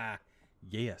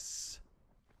 Yes.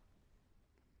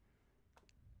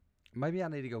 Maybe I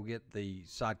need to go get the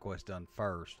side quest done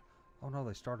first. Oh no,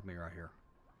 they started me right here.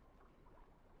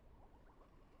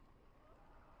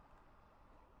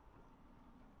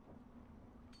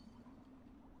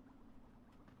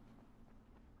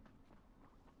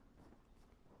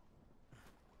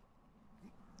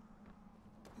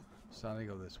 So I need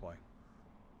to go this way.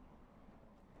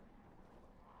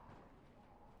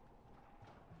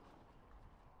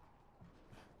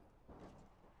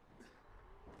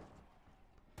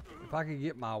 If I could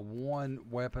get my one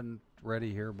weapon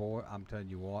ready here, boy, I'm telling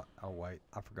you what. Oh, wait.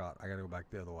 I forgot. I got to go back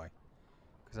the other way.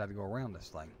 Because I had to go around this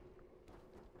thing.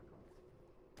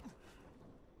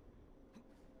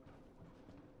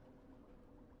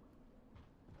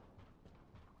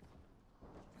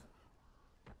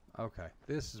 Okay,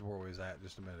 this is where we was at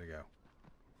just a minute ago.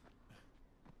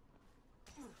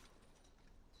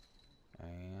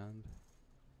 And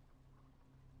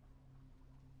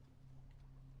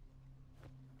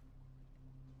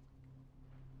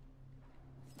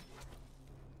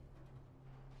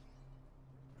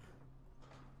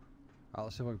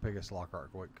let's see if we can pick this lock right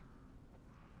quick.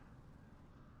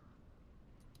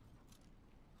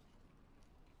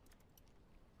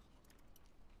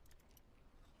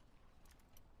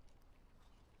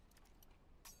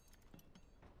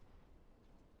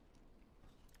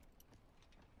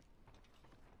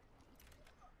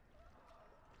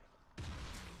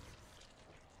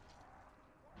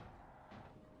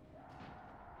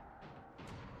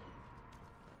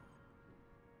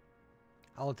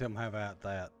 I'll let them have at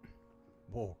that.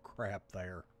 Bull crap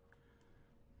there.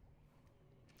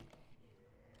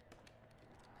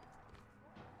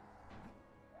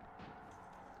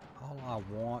 All I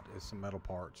want is some metal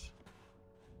parts.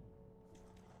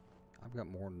 I've got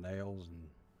more nails and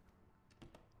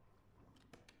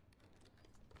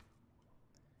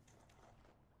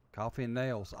coffee and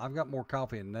nails. I've got more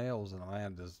coffee and nails than a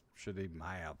man should even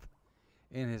have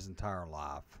in his entire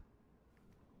life.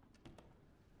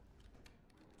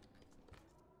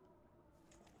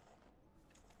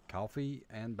 Coffee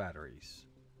and batteries.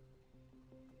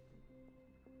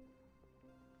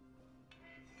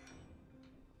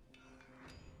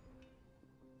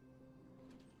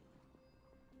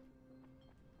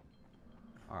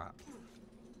 All right.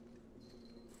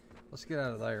 Let's get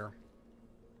out of there.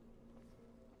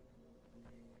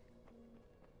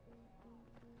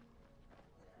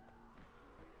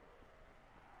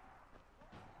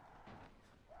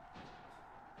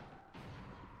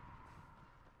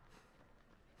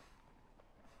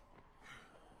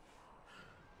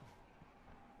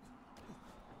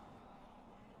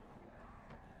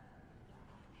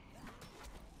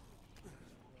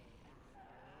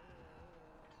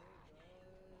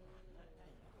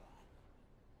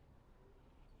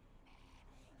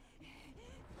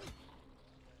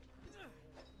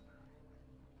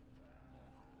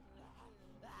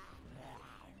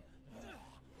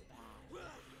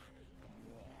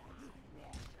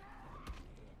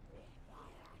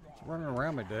 It's running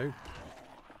around me, dude.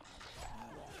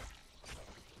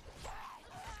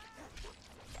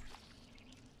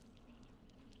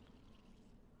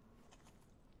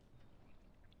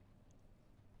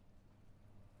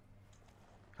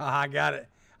 I got it.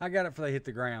 I got it before they hit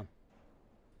the ground.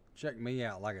 Check me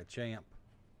out like a champ.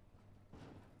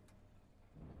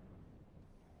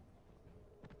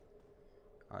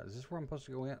 Alright, is this where I'm supposed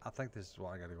to go in? I think this is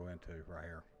what I got to go into right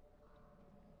here.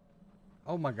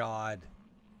 Oh my god.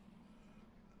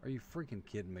 Are you freaking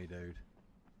kidding me, dude?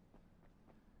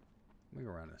 Let me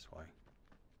go around this way.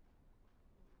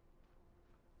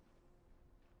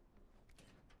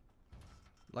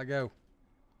 Let go.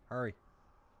 Hurry.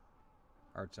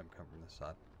 I heard something come from this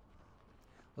side.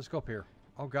 Let's go up here.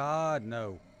 Oh god,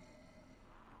 no.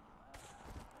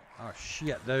 Oh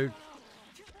shit, dude.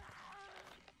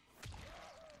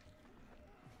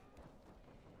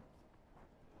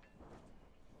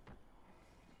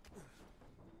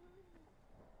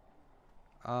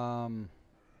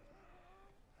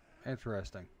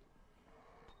 Interesting.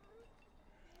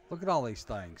 Look at all these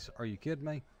things. Are you kidding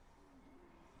me?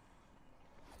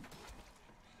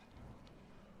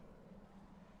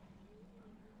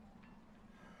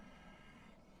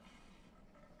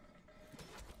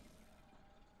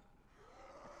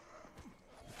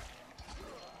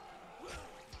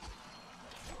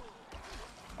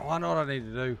 Oh, I know what I need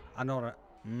to do. I know what I...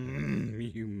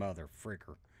 you mother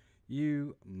fricker.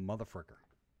 You mother fricker.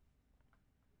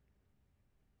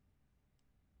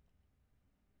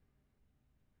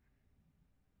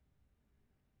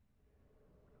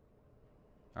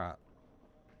 Alright.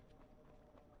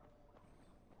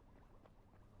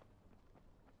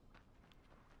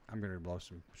 I'm going to blow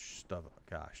some stuff up.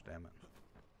 Gosh, damn it.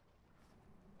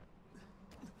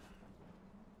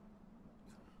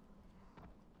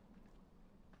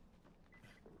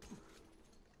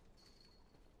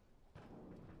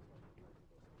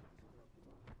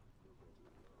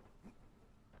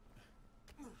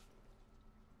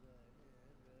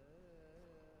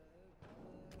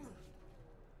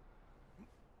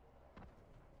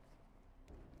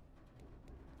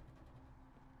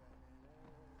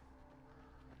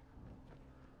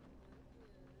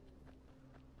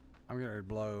 I'm going to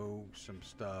blow some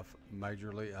stuff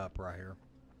majorly up right here.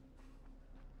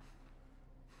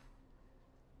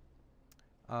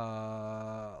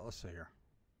 Let's see here.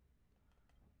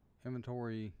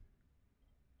 Inventory.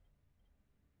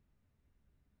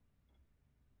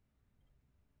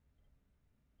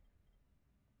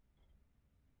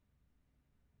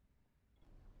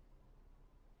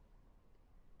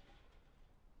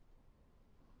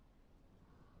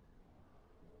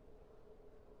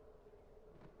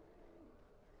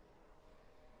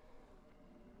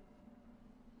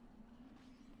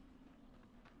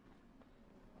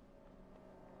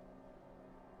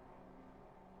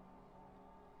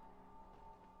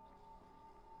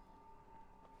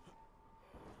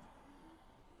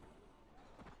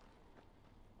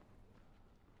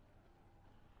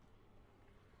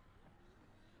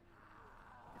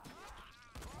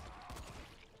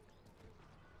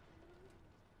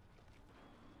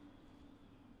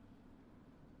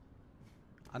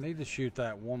 I need to shoot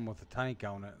that one with the tank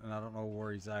on it, and I don't know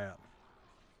where he's at.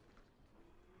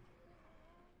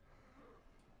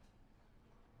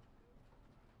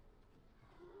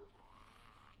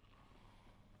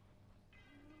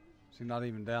 Is he not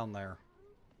even down there?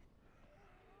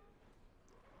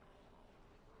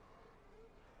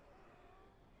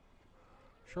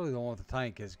 Surely the one with the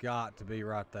tank has got to be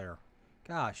right there.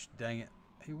 Gosh dang it.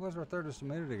 He was right there just a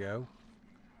minute ago.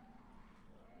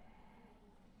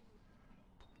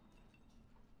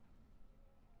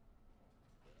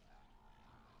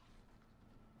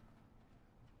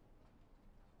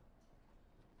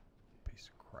 Piece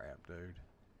of crap, dude.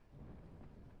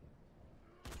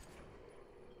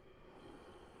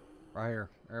 Right here.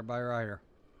 Everybody right here.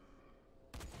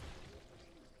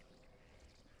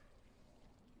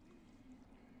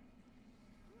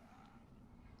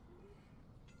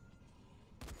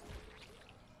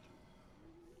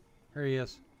 Here he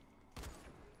is.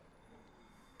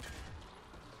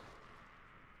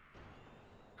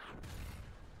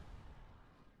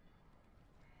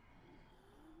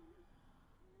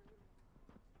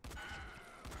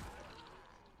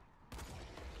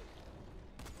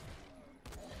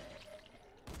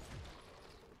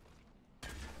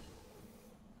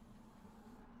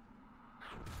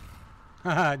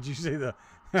 Did you see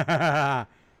the...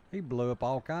 He blew up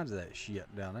all kinds of that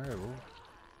shit down there. Bro.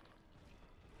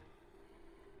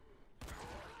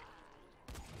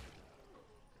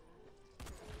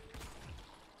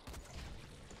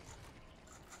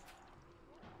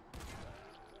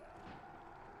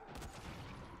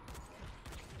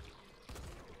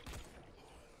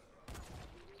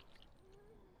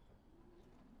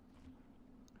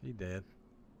 He dead.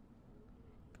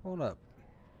 Come on up.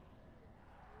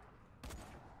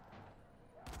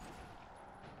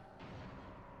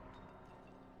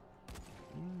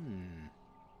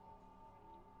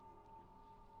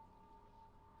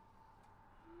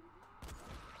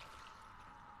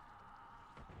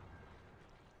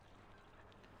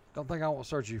 Don't think I won't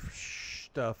search you for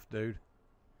stuff, dude.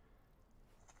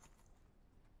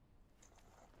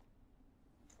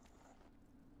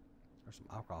 There's some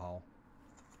alcohol.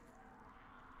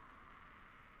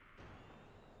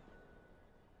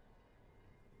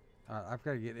 I've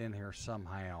got to get in here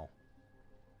somehow.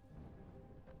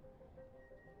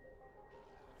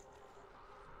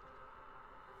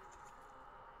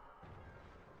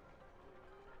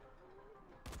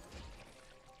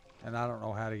 And I don't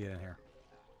know how to get in here.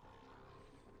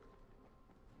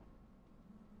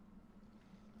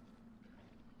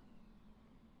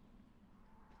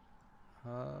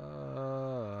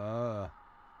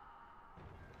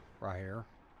 Right here.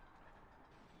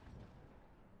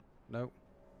 Nope.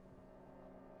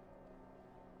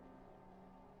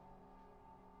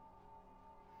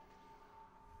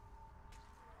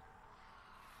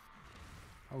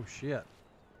 Oh shit.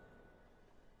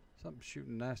 Something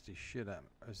shooting nasty shit at me.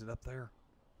 Is it up there?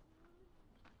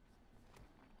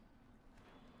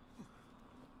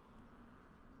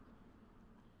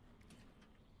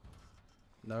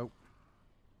 Nope.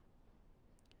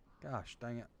 Gosh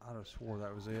dang it. I just swore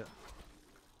that was it.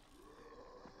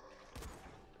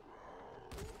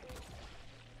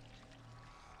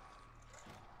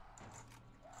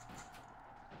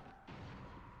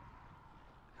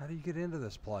 How do you get into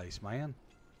this place, man?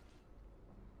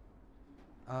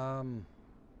 I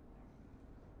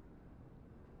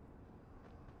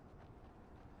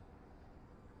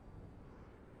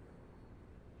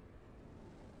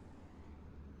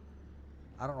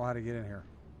don't know how to get in here.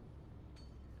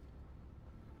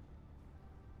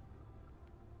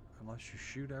 Unless you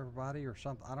shoot everybody or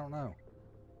something. I don't know.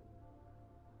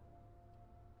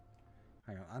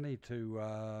 Hang on. I need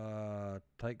to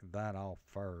take that off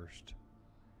first.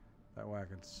 That way I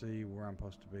can see where I'm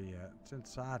supposed to be at. It's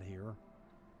inside here.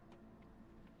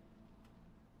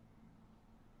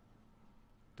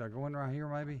 Did I go in right here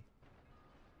maybe?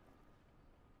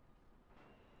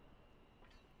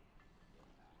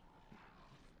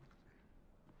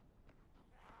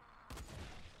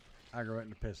 Aggravating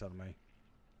the piss out of me.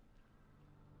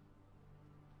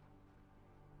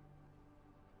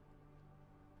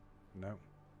 Nope.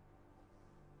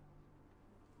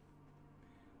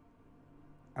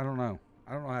 I don't know.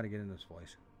 I don't know how to get in this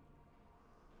place.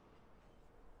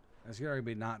 It's going to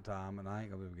be nighttime and I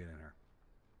ain't going to be able to get in here.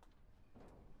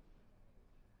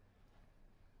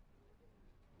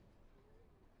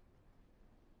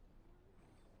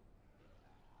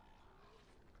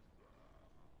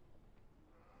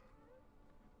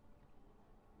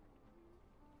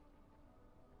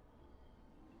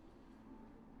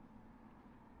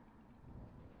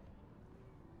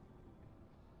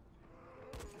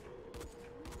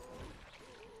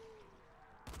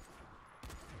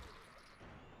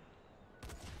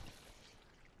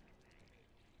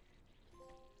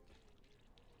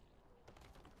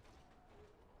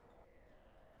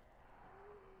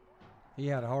 He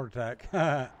had a heart attack.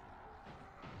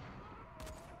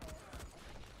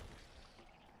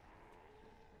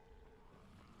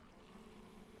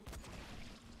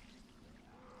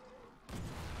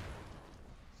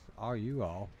 Are you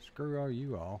all? Screw are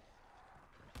you all?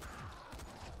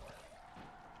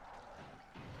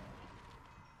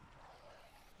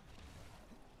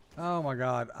 Oh my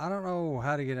God, I don't know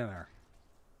how to get in there.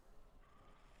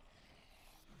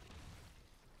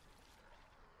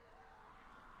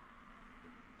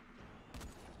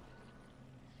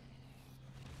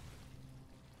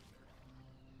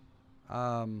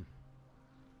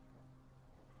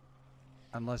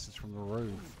 Unless it's from the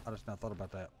roof. I just not thought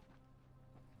about that.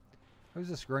 Who's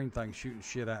this green thing shooting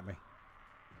shit at me?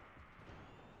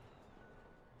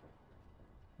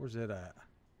 Where's it at?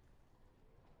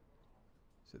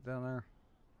 Is it down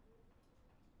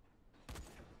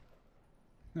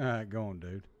there? Alright, go on,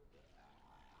 dude.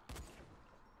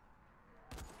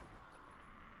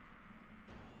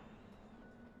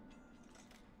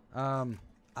 I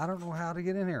don't know how to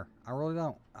get in here. I really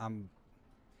don't.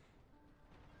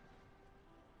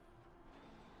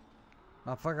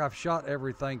 I feel like I've shot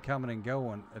everything coming and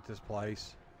going at this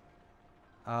place.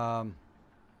 How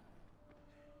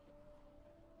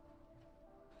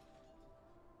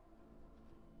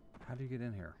do you get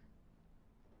in here?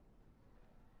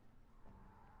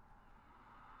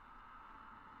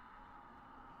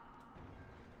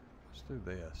 Let's do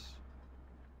this.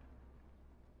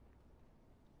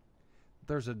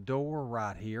 There's a door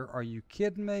right here. Are you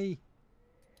kidding me?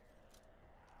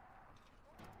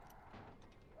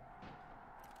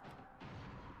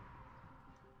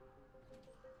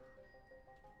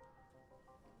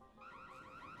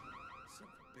 Son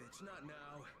of a bitch, not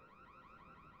now.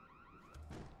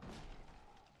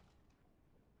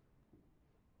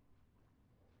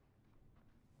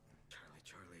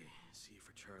 Charlie, C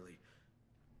for Charlie.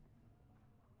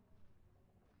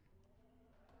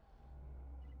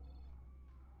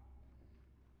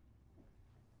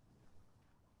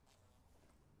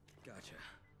 Gotcha.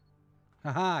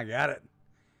 Haha, I got it.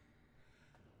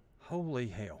 Holy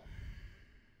hell.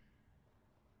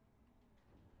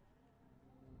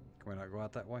 Can we not go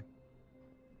out that way?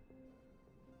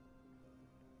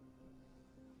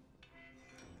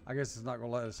 I guess it's not going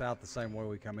to let us out the same way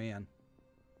we come in.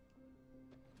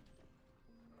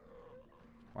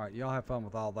 Alright, y'all have fun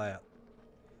with all that.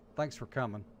 Thanks for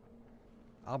coming.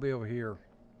 I'll be over here.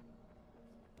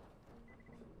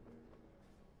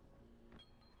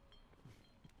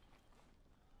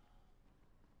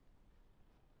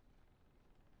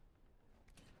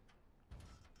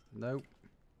 Nope.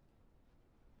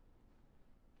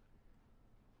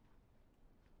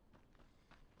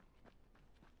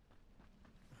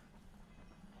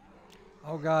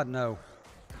 Oh God, no.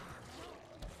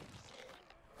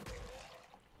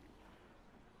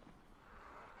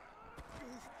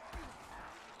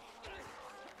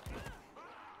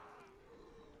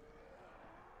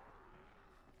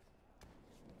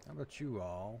 How about you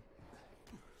all?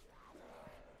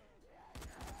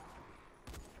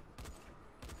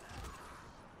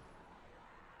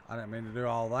 I didn't mean to do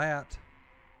all that.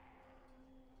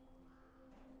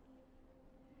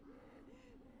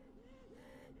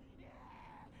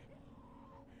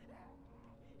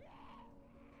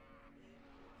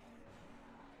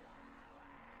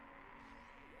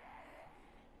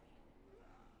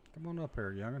 Come on up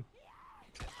here, young'un.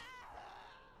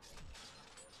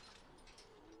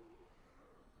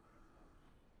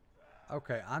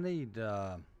 Okay, I need,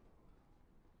 son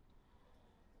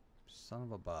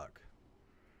of a buck.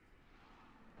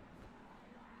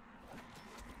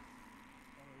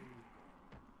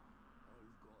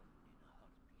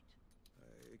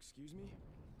 Excuse me?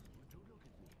 Would you look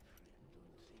at me, friend, and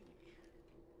think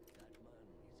that man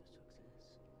is a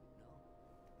success?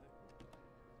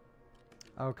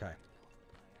 No? Okay.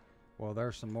 Well,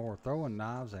 there's some more throwing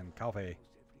knives and coffee. Every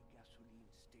gasoline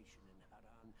station in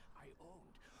Harran I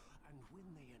owned, and when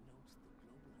they announced the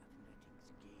Global Athletics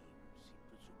Games, it was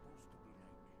supposed to be like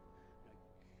a windfall,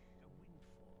 like winning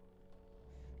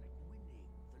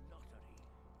the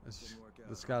lottery.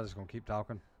 This guy's gonna keep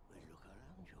talking. Well, look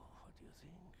around you. What do you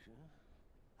think?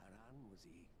 Huh? Harran was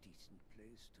a decent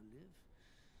place to live.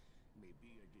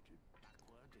 Maybe a little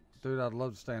backward and Dude, I'd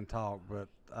love to stay and talk, but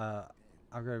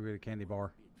I'll go get a candy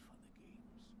bar. bid for the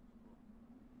games.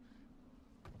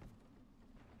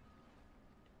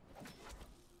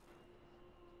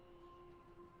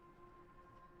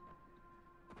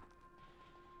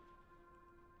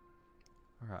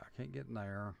 Alright, I can't get in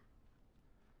there.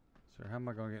 So how am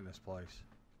I gonna get in this place? Is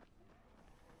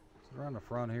it around the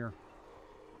front here?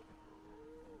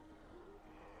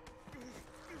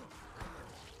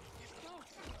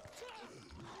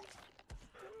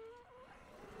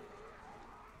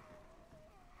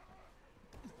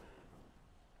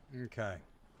 Okay.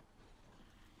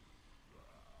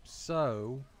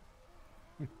 So,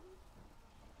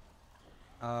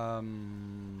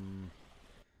 I'm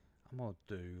gonna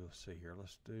do. Let's see here.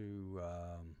 Let's do.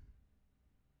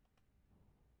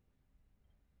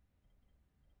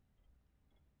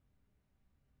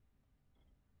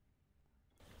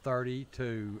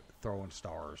 32 throwing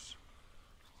stars.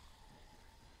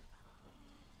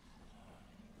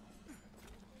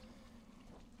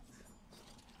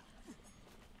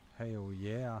 Hell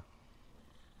yeah.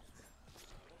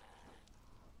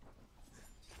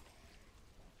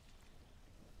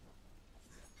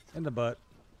 In the butt.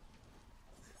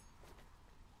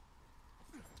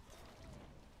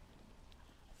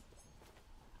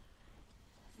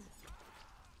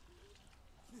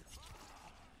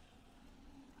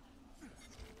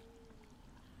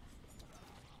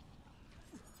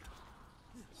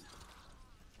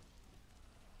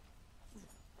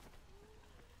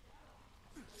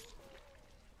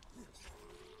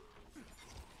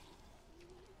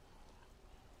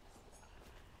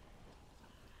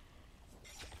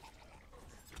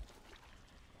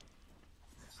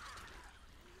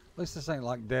 At least this ain't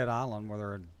like Dead Island where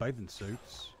they're in bathing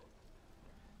suits.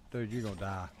 Dude, you're gonna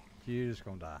die. You're just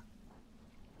gonna die.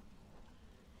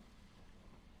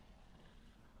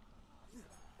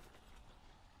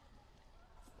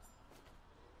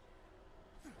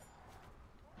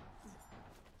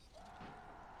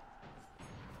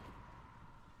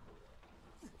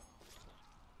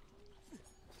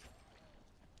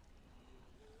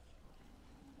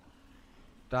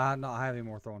 Die, not have any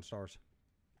more throwing stars.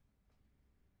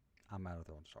 I'm out of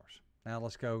throwing stars. Now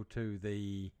let's go to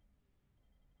the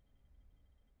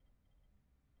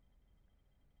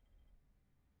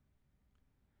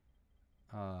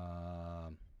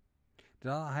did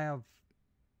I have,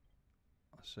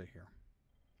 let's see here.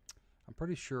 I'm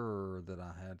pretty sure that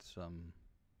I had some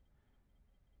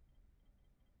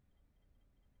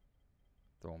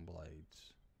throwing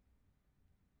blades.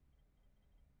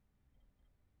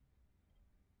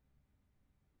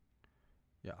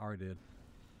 Yeah, I already did.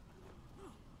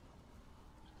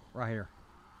 Right here.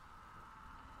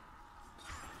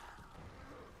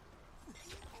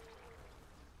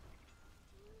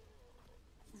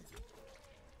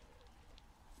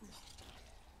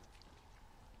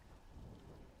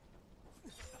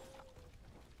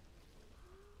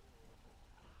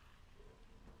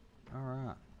 All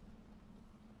right.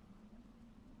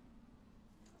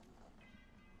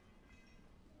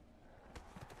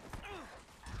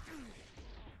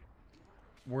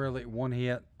 Really, one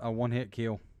hit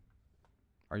kill.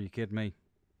 Are you kidding me?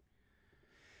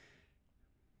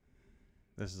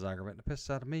 This is aggravating the piss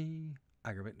out of me.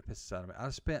 Aggravating the piss out of me. I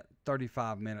spent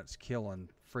 35 minutes killing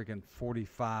freaking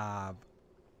 45.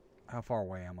 How far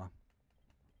away am I?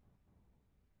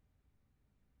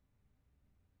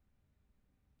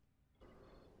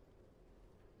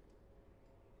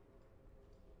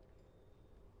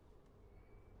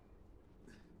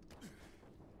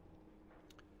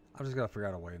 I just gotta figure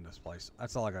out a way in this place.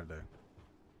 That's all I gotta do.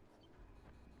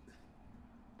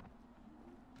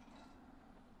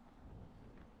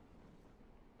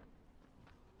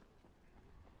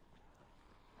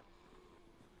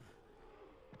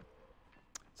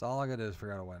 That's all I gotta do is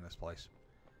figure out a way in this place.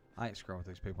 I ain't screwing with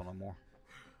these people no more.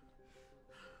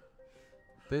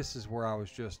 This is where I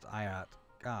was just at.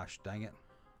 Gosh dang it.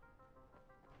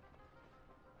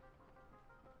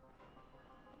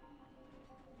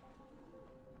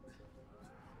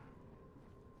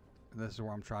 This is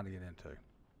where I'm trying to get into.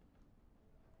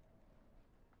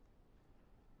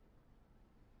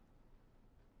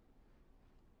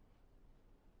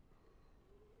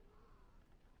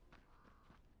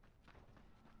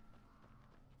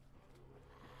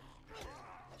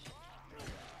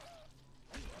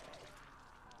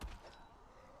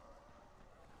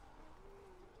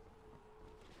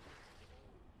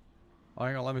 Oh,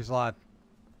 hang on, let me slide.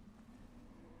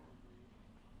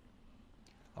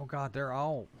 Oh God, they're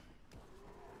all.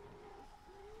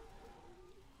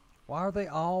 Why are they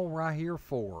all right here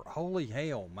for? Holy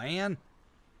hell, man.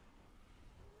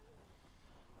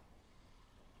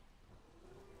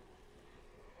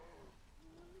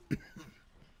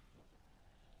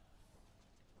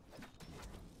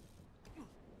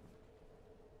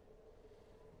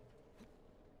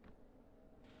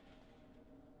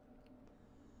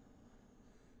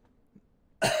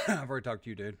 I've already talked to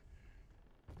you, dude.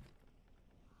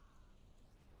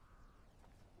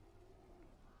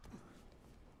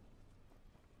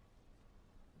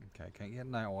 Okay, can't get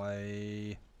in that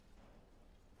way.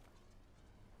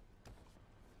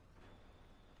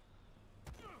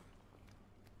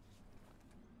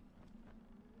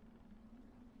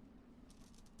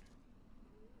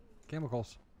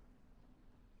 Chemicals.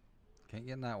 Can't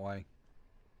get in that way.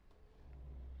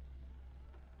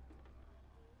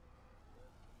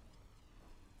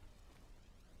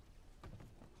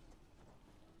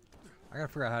 I gotta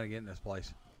figure out how to get in this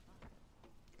place.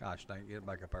 Gosh dang it, get it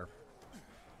back up there.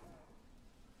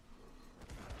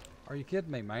 Are you kidding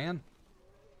me, man?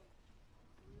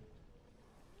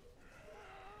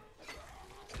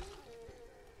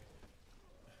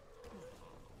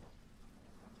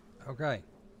 Okay.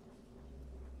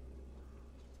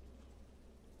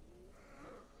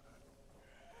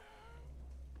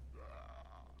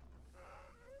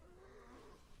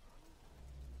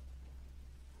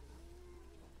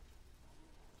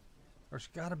 There's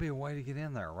got to be a way to get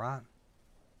in there, right?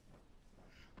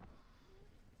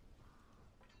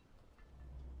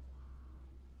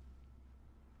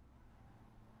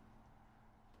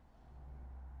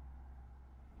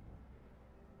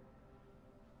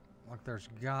 Like there's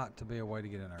got to be a way to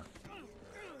get in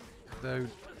there. Dude.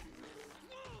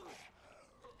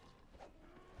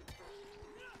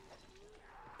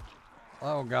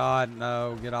 Oh God,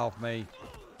 no, get off me.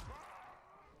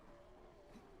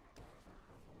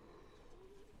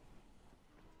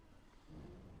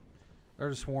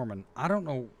 They're swarming. I don't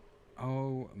know.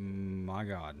 Oh my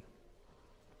God.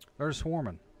 They're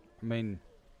swarming. I mean,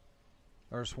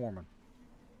 they're swarming.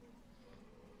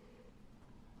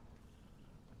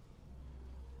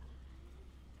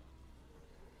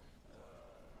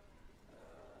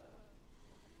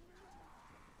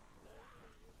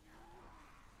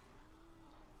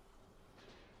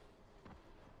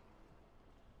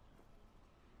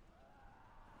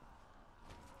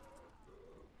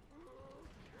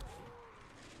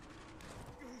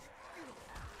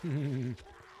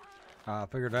 I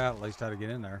figured out at least how to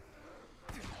get in there.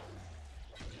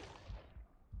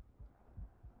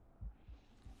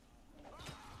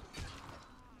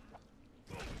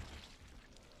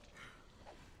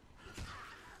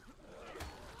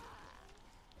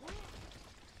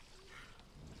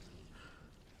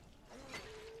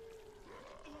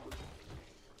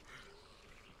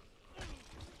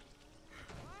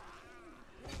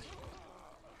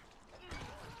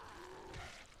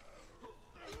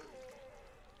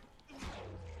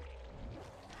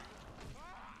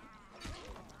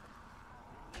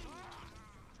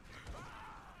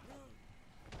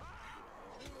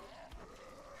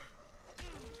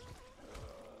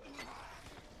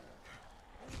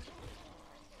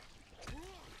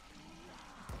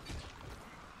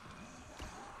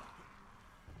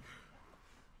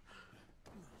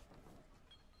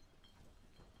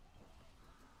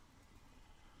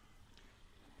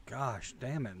 Gosh,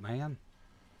 damn it, man.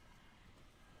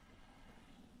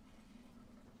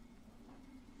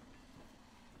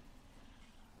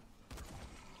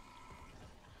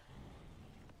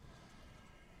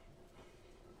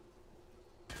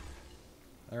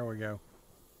 There we go.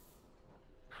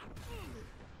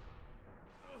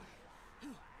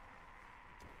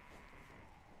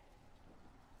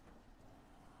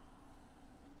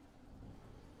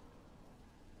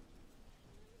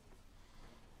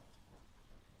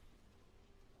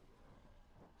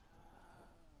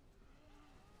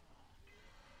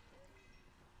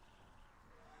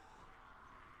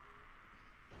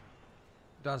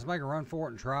 Does make a run for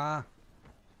it and try?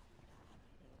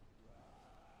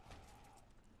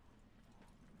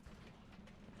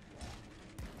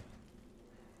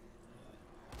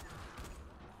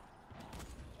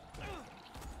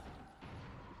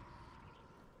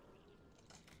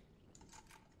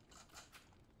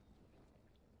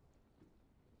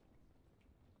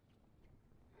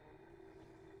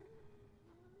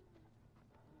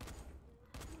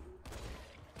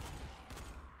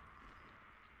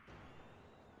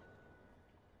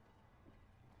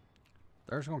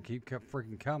 They're just gonna keep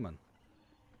freaking coming.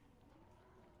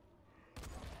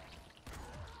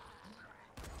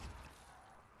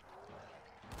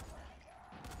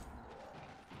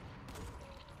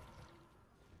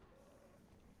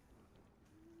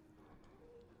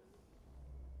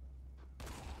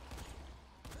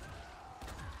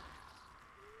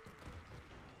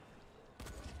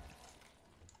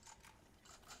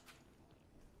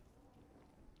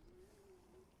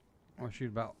 I'll shoot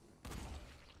about.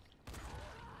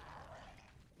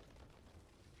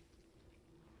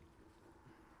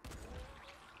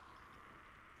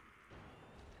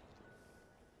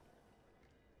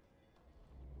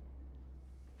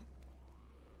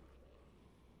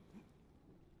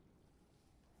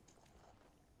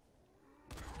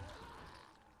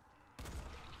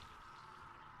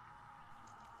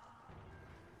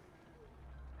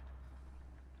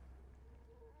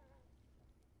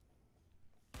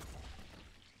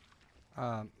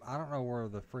 I don't know where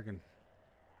the freaking...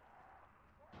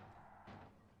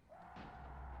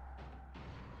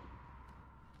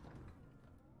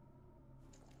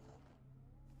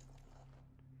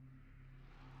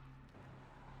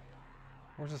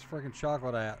 Where's this freaking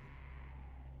chocolate at?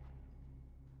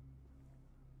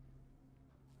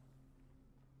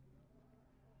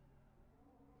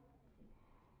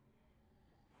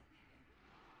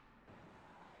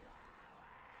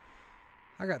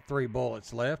 I got 3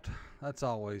 bullets left. That's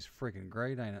always freaking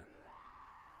great, ain't it?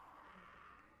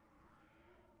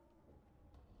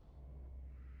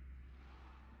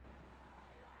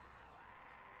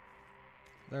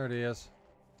 There it is.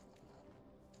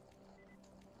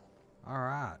 All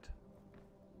right.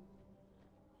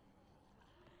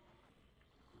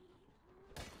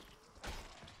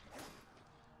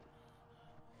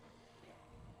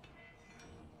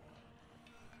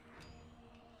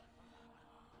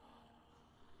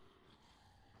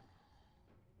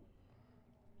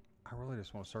 I really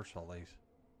just want to search all these,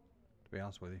 to be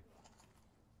honest with you.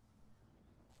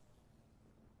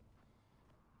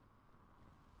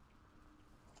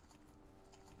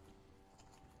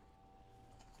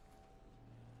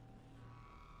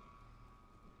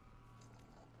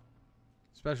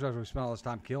 Especially after we spent all this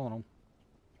time killing them.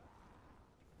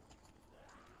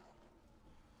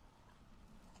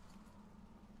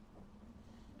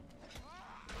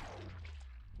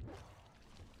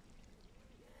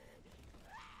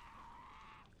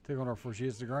 Tickling her before she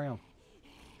hits the ground.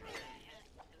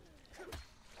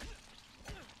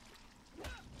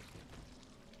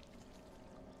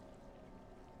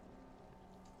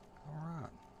 Alright.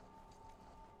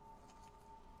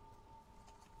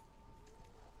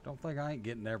 Don't think I ain't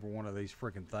getting every one of these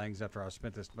freaking things after I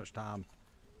spent this much time.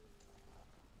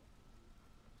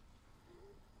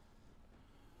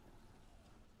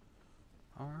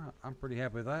 Alright, I'm pretty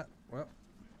happy with that. Well,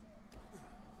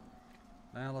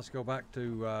 now let's go back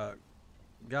to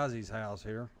Ghazi's house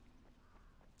here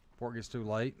before it gets too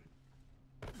late.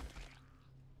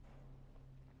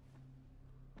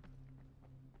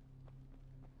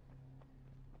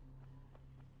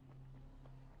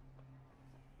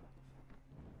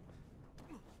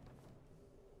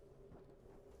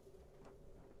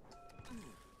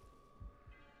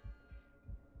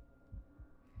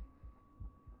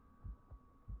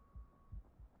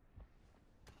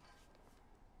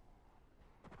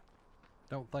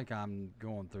 Don't think I'm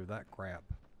going through that crap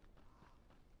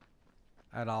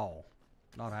at all.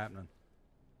 Not happening.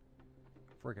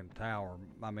 Freaking tower.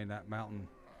 I mean that mountain.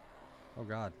 Oh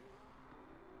God.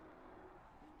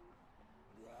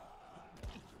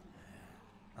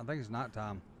 I think it's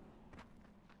nighttime.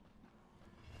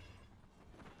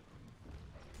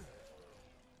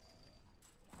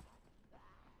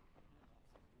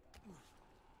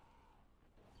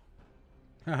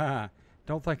 Haha.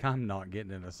 Don't think I'm not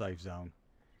getting in a safe zone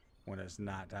when it's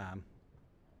nighttime.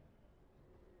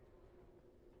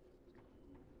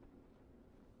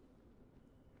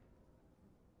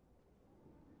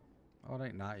 Oh, it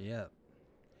ain't night yet.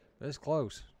 It's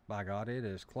close. By God, it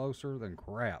is closer than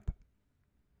crap.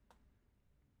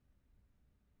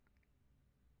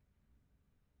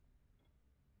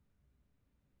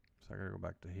 So I gotta go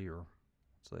back to here.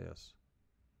 What's this?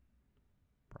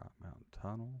 Bright Mountain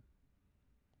Tunnel.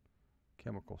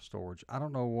 Chemical storage. I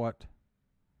don't know what.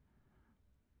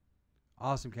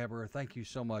 Awesome, Camper. Thank you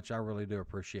so much. I really do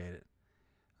appreciate it.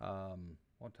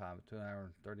 What time? 2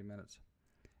 hours and 30 minutes.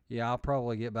 Yeah, I'll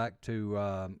probably get back to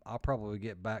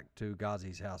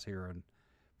Ghazi's house here and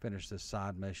finish this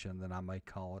side mission. Then I may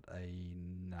call it a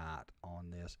night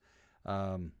on this.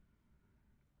 I've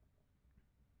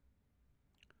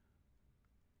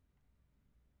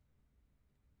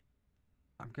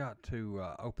got to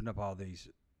open up all these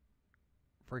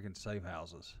freaking safe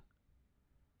houses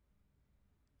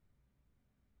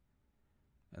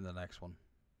in the next one,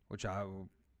 which I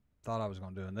thought I was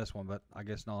going to do in this one, but I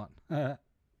guess not.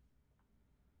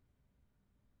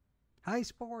 Hey,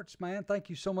 Sports, man. Thank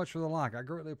you so much for the like. I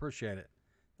greatly appreciate it.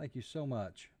 Thank you so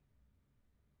much.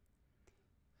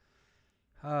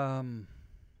 I'm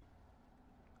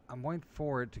waiting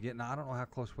for it to get... Now, I don't know how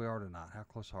close we are tonight. How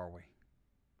close are we?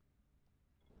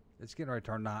 It's getting ready to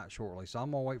turn night shortly, so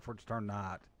I'm going to wait for it to turn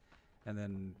night and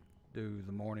then do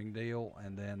the morning deal,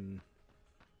 and then...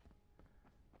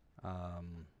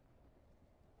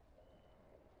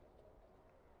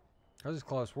 Because it's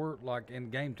close. We're like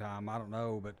in game time. I don't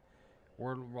know, but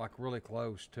we're like really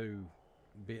close to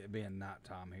being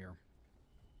nighttime here.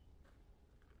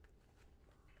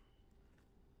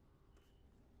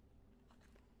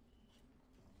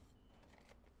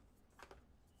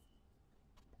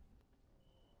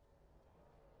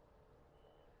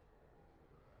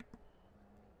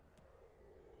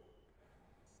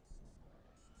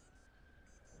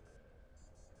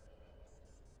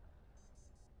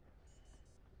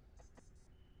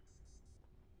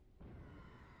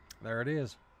 There it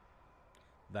is.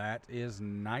 That is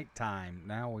nighttime.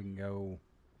 Now we can go.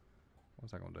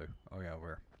 What's that going to do? Oh, yeah, over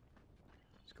here.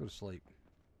 Let's go to sleep.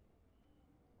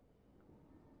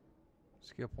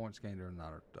 Skill points gained during the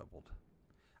night are doubled.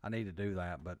 I need to do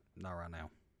that, but not right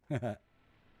now.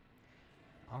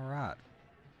 All right.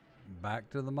 Back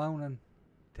to the morning.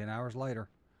 10 hours later.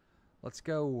 Let's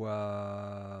go.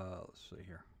 Let's see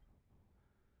here.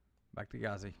 Back to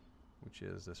Ghazi, which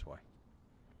is this way.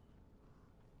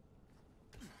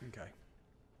 Okay.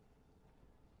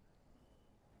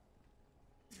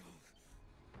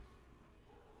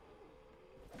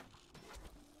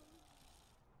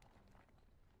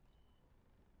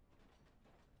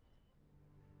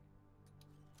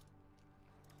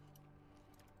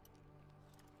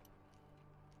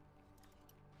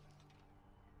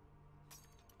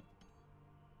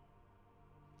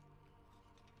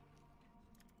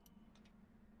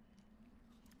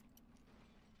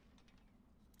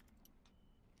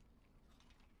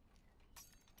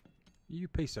 You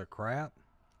piece of crap.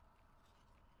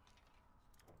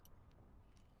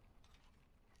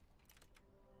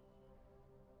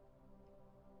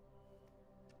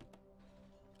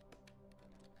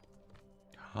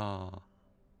 Huh.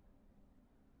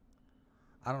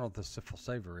 I don't know what the syphil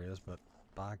saver is, but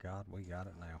by God, we got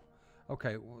it now.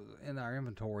 Okay, well, in our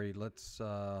inventory, let's,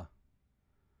 of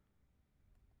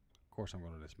course I'm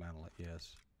going to dismantle it,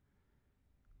 yes.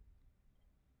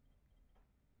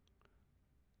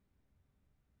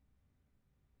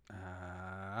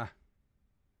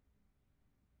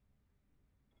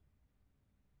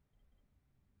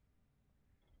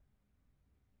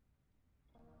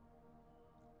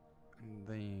 And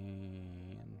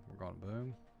then we're going to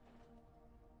boom.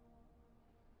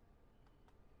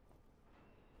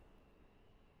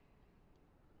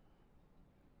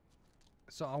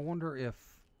 So I wonder if,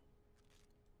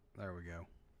 there we go.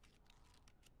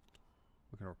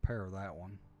 We can repair that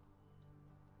one.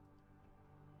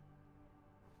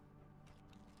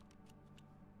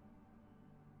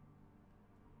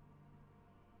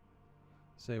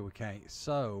 See, we can't.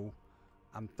 So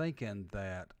I'm thinking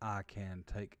that I can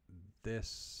take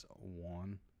this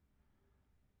one.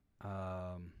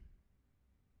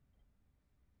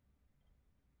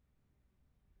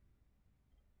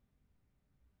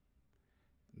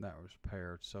 That was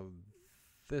paired. So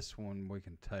this one we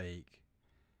can take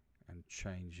and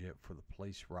change it for the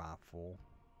police rifle.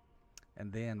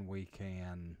 And then we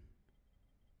can...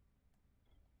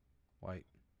 Wait.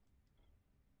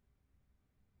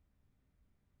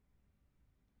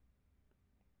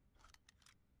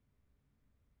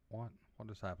 What? What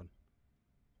just happened?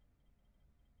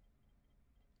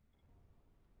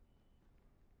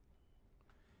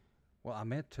 Well, I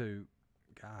meant to...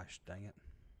 Gosh, dang it.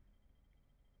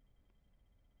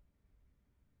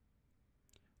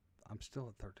 I'm still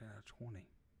at 13 out of 20.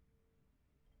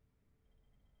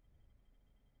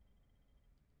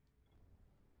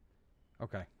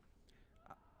 Okay.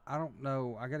 I don't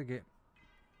know. I gotta get...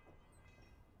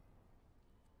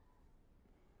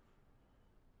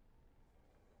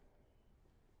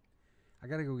 I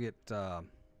gotta go get... Okay,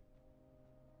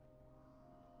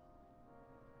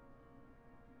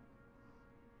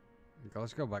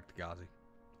 let's go back to Ghazi.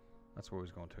 That's where we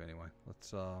was going to anyway.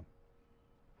 Let's go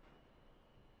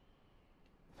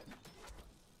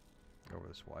over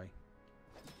this way.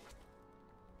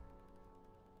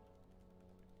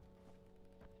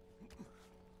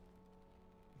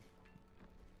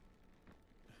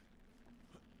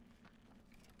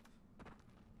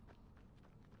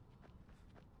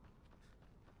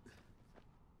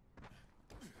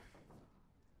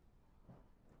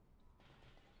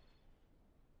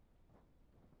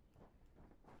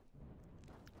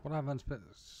 What have I unspent?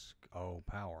 Oh,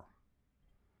 power.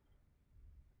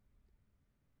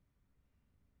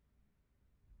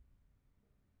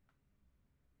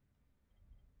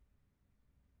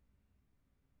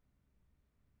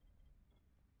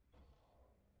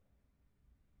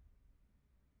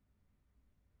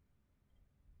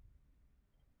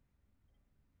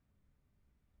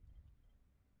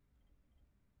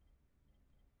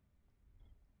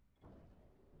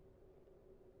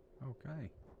 Okay.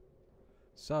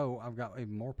 So, I've got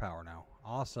even more power now.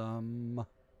 Awesome.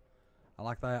 I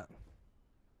like that.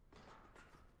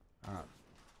 Alright.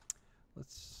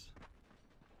 Let's...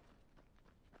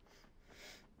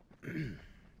 go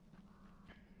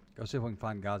see if we can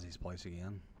find Ghazi's place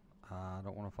again. I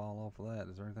don't want to fall off of that.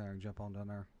 Is there anything I can jump on down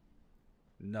there?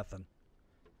 Nothing.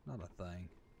 Not a thing.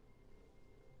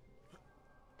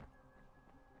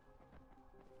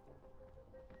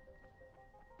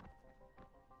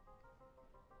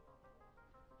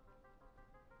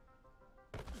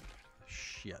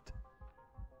 Shit.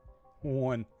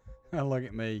 One. Look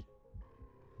at me.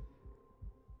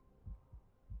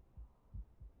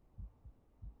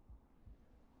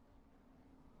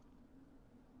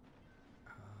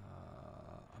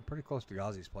 I'm pretty close to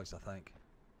Ghazi's place, I think.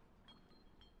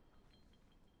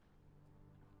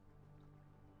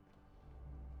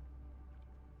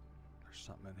 There's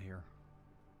something in here.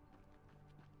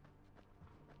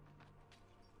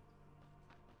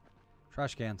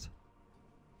 Trash cans.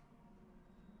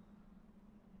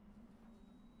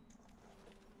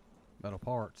 Metal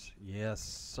parts. Yes,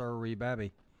 sirree,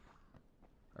 babby.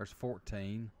 There's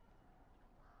 14.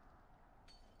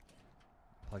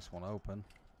 Place one open.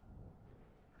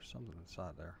 There's something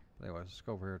inside there. Anyways, let's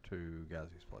go over here to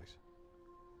Ghazi's place.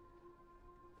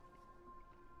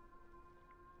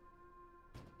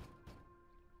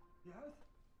 Yes?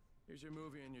 Here's your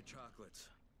movie and your chocolates.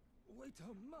 Wait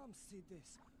till Mom see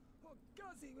this. Oh,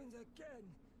 Ghazi wins again.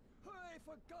 Hooray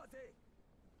for Ghazi!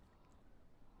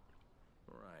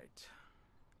 Right.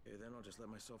 Okay, then I'll just let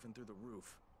myself in through the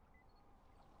roof.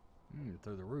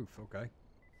 Through the roof, okay.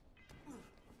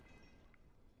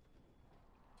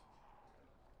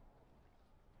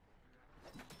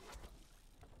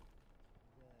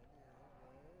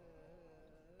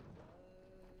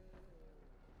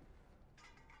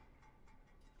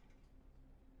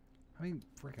 I mean,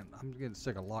 freaking, I'm getting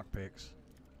sick of lockpicks.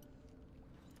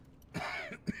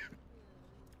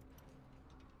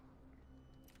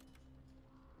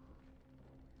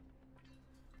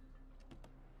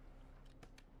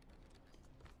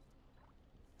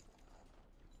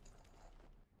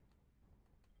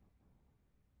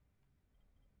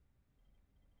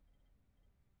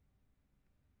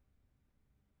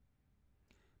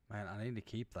 Man, I need to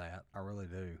keep that. I really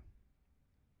do.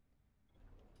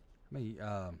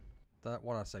 That,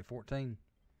 what I say, 14?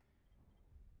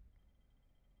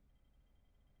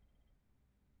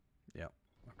 Yep,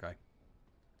 okay.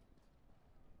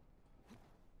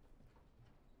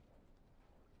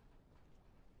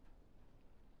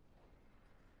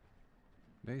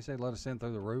 Did he say let us in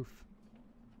through the roof?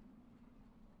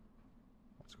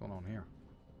 What's going on here?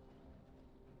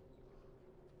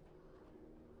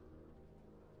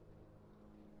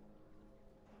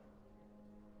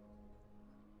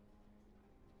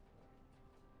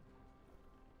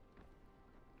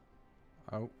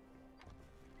 Oh.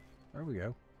 There we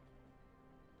go.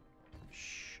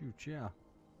 Shoot, yeah.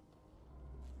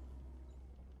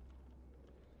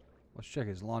 Let's check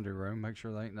his laundry room, make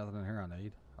sure there ain't nothing in here I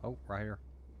need. Oh, right here.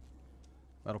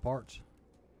 Metal parts.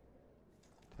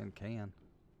 Tin can. I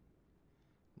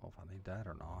don't know if I need that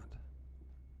or not.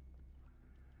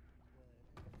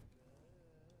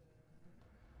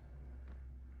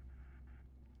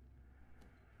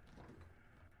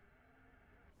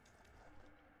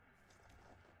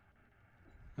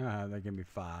 They give me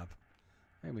 5.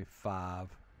 They give me 5.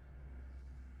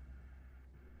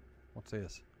 What's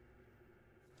this?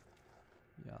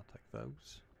 Yeah, I'll take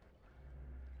those.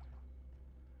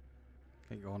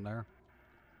 Can't go in there.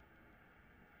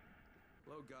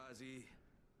 Hello, Ghazi.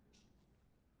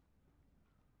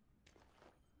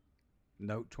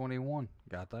 Note 21.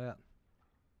 Got that.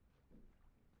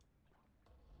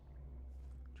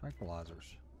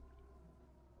 Tranquilizers.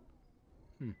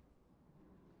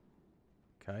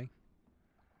 Okay.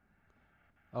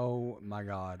 Oh my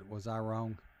God, was I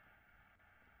wrong?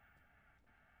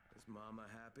 Is Mama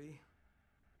happy?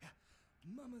 Yeah,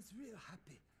 Mama's real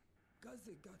happy.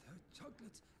 Ghazi got her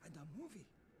chocolates and a movie.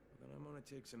 Then I'm gonna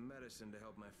take some medicine to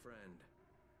help my friend.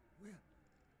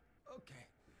 Well, okay.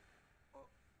 Oh,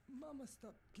 Mama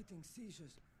stopped getting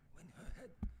seizures when her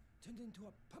head turned into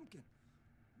a pumpkin.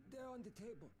 They're on the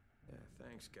table. Yeah,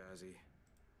 thanks, Ghazi.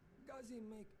 Ghazi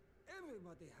make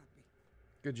everybody happy.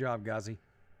 Good job, Ghazi.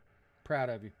 Proud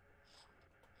of you.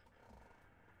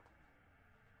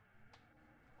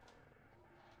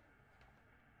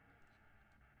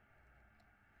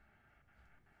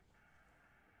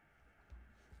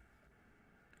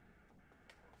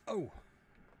 Oh!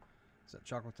 Is that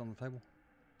chocolates on the table?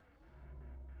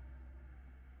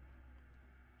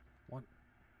 What?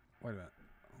 Wait a minute.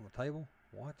 On the table?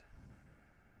 What?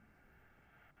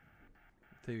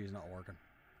 The TV's not working.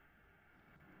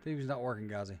 TV's not working,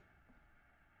 Ghazi.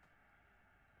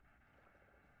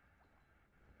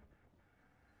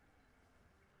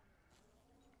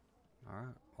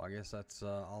 Alright. Well, I guess that's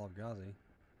all of Ghazi.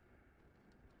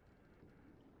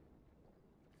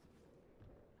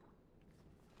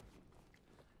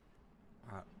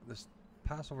 Alright. This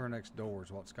pass over next door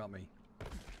is what's got me.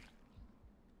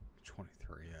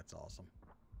 23. That's awesome.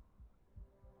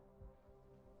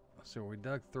 So we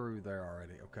dug through there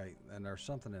already. Okay, and there's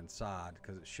something inside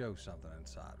because it shows something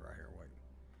inside right here. Wait.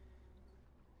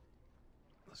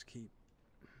 Let's keep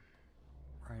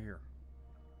right here.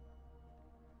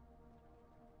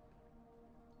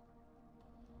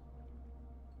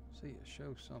 See, it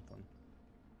shows something.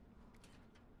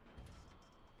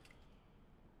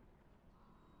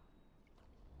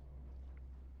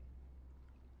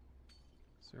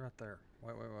 See right there.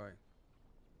 Wait.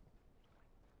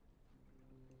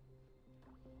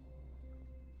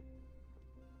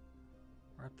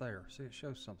 Right there. See, it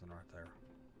shows something right there.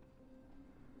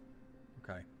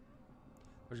 Okay.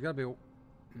 There's got to be.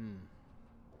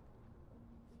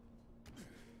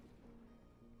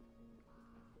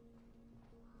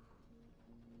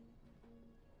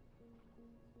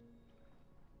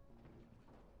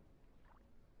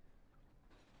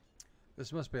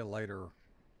 This must be a later,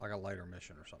 like a later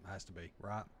mission or something. Has to be,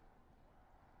 right?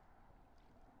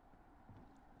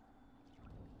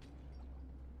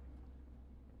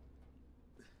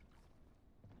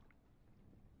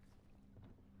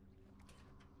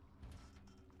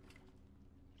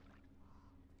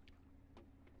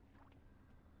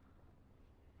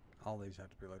 All these have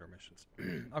to be later missions.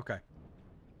 Okay.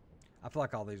 I feel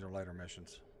like all these are later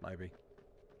missions, maybe.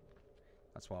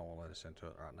 That's why I won't let us into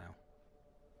it right now.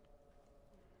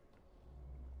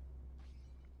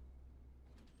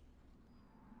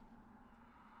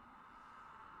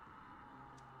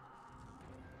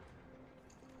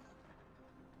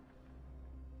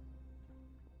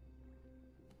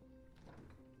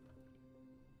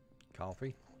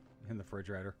 Coffee in the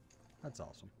refrigerator. That's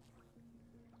awesome.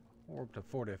 We're up to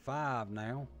 45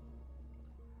 now.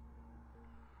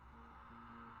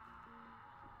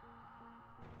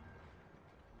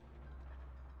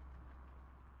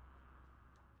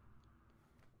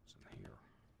 What's in here?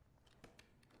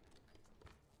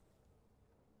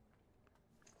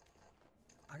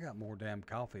 I got more damn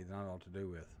coffee than I know what to do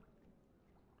with.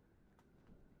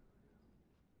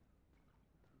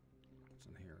 What's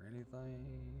in here? Anything?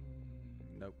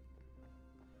 Nope.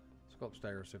 Let's go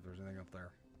upstairs, see if there's anything up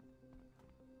there.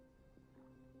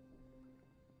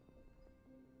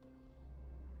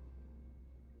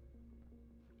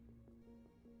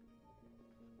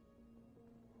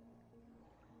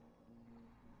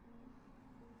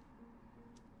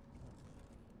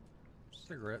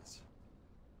 Cigarettes.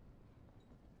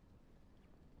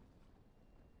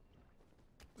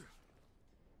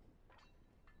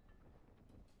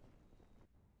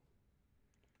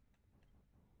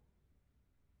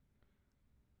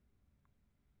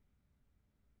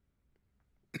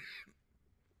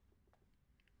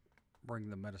 Bring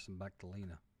the medicine back to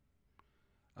Lena.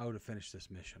 Oh, to finish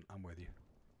this mission. I'm with you.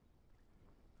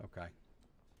 Okay.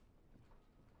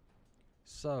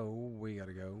 So, we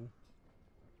gotta go.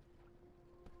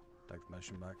 Take the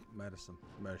medicine back. Medicine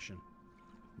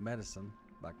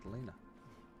back to Lena.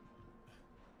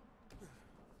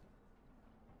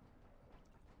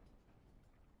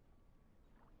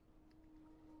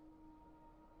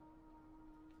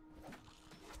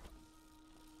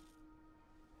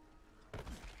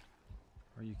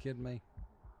 Are you kidding me?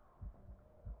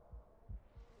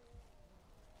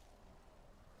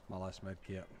 My last med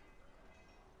kit.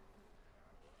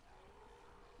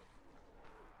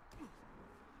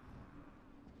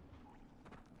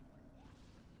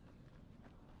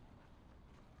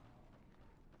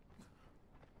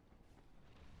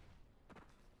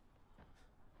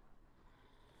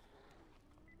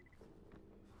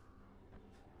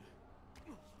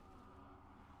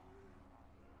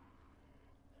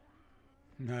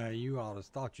 Nah, you all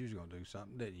just thought you was gonna do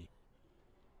something, didn't you?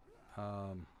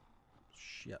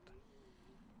 Shit.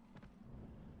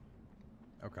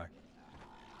 Okay.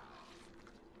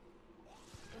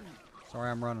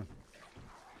 Sorry, I'm running.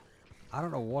 I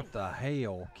don't know what the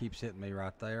hell keeps hitting me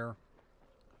right there.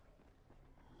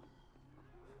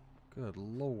 Good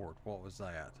Lord, what was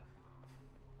that?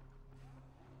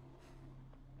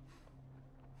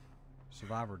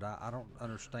 Survivor die. I don't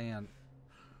understand.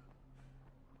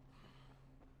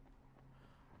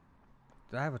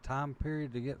 Did I have a time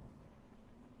period to get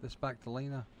this back to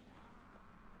Lena?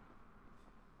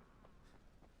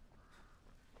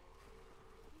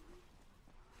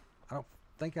 I don't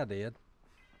think I did.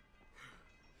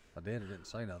 If I did, I didn't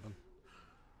say nothing.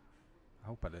 I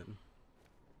hope I didn't.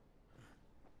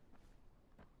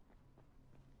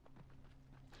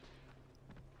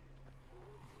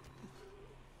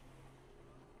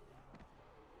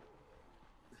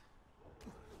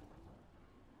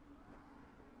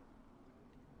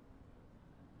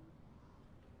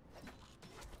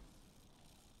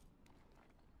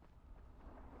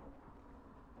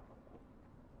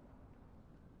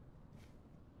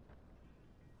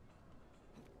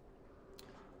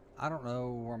 I don't know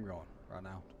where I'm going right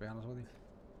now, to be honest with you.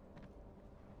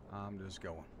 I'm just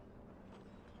going.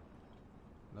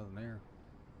 Nothing there.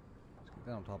 Let's get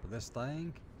down on top of this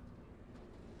thing.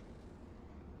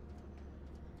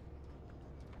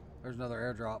 There's another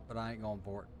airdrop, but I ain't going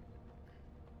for it.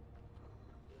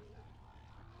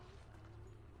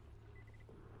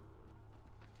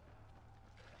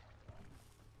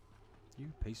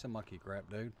 You piece of monkey crap,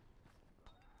 dude.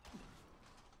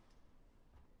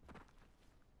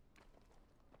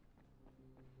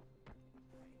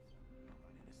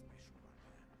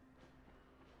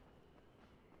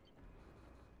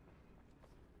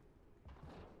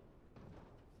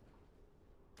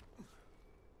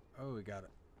 Oh, we got it.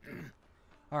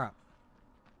 All right.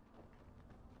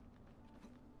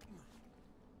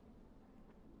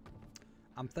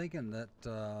 I'm thinking that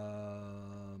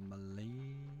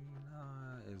Melina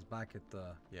is back at the,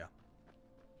 yeah.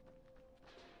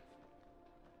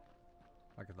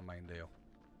 Back at the main deal.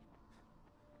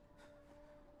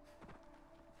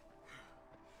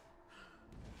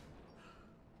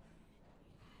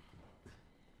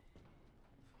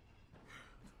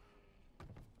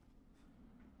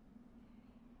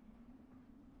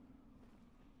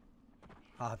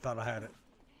 I thought I had it.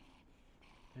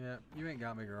 Yeah, you ain't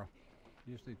got me, girl.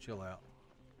 You just need to chill out.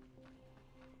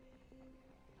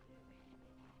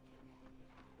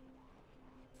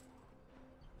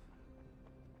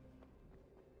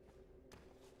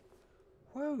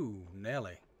 Whoa,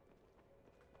 Nelly.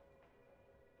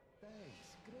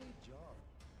 Thanks, great job.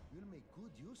 We'll make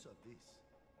good use of this.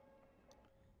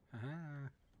 Uh-huh.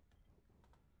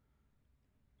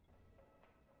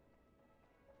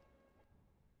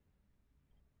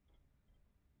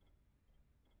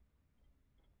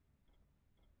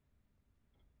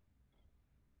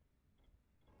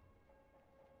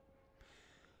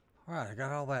 Alright, I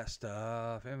got all that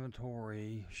stuff.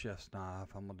 Inventory, chef's knife.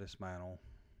 I'm going to dismantle.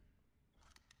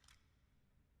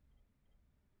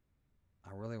 I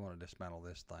really want to dismantle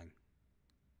this thing.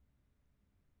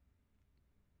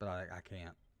 But I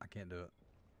can't. I can't do it.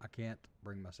 I can't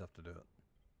bring myself to do it.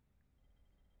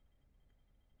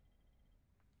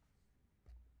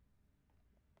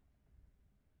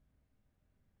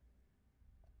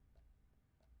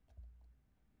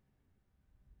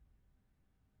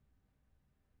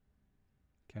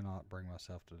 Cannot bring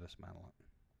myself to dismantle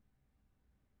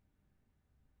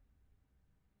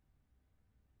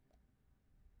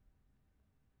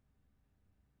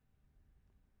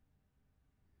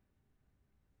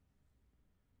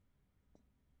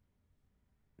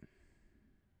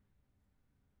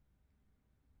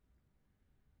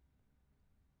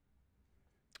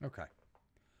it. Okay.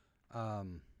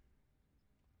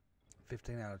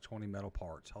 15 out of 20 metal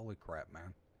parts. Holy crap,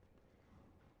 man.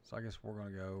 So I guess we're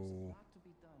going to go...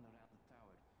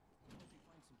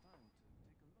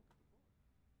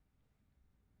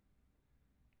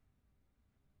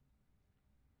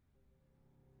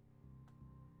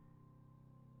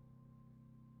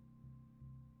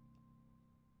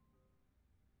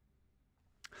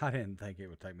 I didn't think it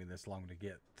would take me this long to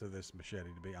get to this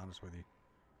machete, to be honest with you.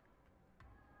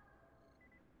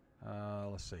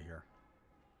 Let's see here.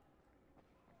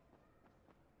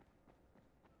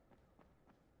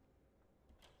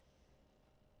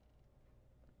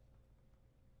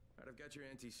 Alright, I've got your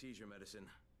anti-seizure medicine.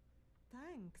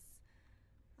 Thanks.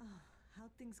 Oh,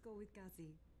 how'd things go with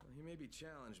Gazi? Well, he may be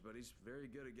challenged, but he's very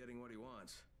good at getting what he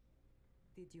wants.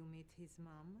 Did you meet his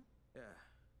mom? Yeah,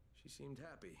 she seemed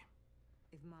happy.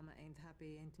 If Mama ain't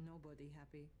happy, ain't nobody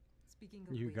happy. Speaking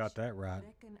of You which, got that right.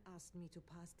 Reckon asked me to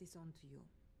pass this on to you,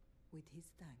 with his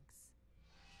thanks.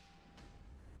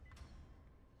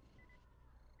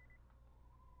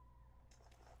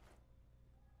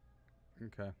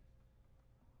 Okay.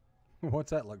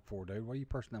 What's that look for, dude? What are you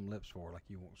pursing them lips for? Like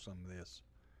you want some of this.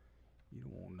 You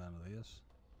don't want none of this.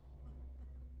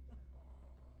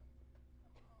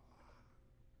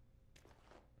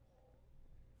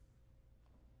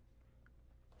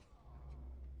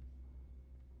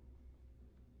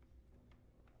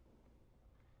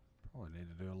 Probably need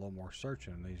to do a little more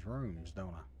searching in these rooms,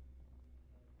 don't I?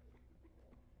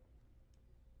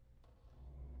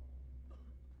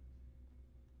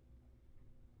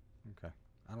 Okay.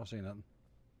 I don't see nothing.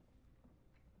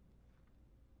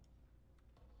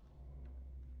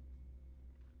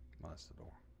 Well, that's the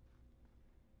door.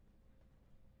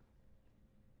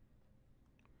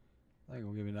 They ain't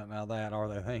gonna give me nothing out of that, are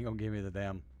they? They ain't gonna give me the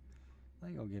damn. They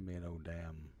ain't gonna give me an old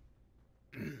damn.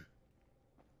 There's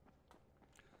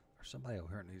somebody over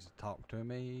here that needs to talk to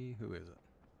me. Who is it?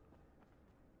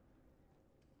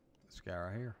 This guy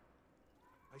right here.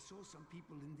 I saw some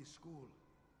people in this school.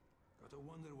 Gotta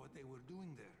wonder what they were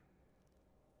doing there.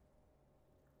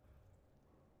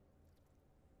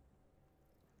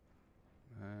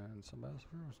 And somebody else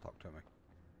wants to talk to me.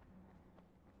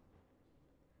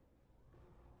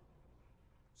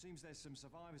 Seems there's some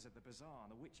survivors at the bazaar,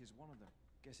 and the witch is one of them.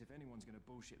 Guess if anyone's gonna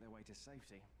bullshit their way to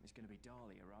safety, it's gonna be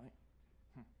Dahlia, right?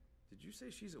 Did you say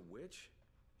she's a witch?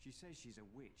 She says she's a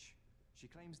witch. She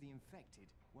claims the infected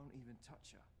won't even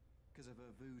touch her, because of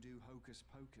her voodoo hocus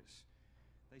pocus.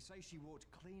 They say she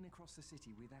walked clean across the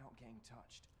city without getting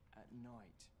touched, at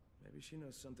night. Maybe she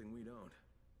knows something we don't.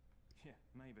 Yeah,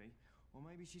 maybe. Or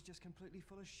maybe she's just completely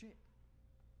full of shit.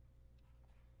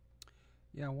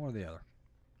 Yeah, one or the other.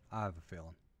 I have a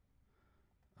feeling.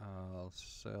 Let's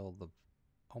sell the...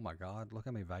 Oh my god, look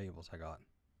how many valuables I got.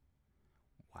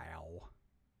 Wow.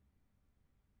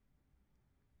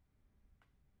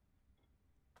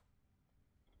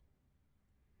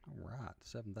 Alright,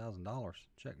 $7,000.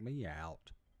 Check me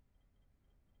out.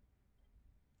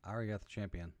 I already got the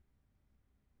champion.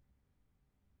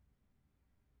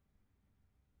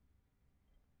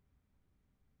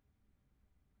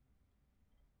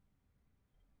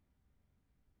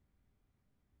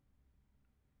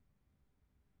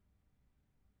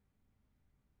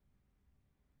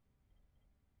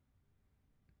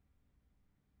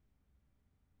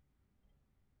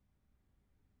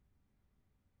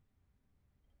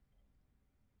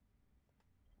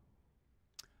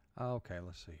 Okay,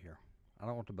 let's see here. I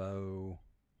don't want the bow.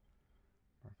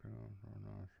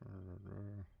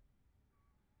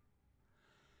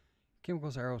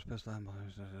 Chemicals, arrows, pistol,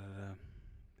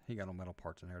 he got no metal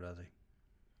parts in there, does he?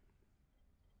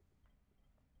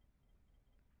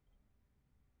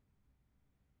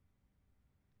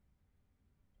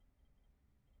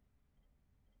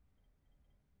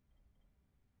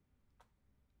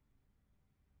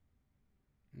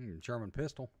 German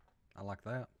pistol. I like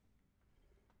that.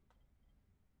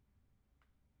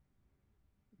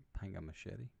 Handgun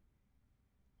machete.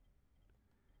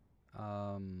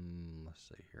 Let's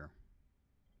see here.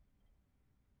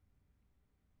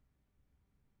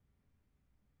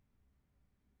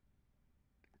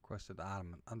 Requested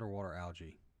item, an underwater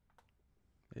algae.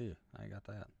 Yeah, I ain't got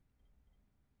that.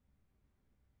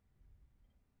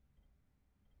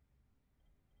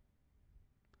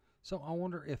 So I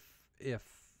wonder if let's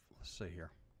see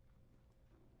here.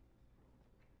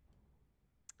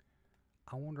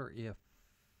 I wonder if,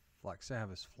 like, say I have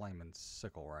this flaming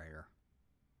sickle right here.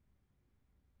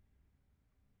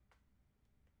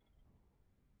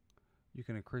 You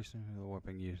can increase the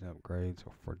weapon using upgrades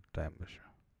or for damage.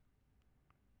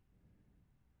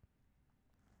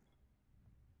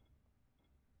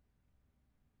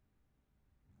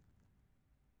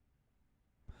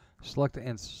 Select the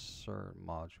insert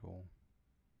module.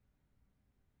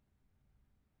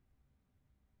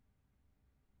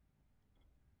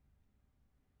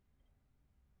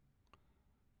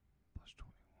 Plus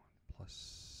 21.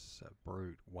 Plus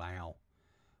brute. Wow.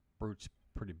 Brute's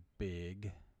pretty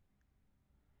big.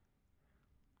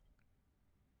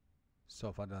 So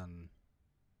if I done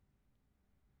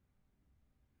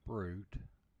brute.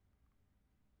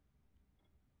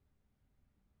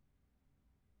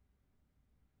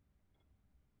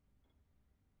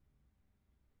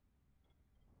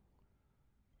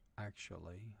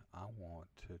 Actually, I want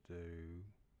to do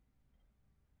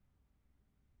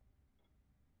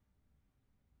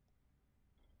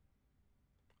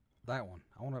that one.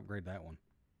 I want to upgrade that one.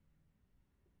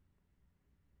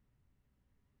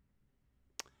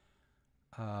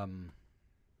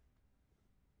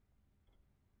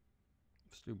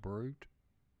 Let's do brute.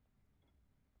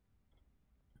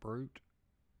 Brute.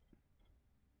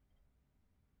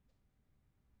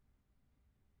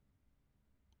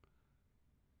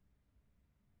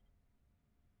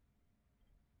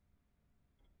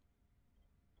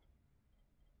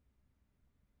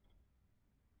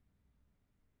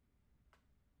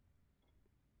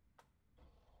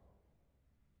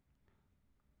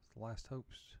 It's the last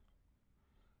hopes.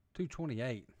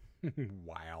 228.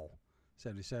 Wow.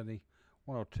 70,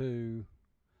 102.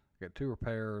 I got 2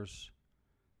 repairs.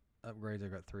 Upgrades, I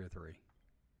got 3 of 3.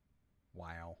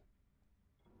 Wow.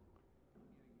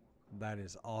 That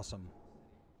is awesome.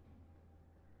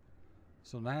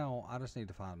 So now I just need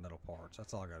to find metal parts.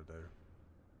 That's all I got to do.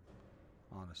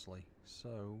 Honestly.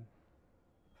 So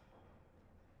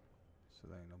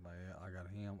there ain't nobody else. I got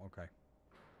him. Okay.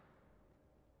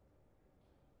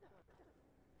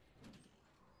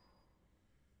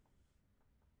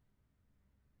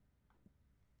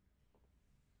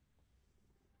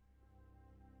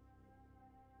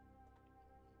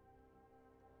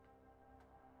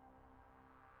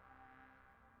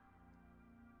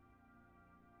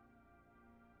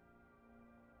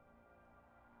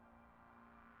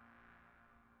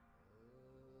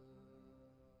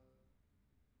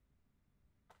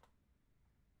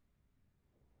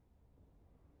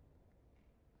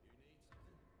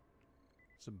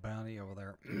 It's a bounty over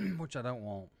there, which I don't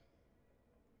want.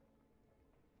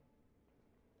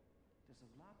 There's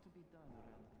a lot to be done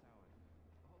around the tower.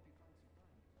 I hope you find some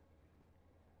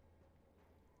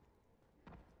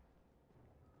time.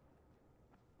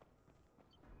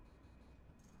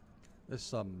 This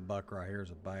southern buck right here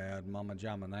is a bad mama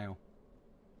jamma now.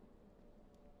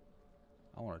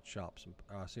 I want to chop some.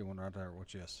 I see one right there.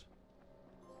 What's this?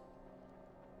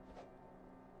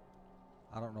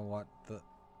 I don't know what the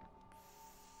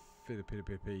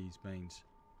fitty-pitty-pitties means.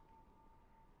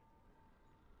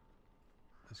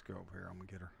 Let's go over here. I'm gonna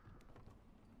get her.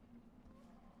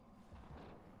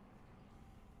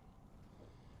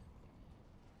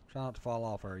 Try not to fall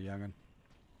off there, youngin'.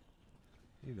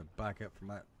 You need to back up from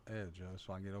that edge, Joe,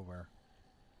 so I can get over there.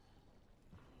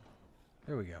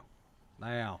 Here we go.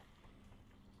 Now,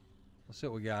 let's see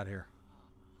what we got here.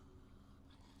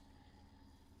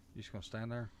 You just gonna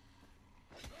stand there?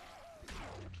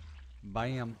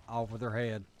 Bam, off with her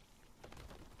head.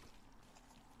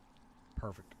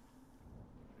 Perfect.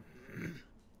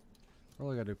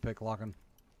 Really gotta do pick locking.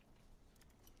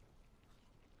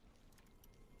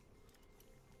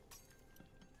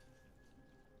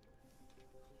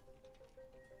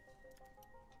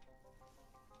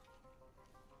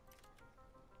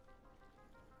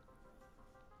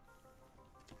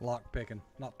 Lock picking,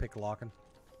 not pick locking.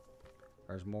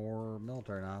 There's more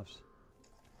military knives.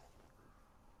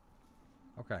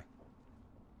 Okay. I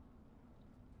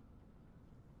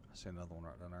see another one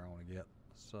right down there I want to get.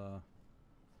 Let's,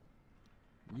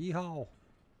 yeehaw!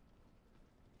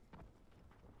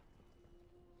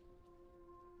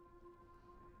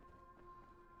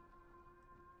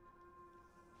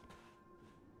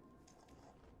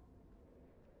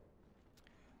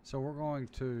 So we're going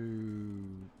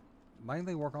to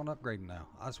mainly work on upgrading now.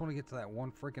 I just want to get to that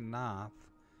one freaking knife.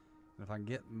 And if I can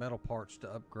get metal parts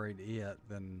to upgrade it,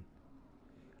 then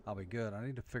I'll be good. I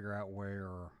need to figure out where,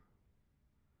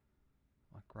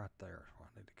 like right there is where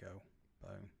I need to go.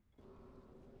 Boom.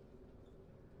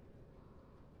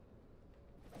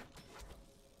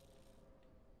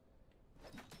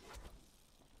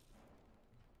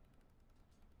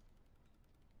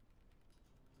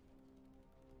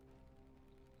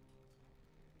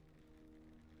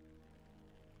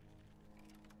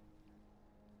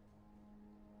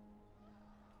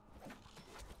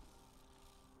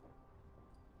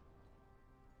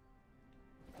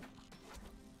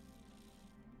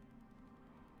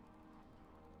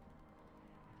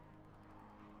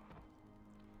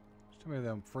 Too many of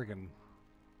them freaking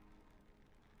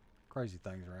crazy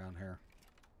things around here.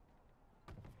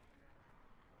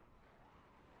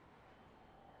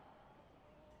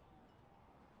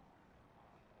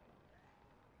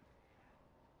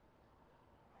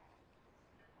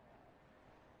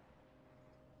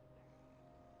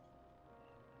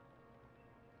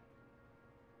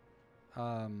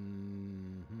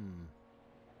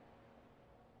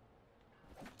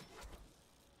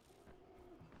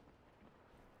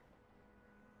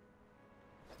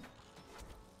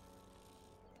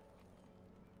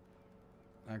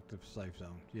 Active safe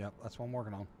zone. Yep, that's what I'm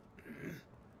working on.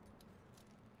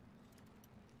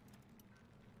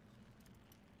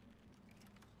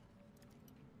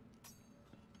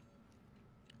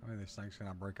 How many of these things can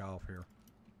I break off here?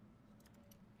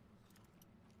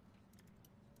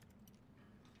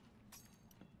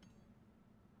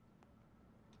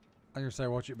 I can say,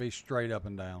 watch it be straight up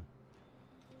and down.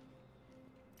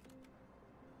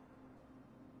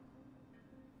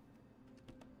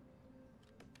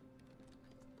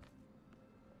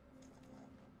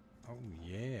 Oh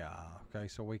yeah. Okay,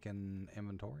 so we can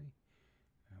inventory.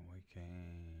 And we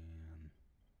can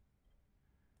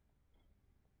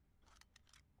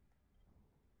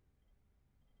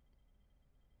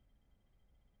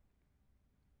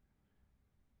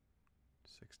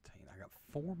I got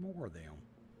 4 more of them.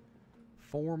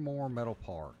 4 more metal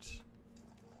parts.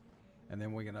 And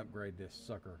then we can upgrade this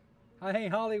sucker. Hey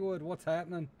Hollywood, what's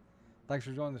happening? Thanks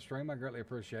for joining the stream. I greatly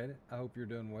appreciate it. I hope you're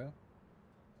doing well.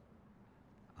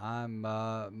 I'm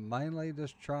mainly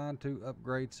just trying to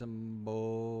upgrade some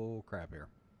bull crap here.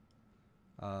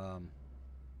 Let's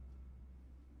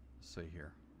see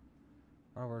here.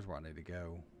 Oh, where's where I need to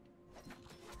go?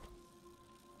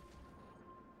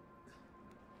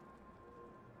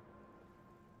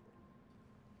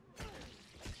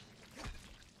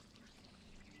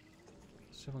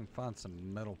 See if we can find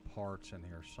some metal parts in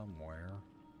here somewhere.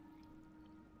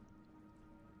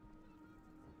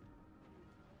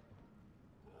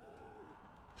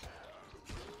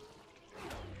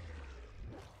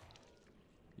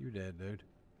 You dead, dude.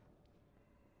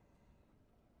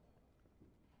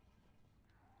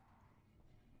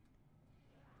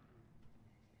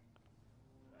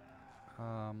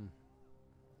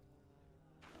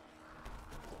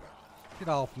 Get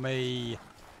off me.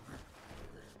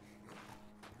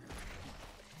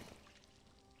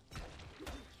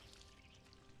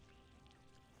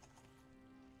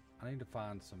 I need to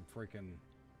find some freaking...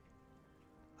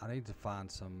 I need to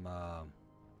find some,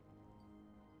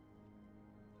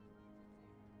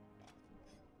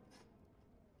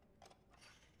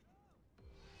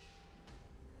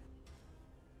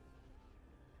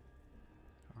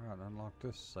 Alright, unlock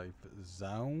this safe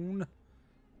zone.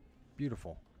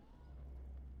 Beautiful.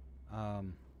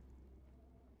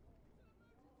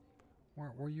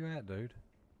 Where you at, dude?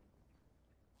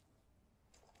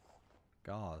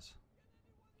 Gauze.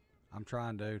 I'm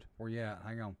trying, dude. Where you at?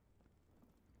 Hang on.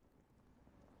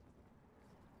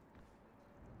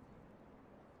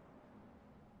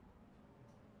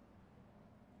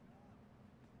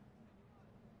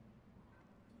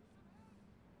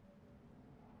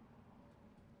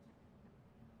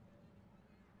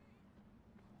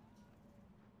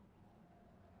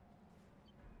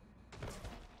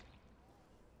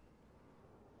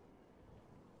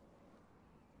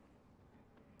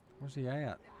 Where's he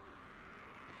at?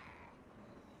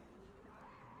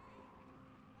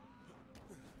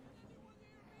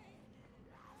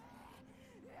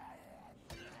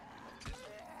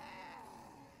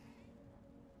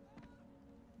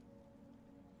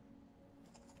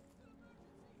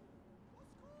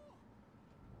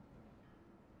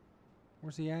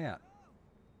 Where's he at?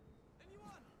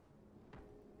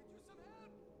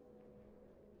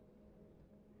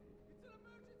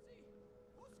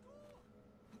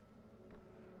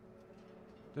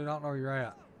 Dude, I don't know where you're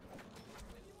at.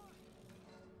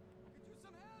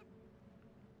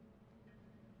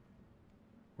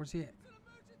 Where's he at?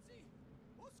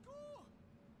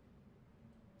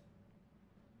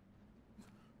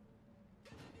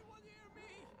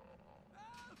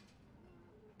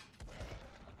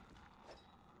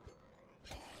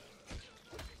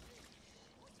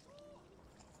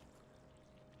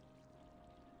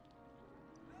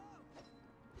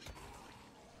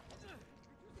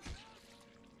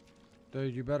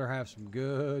 Dude, you better have some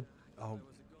good... Oh.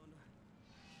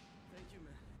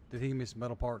 Did he give me some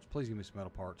metal parts? Please give me some metal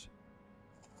parts.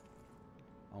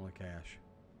 Only cash.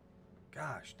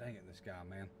 Gosh, dang it, this guy,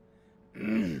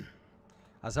 man.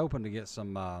 I was hoping to get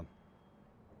some,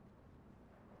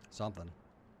 something.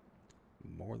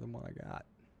 More than what I got.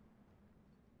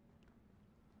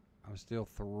 I'm still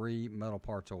 3 metal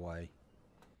parts away.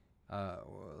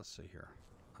 Well, let's see here.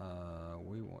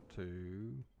 We want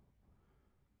to...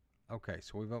 Okay,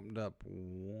 so we've opened up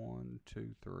 1, 2,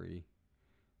 3.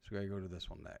 So we gotta go to this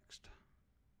one next.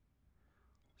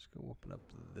 Let's go open up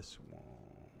this one,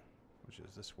 which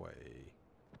is this way.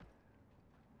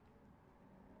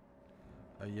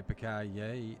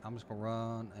 Yippee-ki-yay. I'm just gonna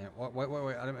run and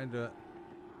wait, I didn't mean to do it.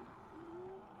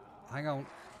 Hang on.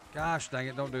 Gosh dang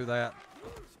it, don't do that.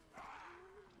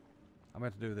 I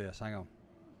meant to do this. Hang on.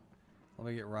 Let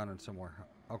me get running somewhere.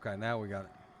 Okay, now we got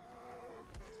it.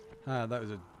 That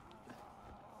was a...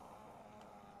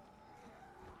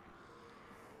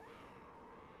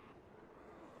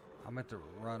 I meant to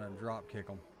run and drop kick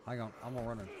them. Hang on, I'm gonna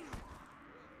run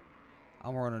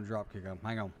and drop kick them.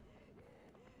 Hang on.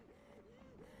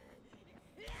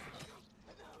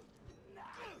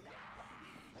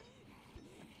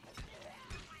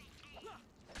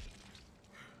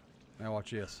 Now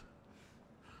watch this.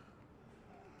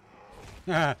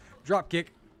 Drop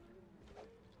kick.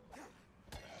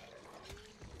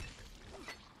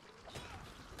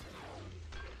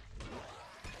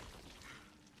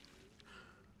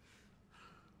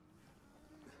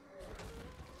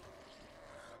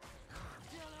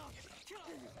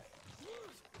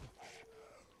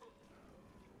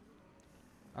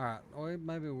 Alright, well,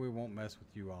 maybe we won't mess with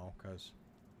you all, because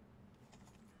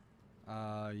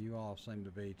you all seem to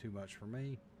be too much for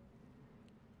me.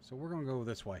 So we're going to go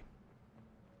this way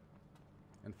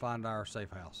and find our safe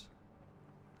house.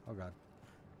 Oh, God.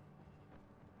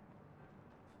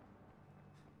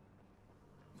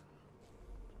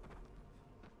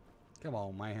 Come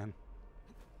on, man.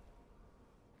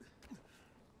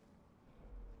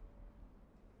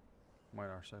 Wait,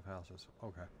 our safe house is...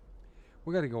 Okay.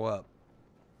 We got to go up.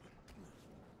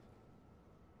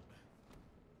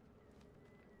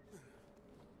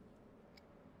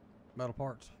 Metal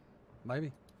parts.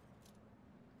 Maybe.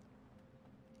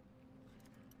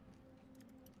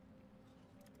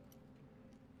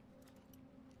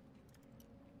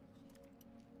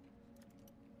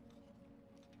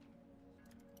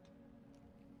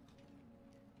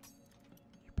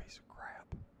 You piece of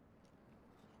crap.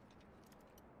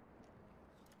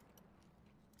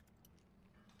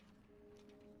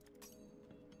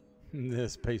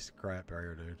 This piece of crap right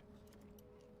here, dude.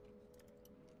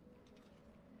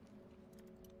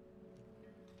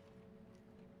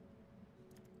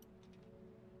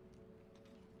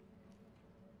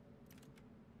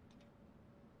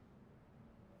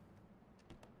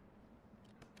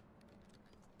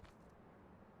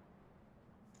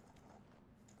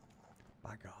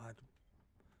 By God,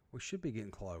 we should be getting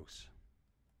close.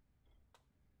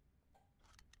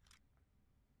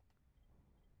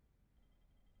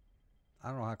 I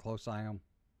don't know how close I am.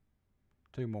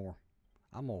 2 more.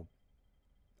 I'm gonna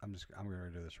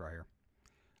do this right here.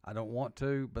 I don't want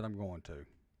to, but I'm going to.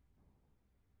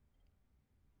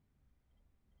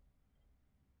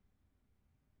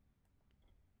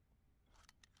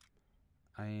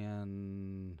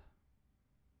 And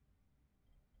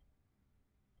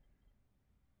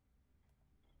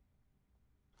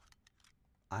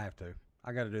I have to.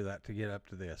 I got to do that to get up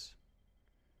to this.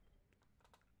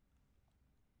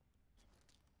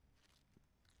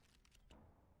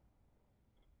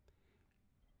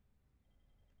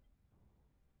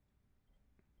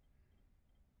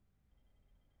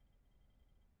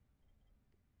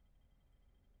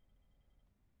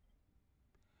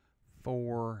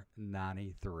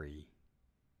 $493.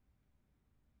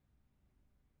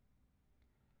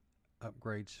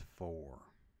 Upgrades 4.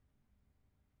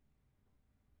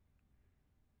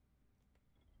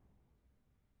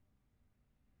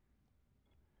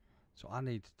 So I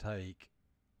need to take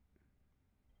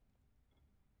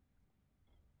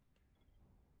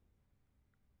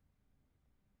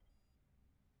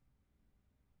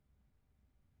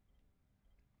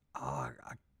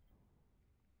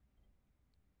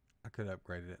I could have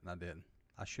upgraded it and I didn't.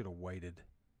 I should have waited.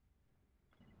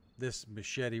 This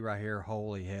machete right here,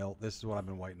 holy hell. This is what I've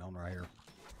been waiting on right here.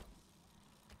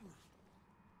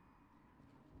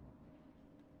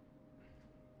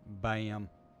 Bam.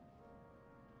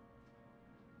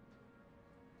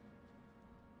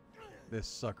 This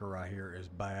sucker right here is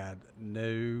bad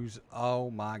news. Oh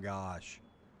my gosh.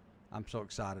 I'm so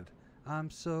excited. I'm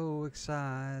so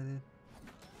excited.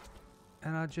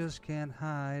 And I just can't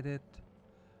hide it.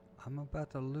 I'm about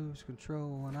to lose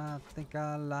control and I think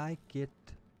I like it.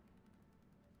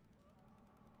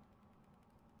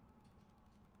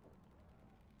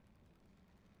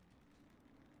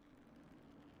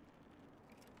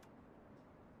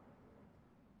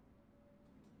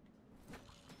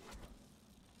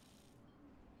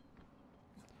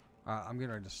 Alright, I'm getting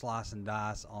ready to slice and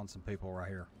dice on some people right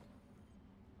here.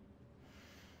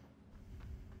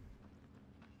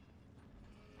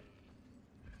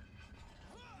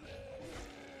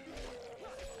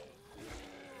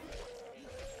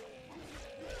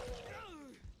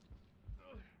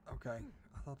 Okay,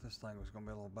 I thought this thing was going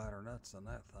to be a little better nuts than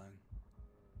that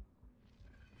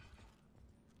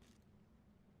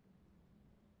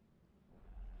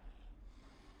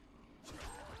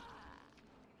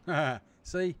thing.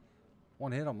 See?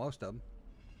 One hit on most of them.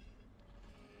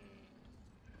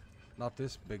 Not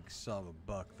this big son of a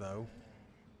buck, though.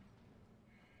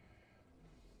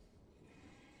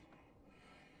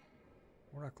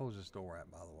 Where'd I close this door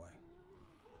at, by the way?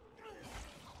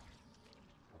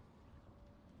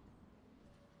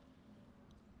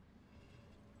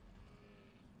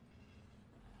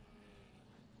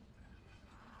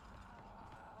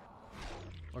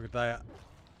 Look at that.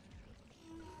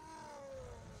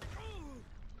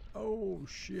 Oh,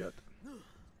 shit.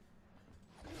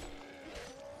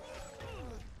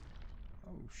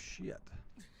 Oh, shit.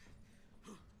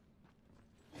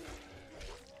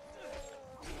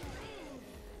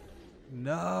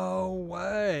 No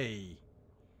way.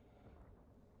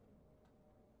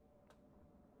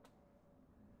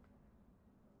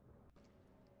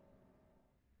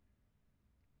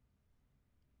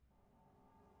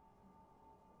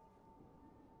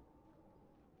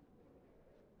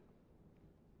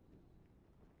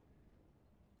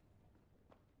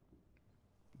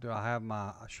 Do I have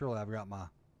my, surely I've got my,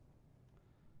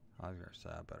 I was going to say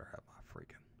I better have my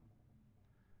freaking.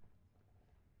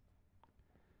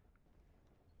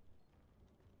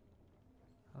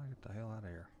 How do I get the hell out of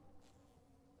here?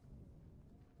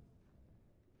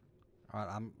 Alright,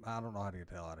 I don't know how to get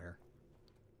the hell out of here.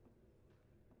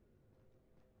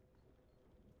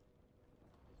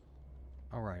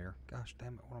 Oh, right here. Gosh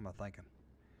damn it, what am I thinking?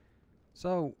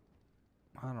 So,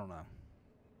 I don't know.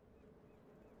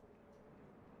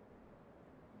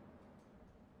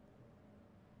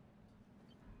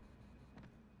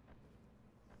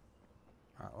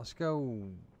 Alright, let's go.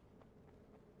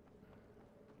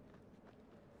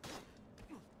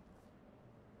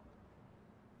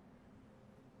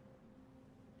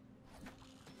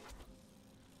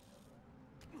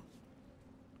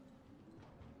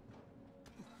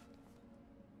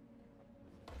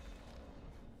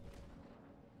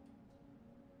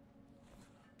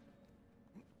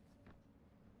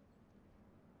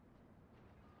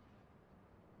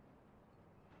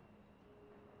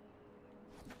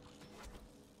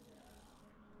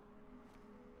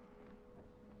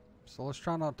 So let's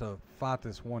try not to fight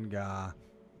this one guy.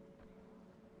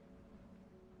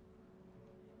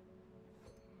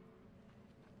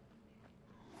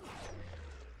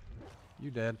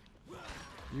 You dead.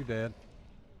 You dead.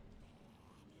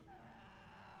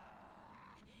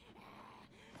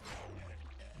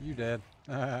 You dead.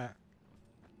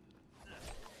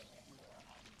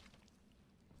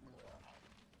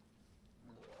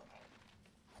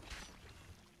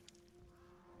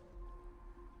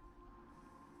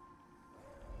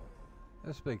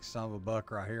 This big son of a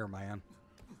buck right here, man.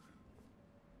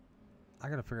 I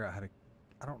gotta figure out how to...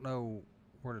 I don't know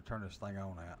where to turn this thing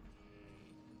on at.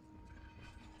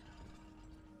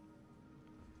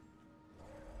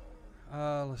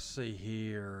 Let's see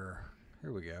here.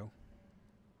 Here we go.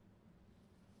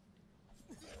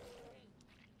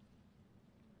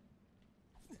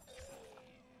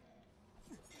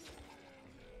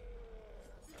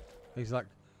 He's like,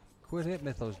 quit hitting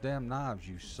me with those damn knives,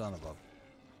 you son of a...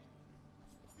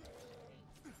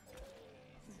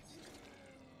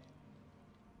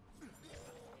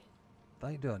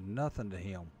 They ain't doing nothing to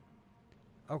him.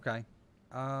 Okay.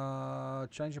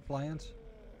 Change your plans.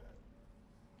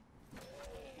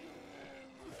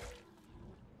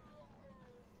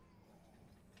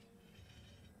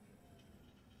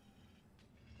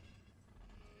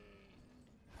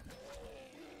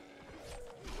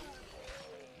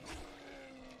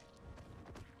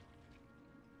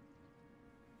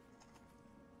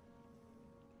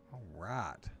 All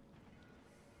right.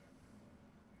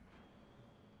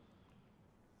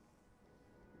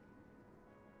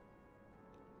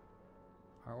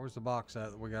 All right, where's the box at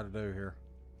that we got to do here?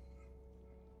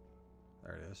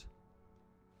 There it is.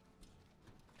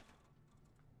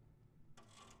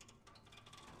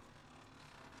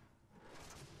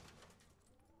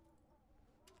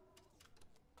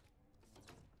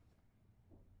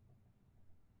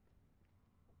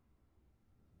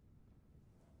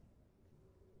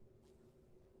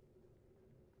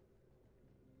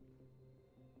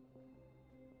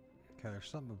 Okay, there's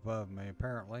something above me,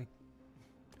 apparently.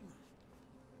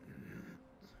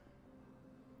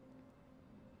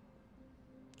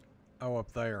 Oh,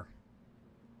 up there.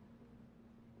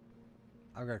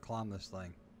 I've got to climb this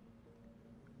thing.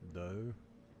 Duh.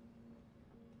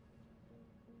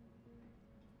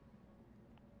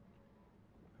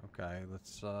 Okay,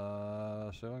 let's see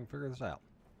if we can figure this out.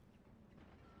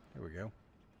 Here we go.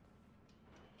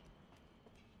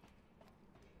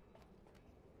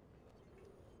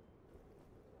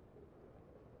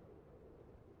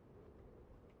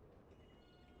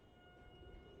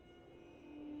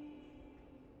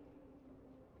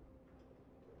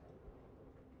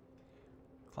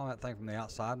 Climb that thing from the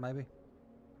outside, maybe?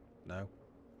 No.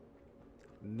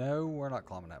 No, we're not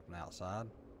climbing that from the outside.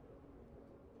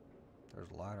 There's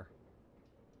a ladder.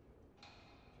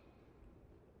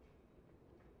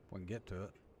 We can get to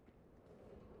it.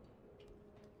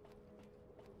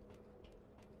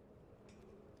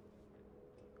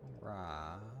 All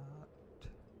right.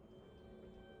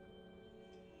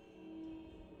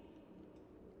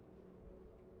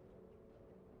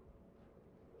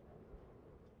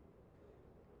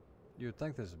 You would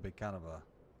think this would be kind of a...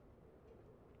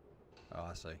 Oh,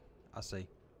 I see. I see.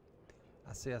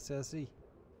 I see, I see, I see.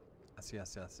 I see, I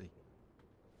see, I see.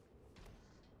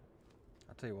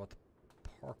 I'll tell you what, the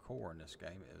parkour in this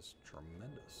game is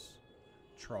tremendous.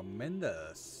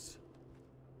 Tremendous.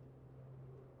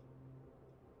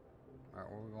 Alright,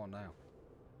 where are we going now?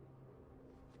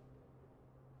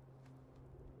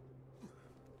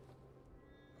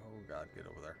 Oh, God, get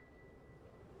over there.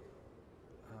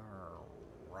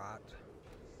 Alright.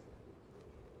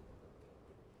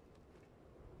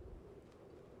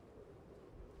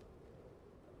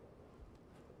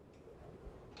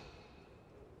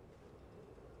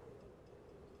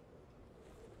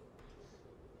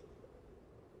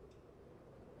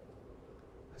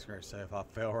 I was going to say, if I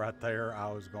fell right there,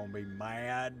 I was going to be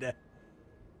mad.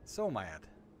 So mad.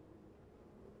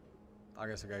 I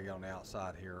guess I got to get on the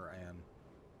outside here and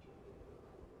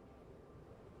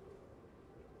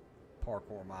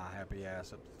parkour my happy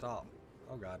ass up to the top.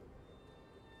 Oh, God.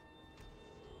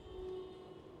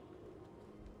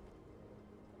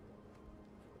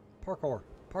 Parkour.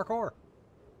 Parkour.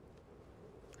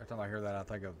 Every time I hear that, I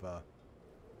think of,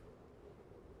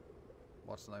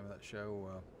 what's the name of that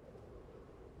show?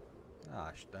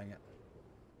 Gosh, dang it.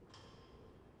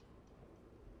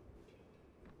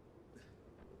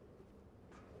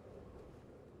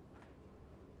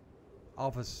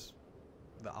 Office.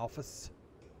 The Office.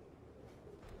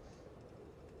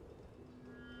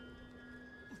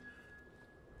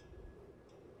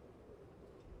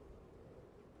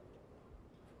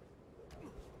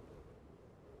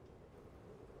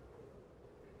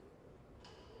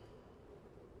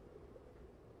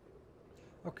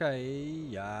 Okay,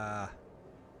 yeah.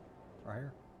 Right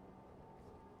here.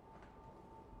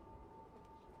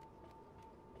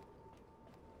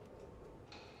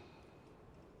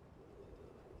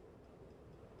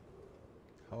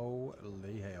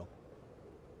 Holy hell.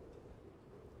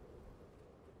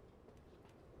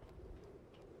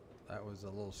 That was a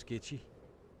little sketchy.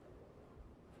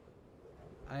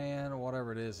 And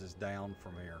whatever it is down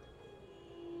from here.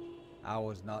 I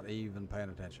was not even paying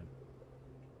attention.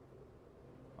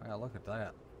 Wow, look at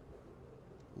that.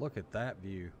 Look at that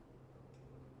view.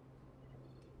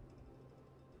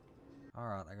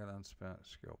 Alright, I got unspent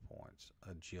skill points.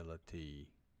 Agility.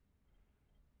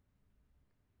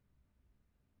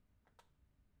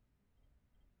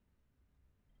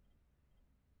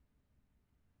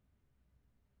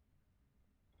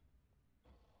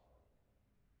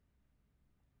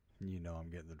 You know I'm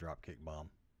getting the dropkick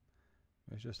bomb.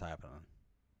 It's just happening.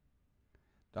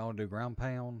 Don't do ground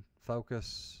pound,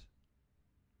 focus.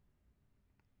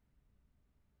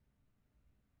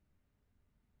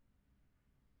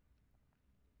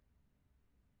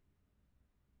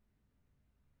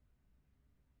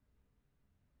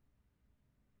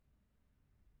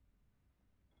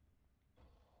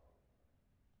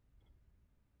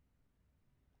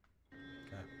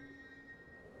 Okay.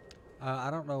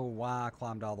 I don't know why I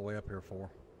climbed all the way up here for.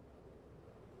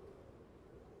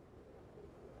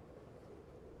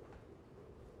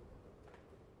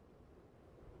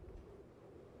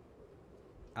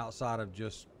 Outside of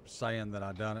just saying that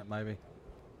I done it, maybe.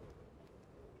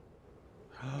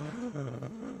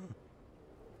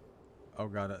 Oh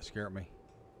God, that scared me.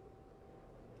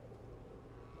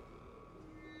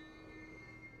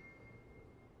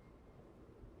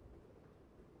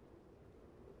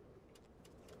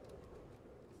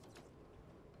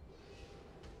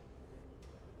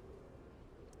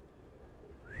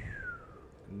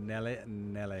 Nelly,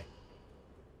 Nelly.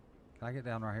 Can I get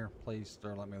down right here, please?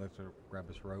 Sir, let me look to grab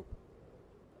this rope.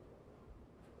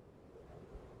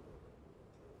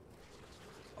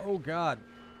 Oh God,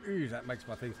 ew, that makes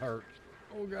my teeth hurt.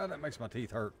 Oh God, that makes my teeth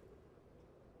hurt.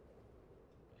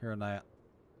 Hearing that.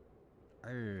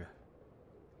 Ew.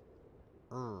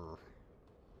 Ew.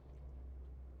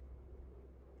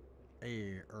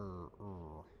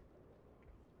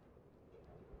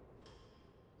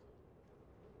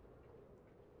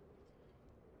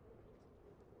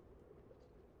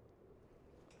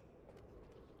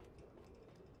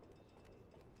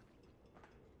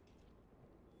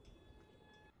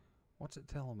 What's it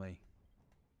telling me?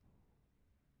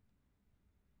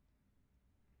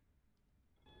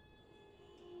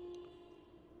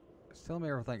 It's telling me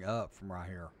everything up from right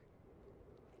here.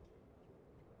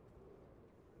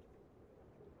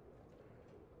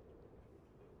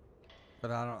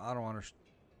 But I don't understand.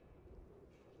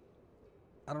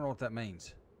 I don't know what that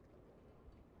means.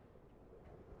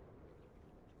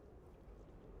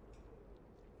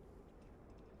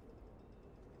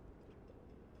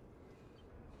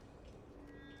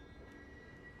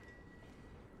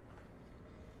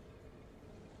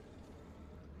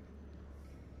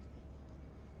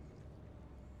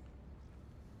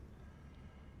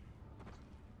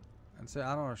 And see,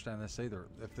 I don't understand this either.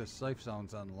 If this safe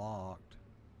zone's unlocked,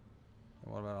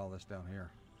 what about all this down here?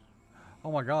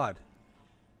 Oh my God.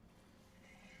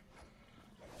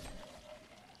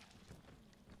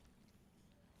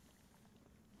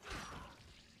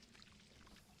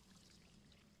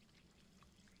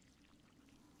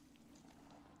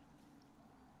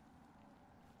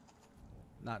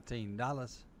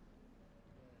 $19.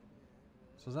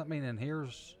 So does that mean in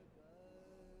here's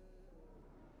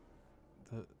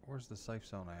the, where's the safe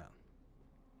zone at?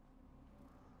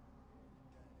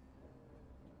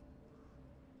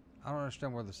 I don't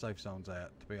understand where the safe zone's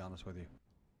at, to be honest with you.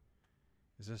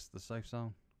 Is this the safe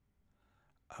zone?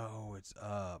 Oh, it's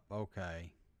up.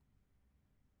 Okay.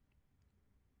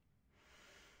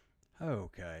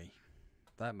 Okay.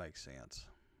 That makes sense.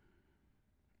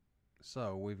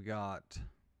 So we've got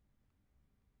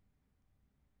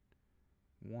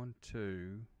 1,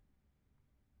 2,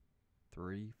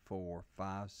 3, 4,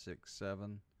 5, 6,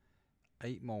 7,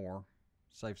 8 more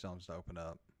safe zones to open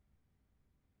up.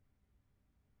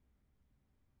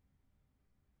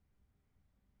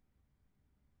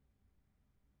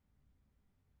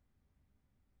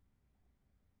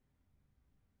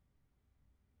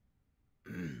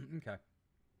 Okay.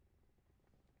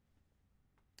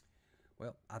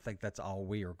 Well, I think that's all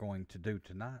we are going to do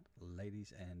tonight,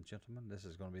 ladies and gentlemen. This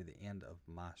is going to be the end of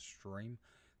my stream.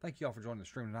 Thank you all for joining the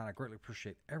stream tonight. I greatly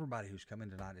appreciate everybody who's come in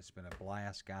tonight. It's been a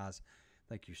blast, guys.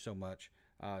 Thank you so much.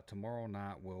 Tomorrow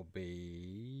night will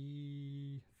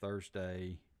be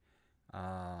Thursday.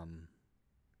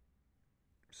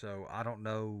 So I don't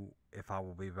know if I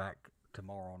will be back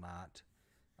tomorrow night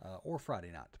or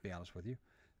Friday night, to be honest with you.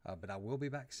 But I will be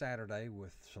back Saturday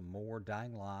with some more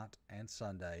Dying Light and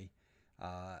Sunday.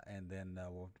 And then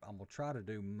I'm going to try to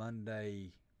do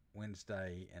Monday,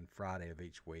 Wednesday, and Friday of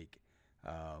each week,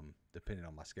 depending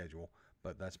on my schedule.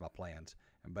 But that's my plans.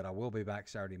 But I will be back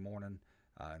Saturday morning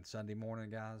and Sunday morning,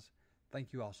 guys.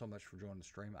 Thank you all so much for joining the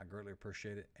stream. I greatly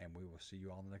appreciate it. And we will see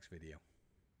you all in the next video.